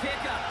a good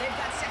pickup, they've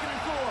got 2nd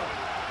and 4.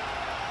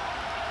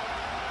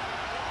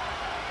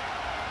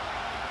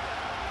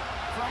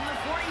 From the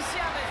 47.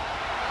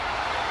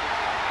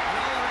 An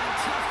all-around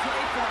tough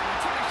play for him. He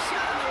took a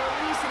shot on the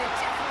release, and it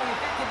definitely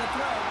affected the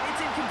throw.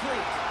 It's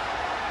incomplete.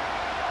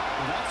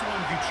 Well, that's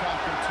one you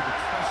chalk up to the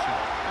pressure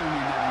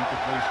owning that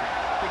incompletion.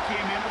 They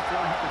came in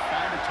before he could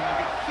find a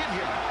target, hit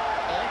him,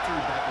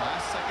 altered that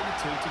last-second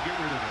attempt to get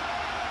rid of it.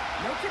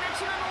 No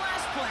connection on the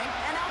last play,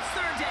 and now it's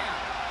 3rd down.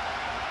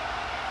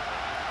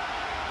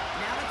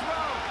 Now to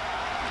throw.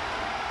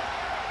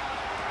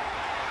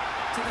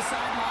 To the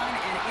sideline,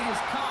 and it is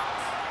caught.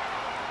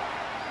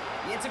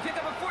 It's a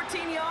pickup of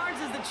 14 yards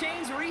as the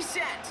chains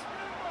reset.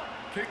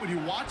 Kate, when you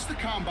watch the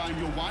combine,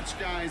 you'll watch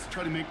guys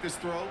try to make this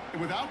throw,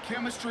 and without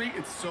chemistry,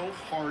 it's so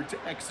hard to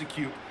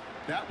execute.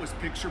 That was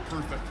picture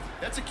perfect.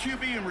 That's a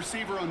QB and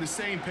receiver on the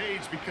same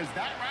page, because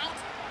that route,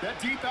 that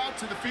deep out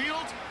to the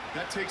field,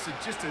 that takes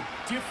just a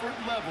different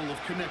level of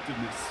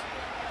connectedness.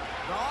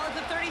 Ball at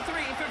the 33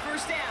 for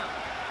 1st down.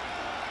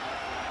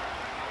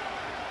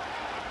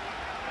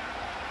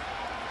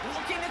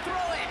 Looking to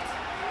throw it.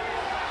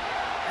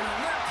 An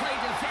alert play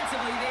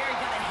defensively there. He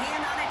got a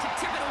hand on it to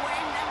tip it away,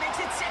 and that makes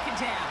it 2nd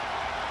down.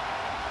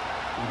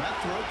 Well, that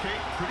throw,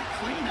 Kate, pretty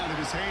clean out of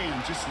his hand.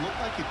 Just looked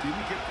like it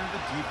didn't get through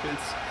the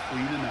defense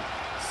clean enough.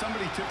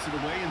 Somebody tips it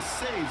away and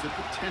saves a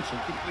potential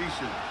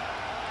completion.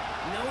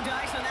 No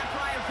dice on that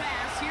prior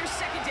pass. Here's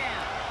 2nd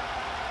down.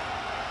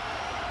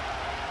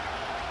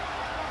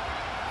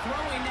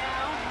 Throwing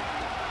now.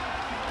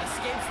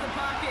 Escapes the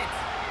pocket.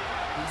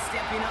 He's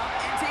stepping up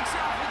and takes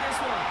off with this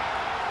one.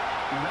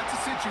 Well, that's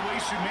a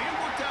situation. May have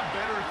worked out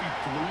better if he'd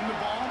thrown the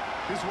ball.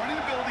 His running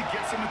ability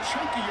gets him a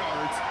chunk of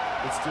yards,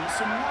 but still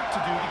some work to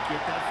do to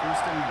get that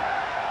 1st down.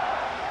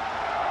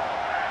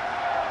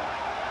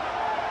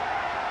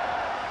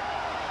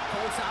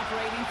 Colts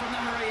operating from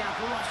the hurry-up,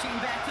 rushing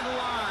back to the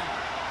line.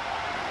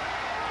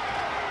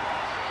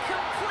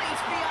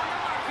 Complete beyond the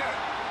marker.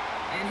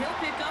 And he'll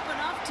pick up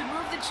enough to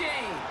move the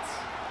chains.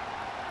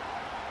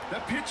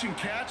 That pitch and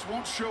catch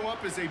won't show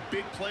up as a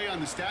big play on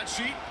the stat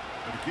sheet,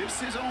 but it gives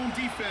his own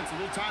defense a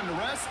little time to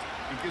rest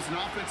and gives an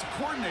offensive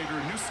coordinator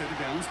a new set of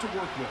downs to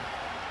work with.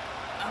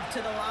 Up to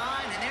the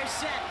line, and they're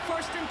set.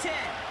 1st and 10.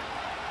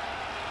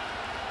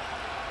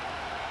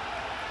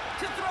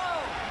 To throw.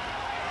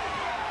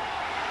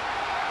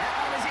 That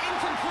one is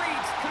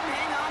incomplete. Couldn't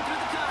hang on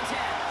through the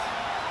contact.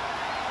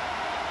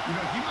 You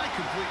know, he might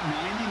complete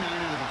 99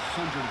 out of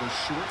 100 of those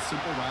short,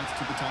 simple routes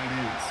to the tight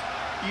ends.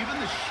 Even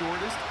the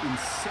shortest and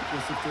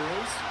simplest of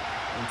throws,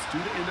 it's due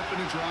to end up in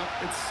a drop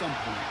at some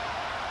point.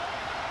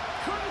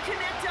 Couldn't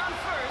connect on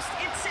first.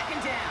 It's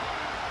second down.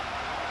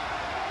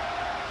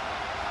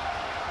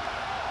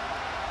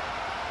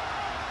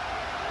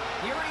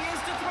 Here he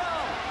is to throw.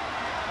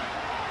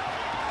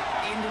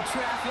 Into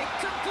traffic,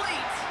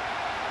 complete.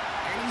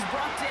 And he's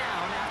brought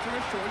down after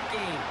a short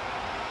gain.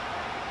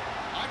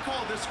 I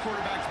call this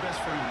quarterback's best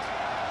friend.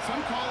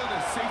 Some call it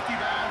a safety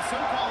valve,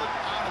 some call it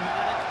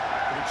automatic,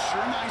 but it's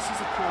sure nice as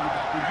a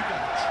quarterback when you got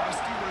a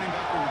trusty running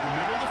back over the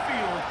middle of the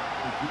field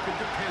that you can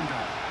depend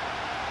on.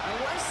 A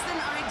less than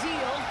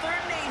ideal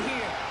 3rd and 8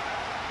 here.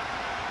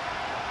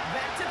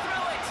 Back to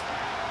throw it.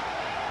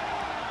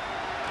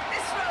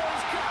 This throw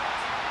is caught.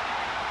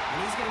 And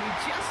he's going to be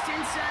just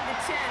inside the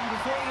 10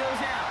 before he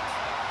goes out.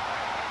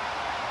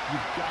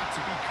 You've got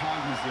to be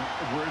cognizant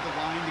of where the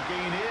line to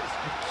gain is.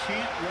 You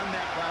can't run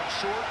that route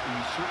short, and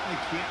you certainly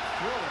can't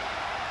throw it.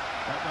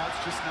 That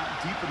route's just not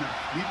deep enough.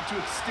 Needed to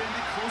extend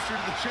it closer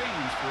to the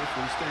chains for a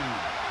first down.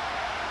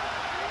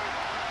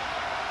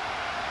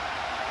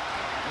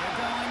 They're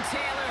going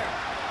Taylor.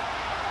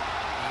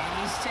 And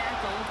he's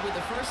tackled with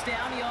the first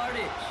down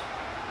yardage.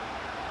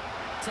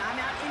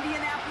 Timeout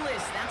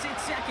Indianapolis. That's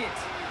its second.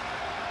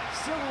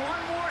 Still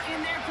one more in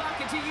their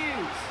pocket to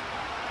use.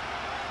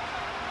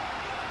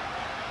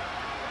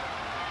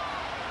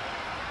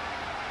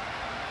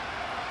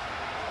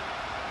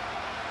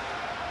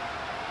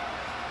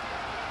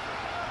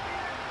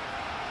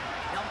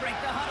 They'll break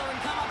the huddle and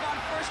come up on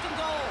 1st and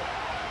goal.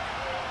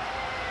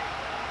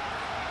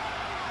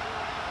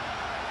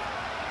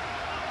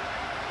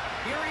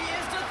 Here he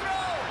is to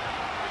throw.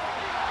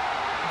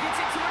 Gets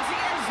it towards the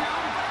end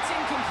zone, but it's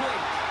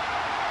incomplete.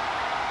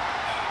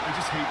 I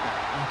just hate that.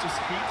 I just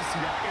hate to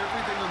see that.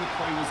 Everything on the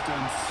play was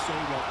done so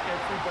well.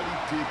 Everybody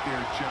did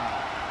their job.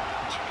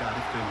 But you got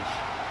to finish.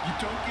 You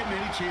don't get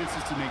many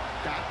chances to make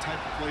that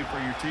type of play for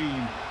your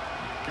team.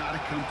 You got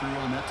to come through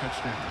on that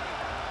touchdown.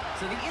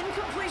 So the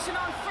incompletion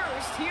on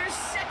 1st. Here's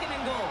 2nd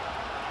and goal.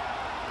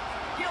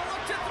 He'll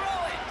look to throw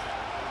it.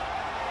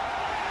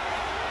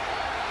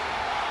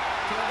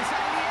 Toward the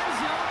side of the end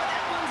zone, but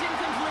that one's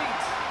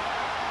incomplete.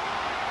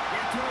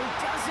 That throw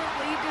doesn't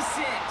lead to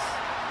 6.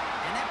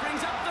 And that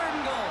brings up 3rd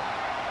and goal.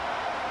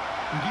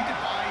 You need to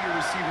buy your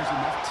receivers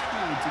enough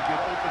time to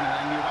get open and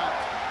line you out,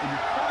 and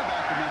your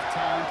quarterback enough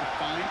time to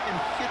find and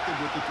hit them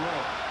with the throw.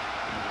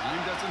 When the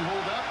line doesn't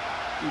hold up,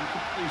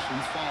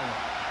 incompletions follow.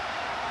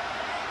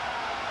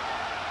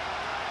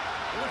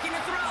 Looking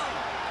to throw.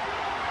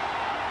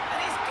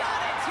 And he's got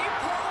it. He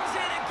pulls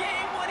in a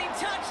game-winning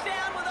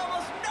touchdown with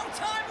almost no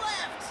time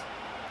left.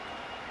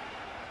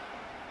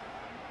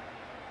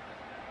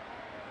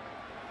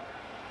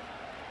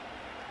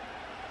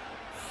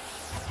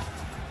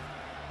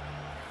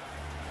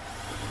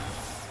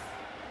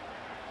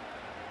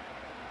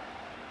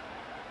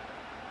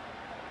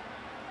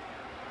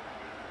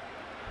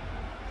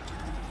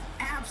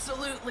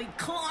 Absolutely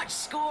clutch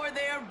score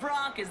there,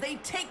 Brock, as they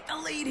take the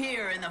lead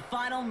here in the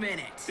final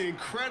minute.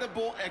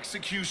 Incredible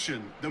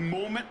execution. The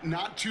moment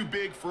not too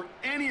big for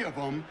any of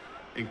them,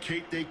 and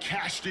Kate, they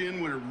cashed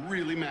in when it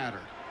really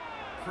mattered.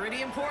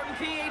 Pretty important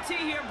PAT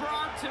here,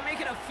 Brock, to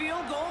make it a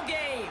field goal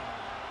game.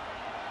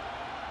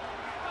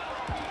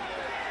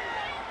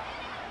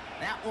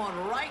 That one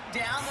right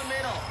down the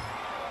middle.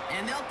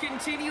 And they'll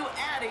continue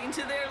adding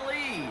to their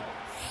lead.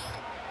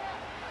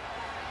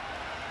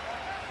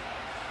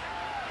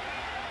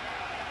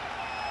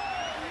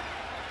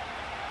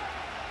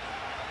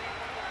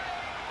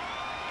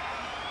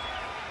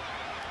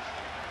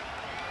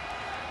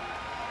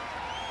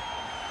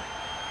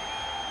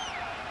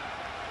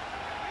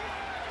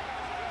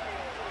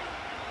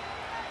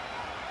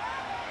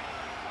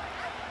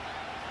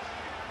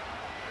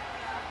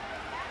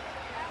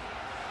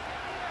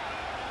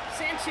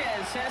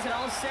 Sanchez has it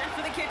all set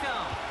for the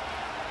kickoff.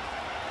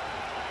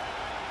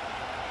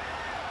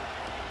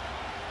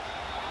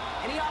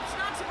 And he opts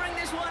not to bring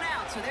this one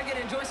out, so they're going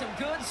to enjoy some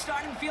good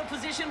starting field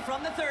position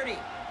from the 30.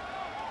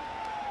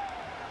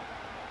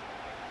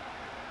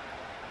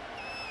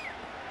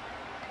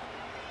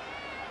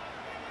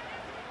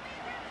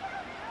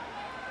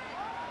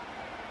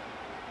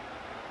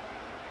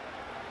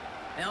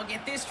 They'll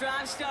get this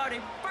drive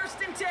started.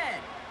 1st and 10.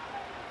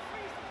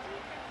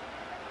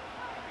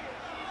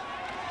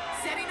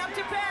 Setting up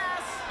to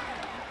pass.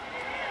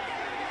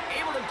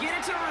 Able to get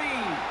it to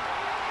Reed.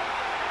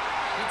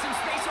 Get some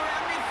space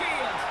around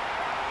midfield.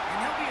 And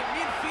he'll be at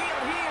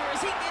midfield here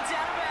as he gets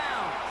out of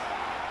bounds.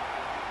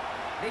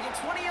 They get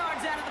 20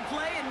 yards out of the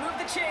play and move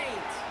the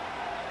chains.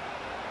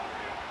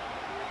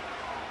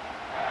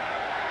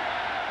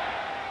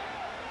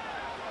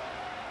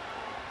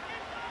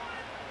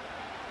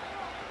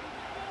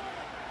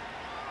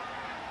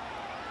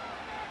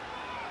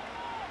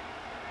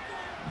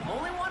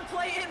 Only one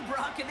play in,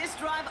 Brock, and this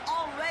drive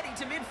already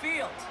to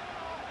midfield.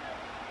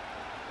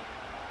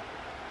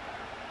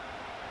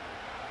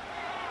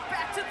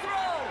 Back to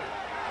throw.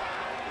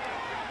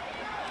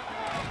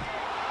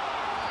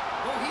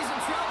 Oh, he's in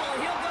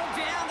trouble. He'll go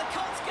down. The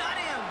Colts got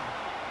him.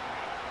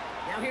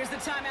 Now here's the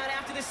timeout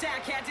after the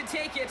sack had to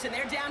take it, and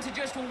they're down to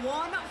just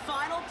one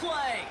final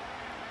play.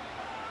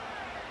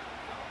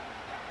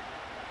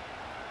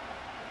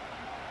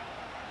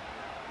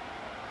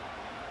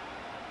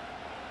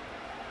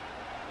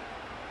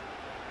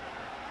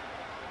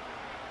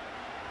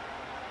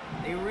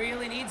 They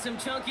really need some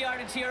chunk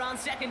yardage here on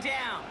second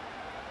down.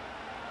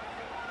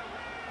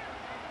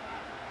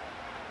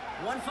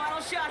 One final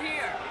shot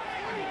here.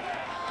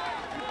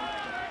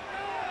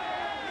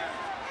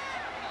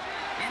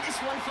 And this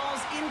one falls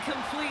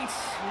incomplete.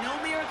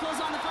 No miracles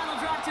on the final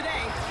drive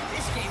today.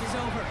 This game is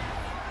over.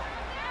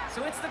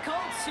 So it's the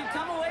Colts who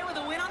come away with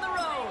a win on the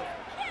road.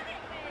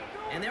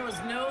 And there was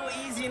no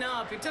easing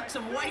up. It took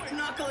some white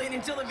knuckling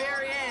until the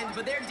very end,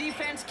 but their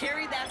defense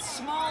carried that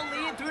small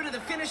lead through to the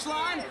finish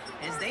line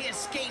as they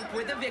escape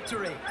with a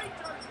victory.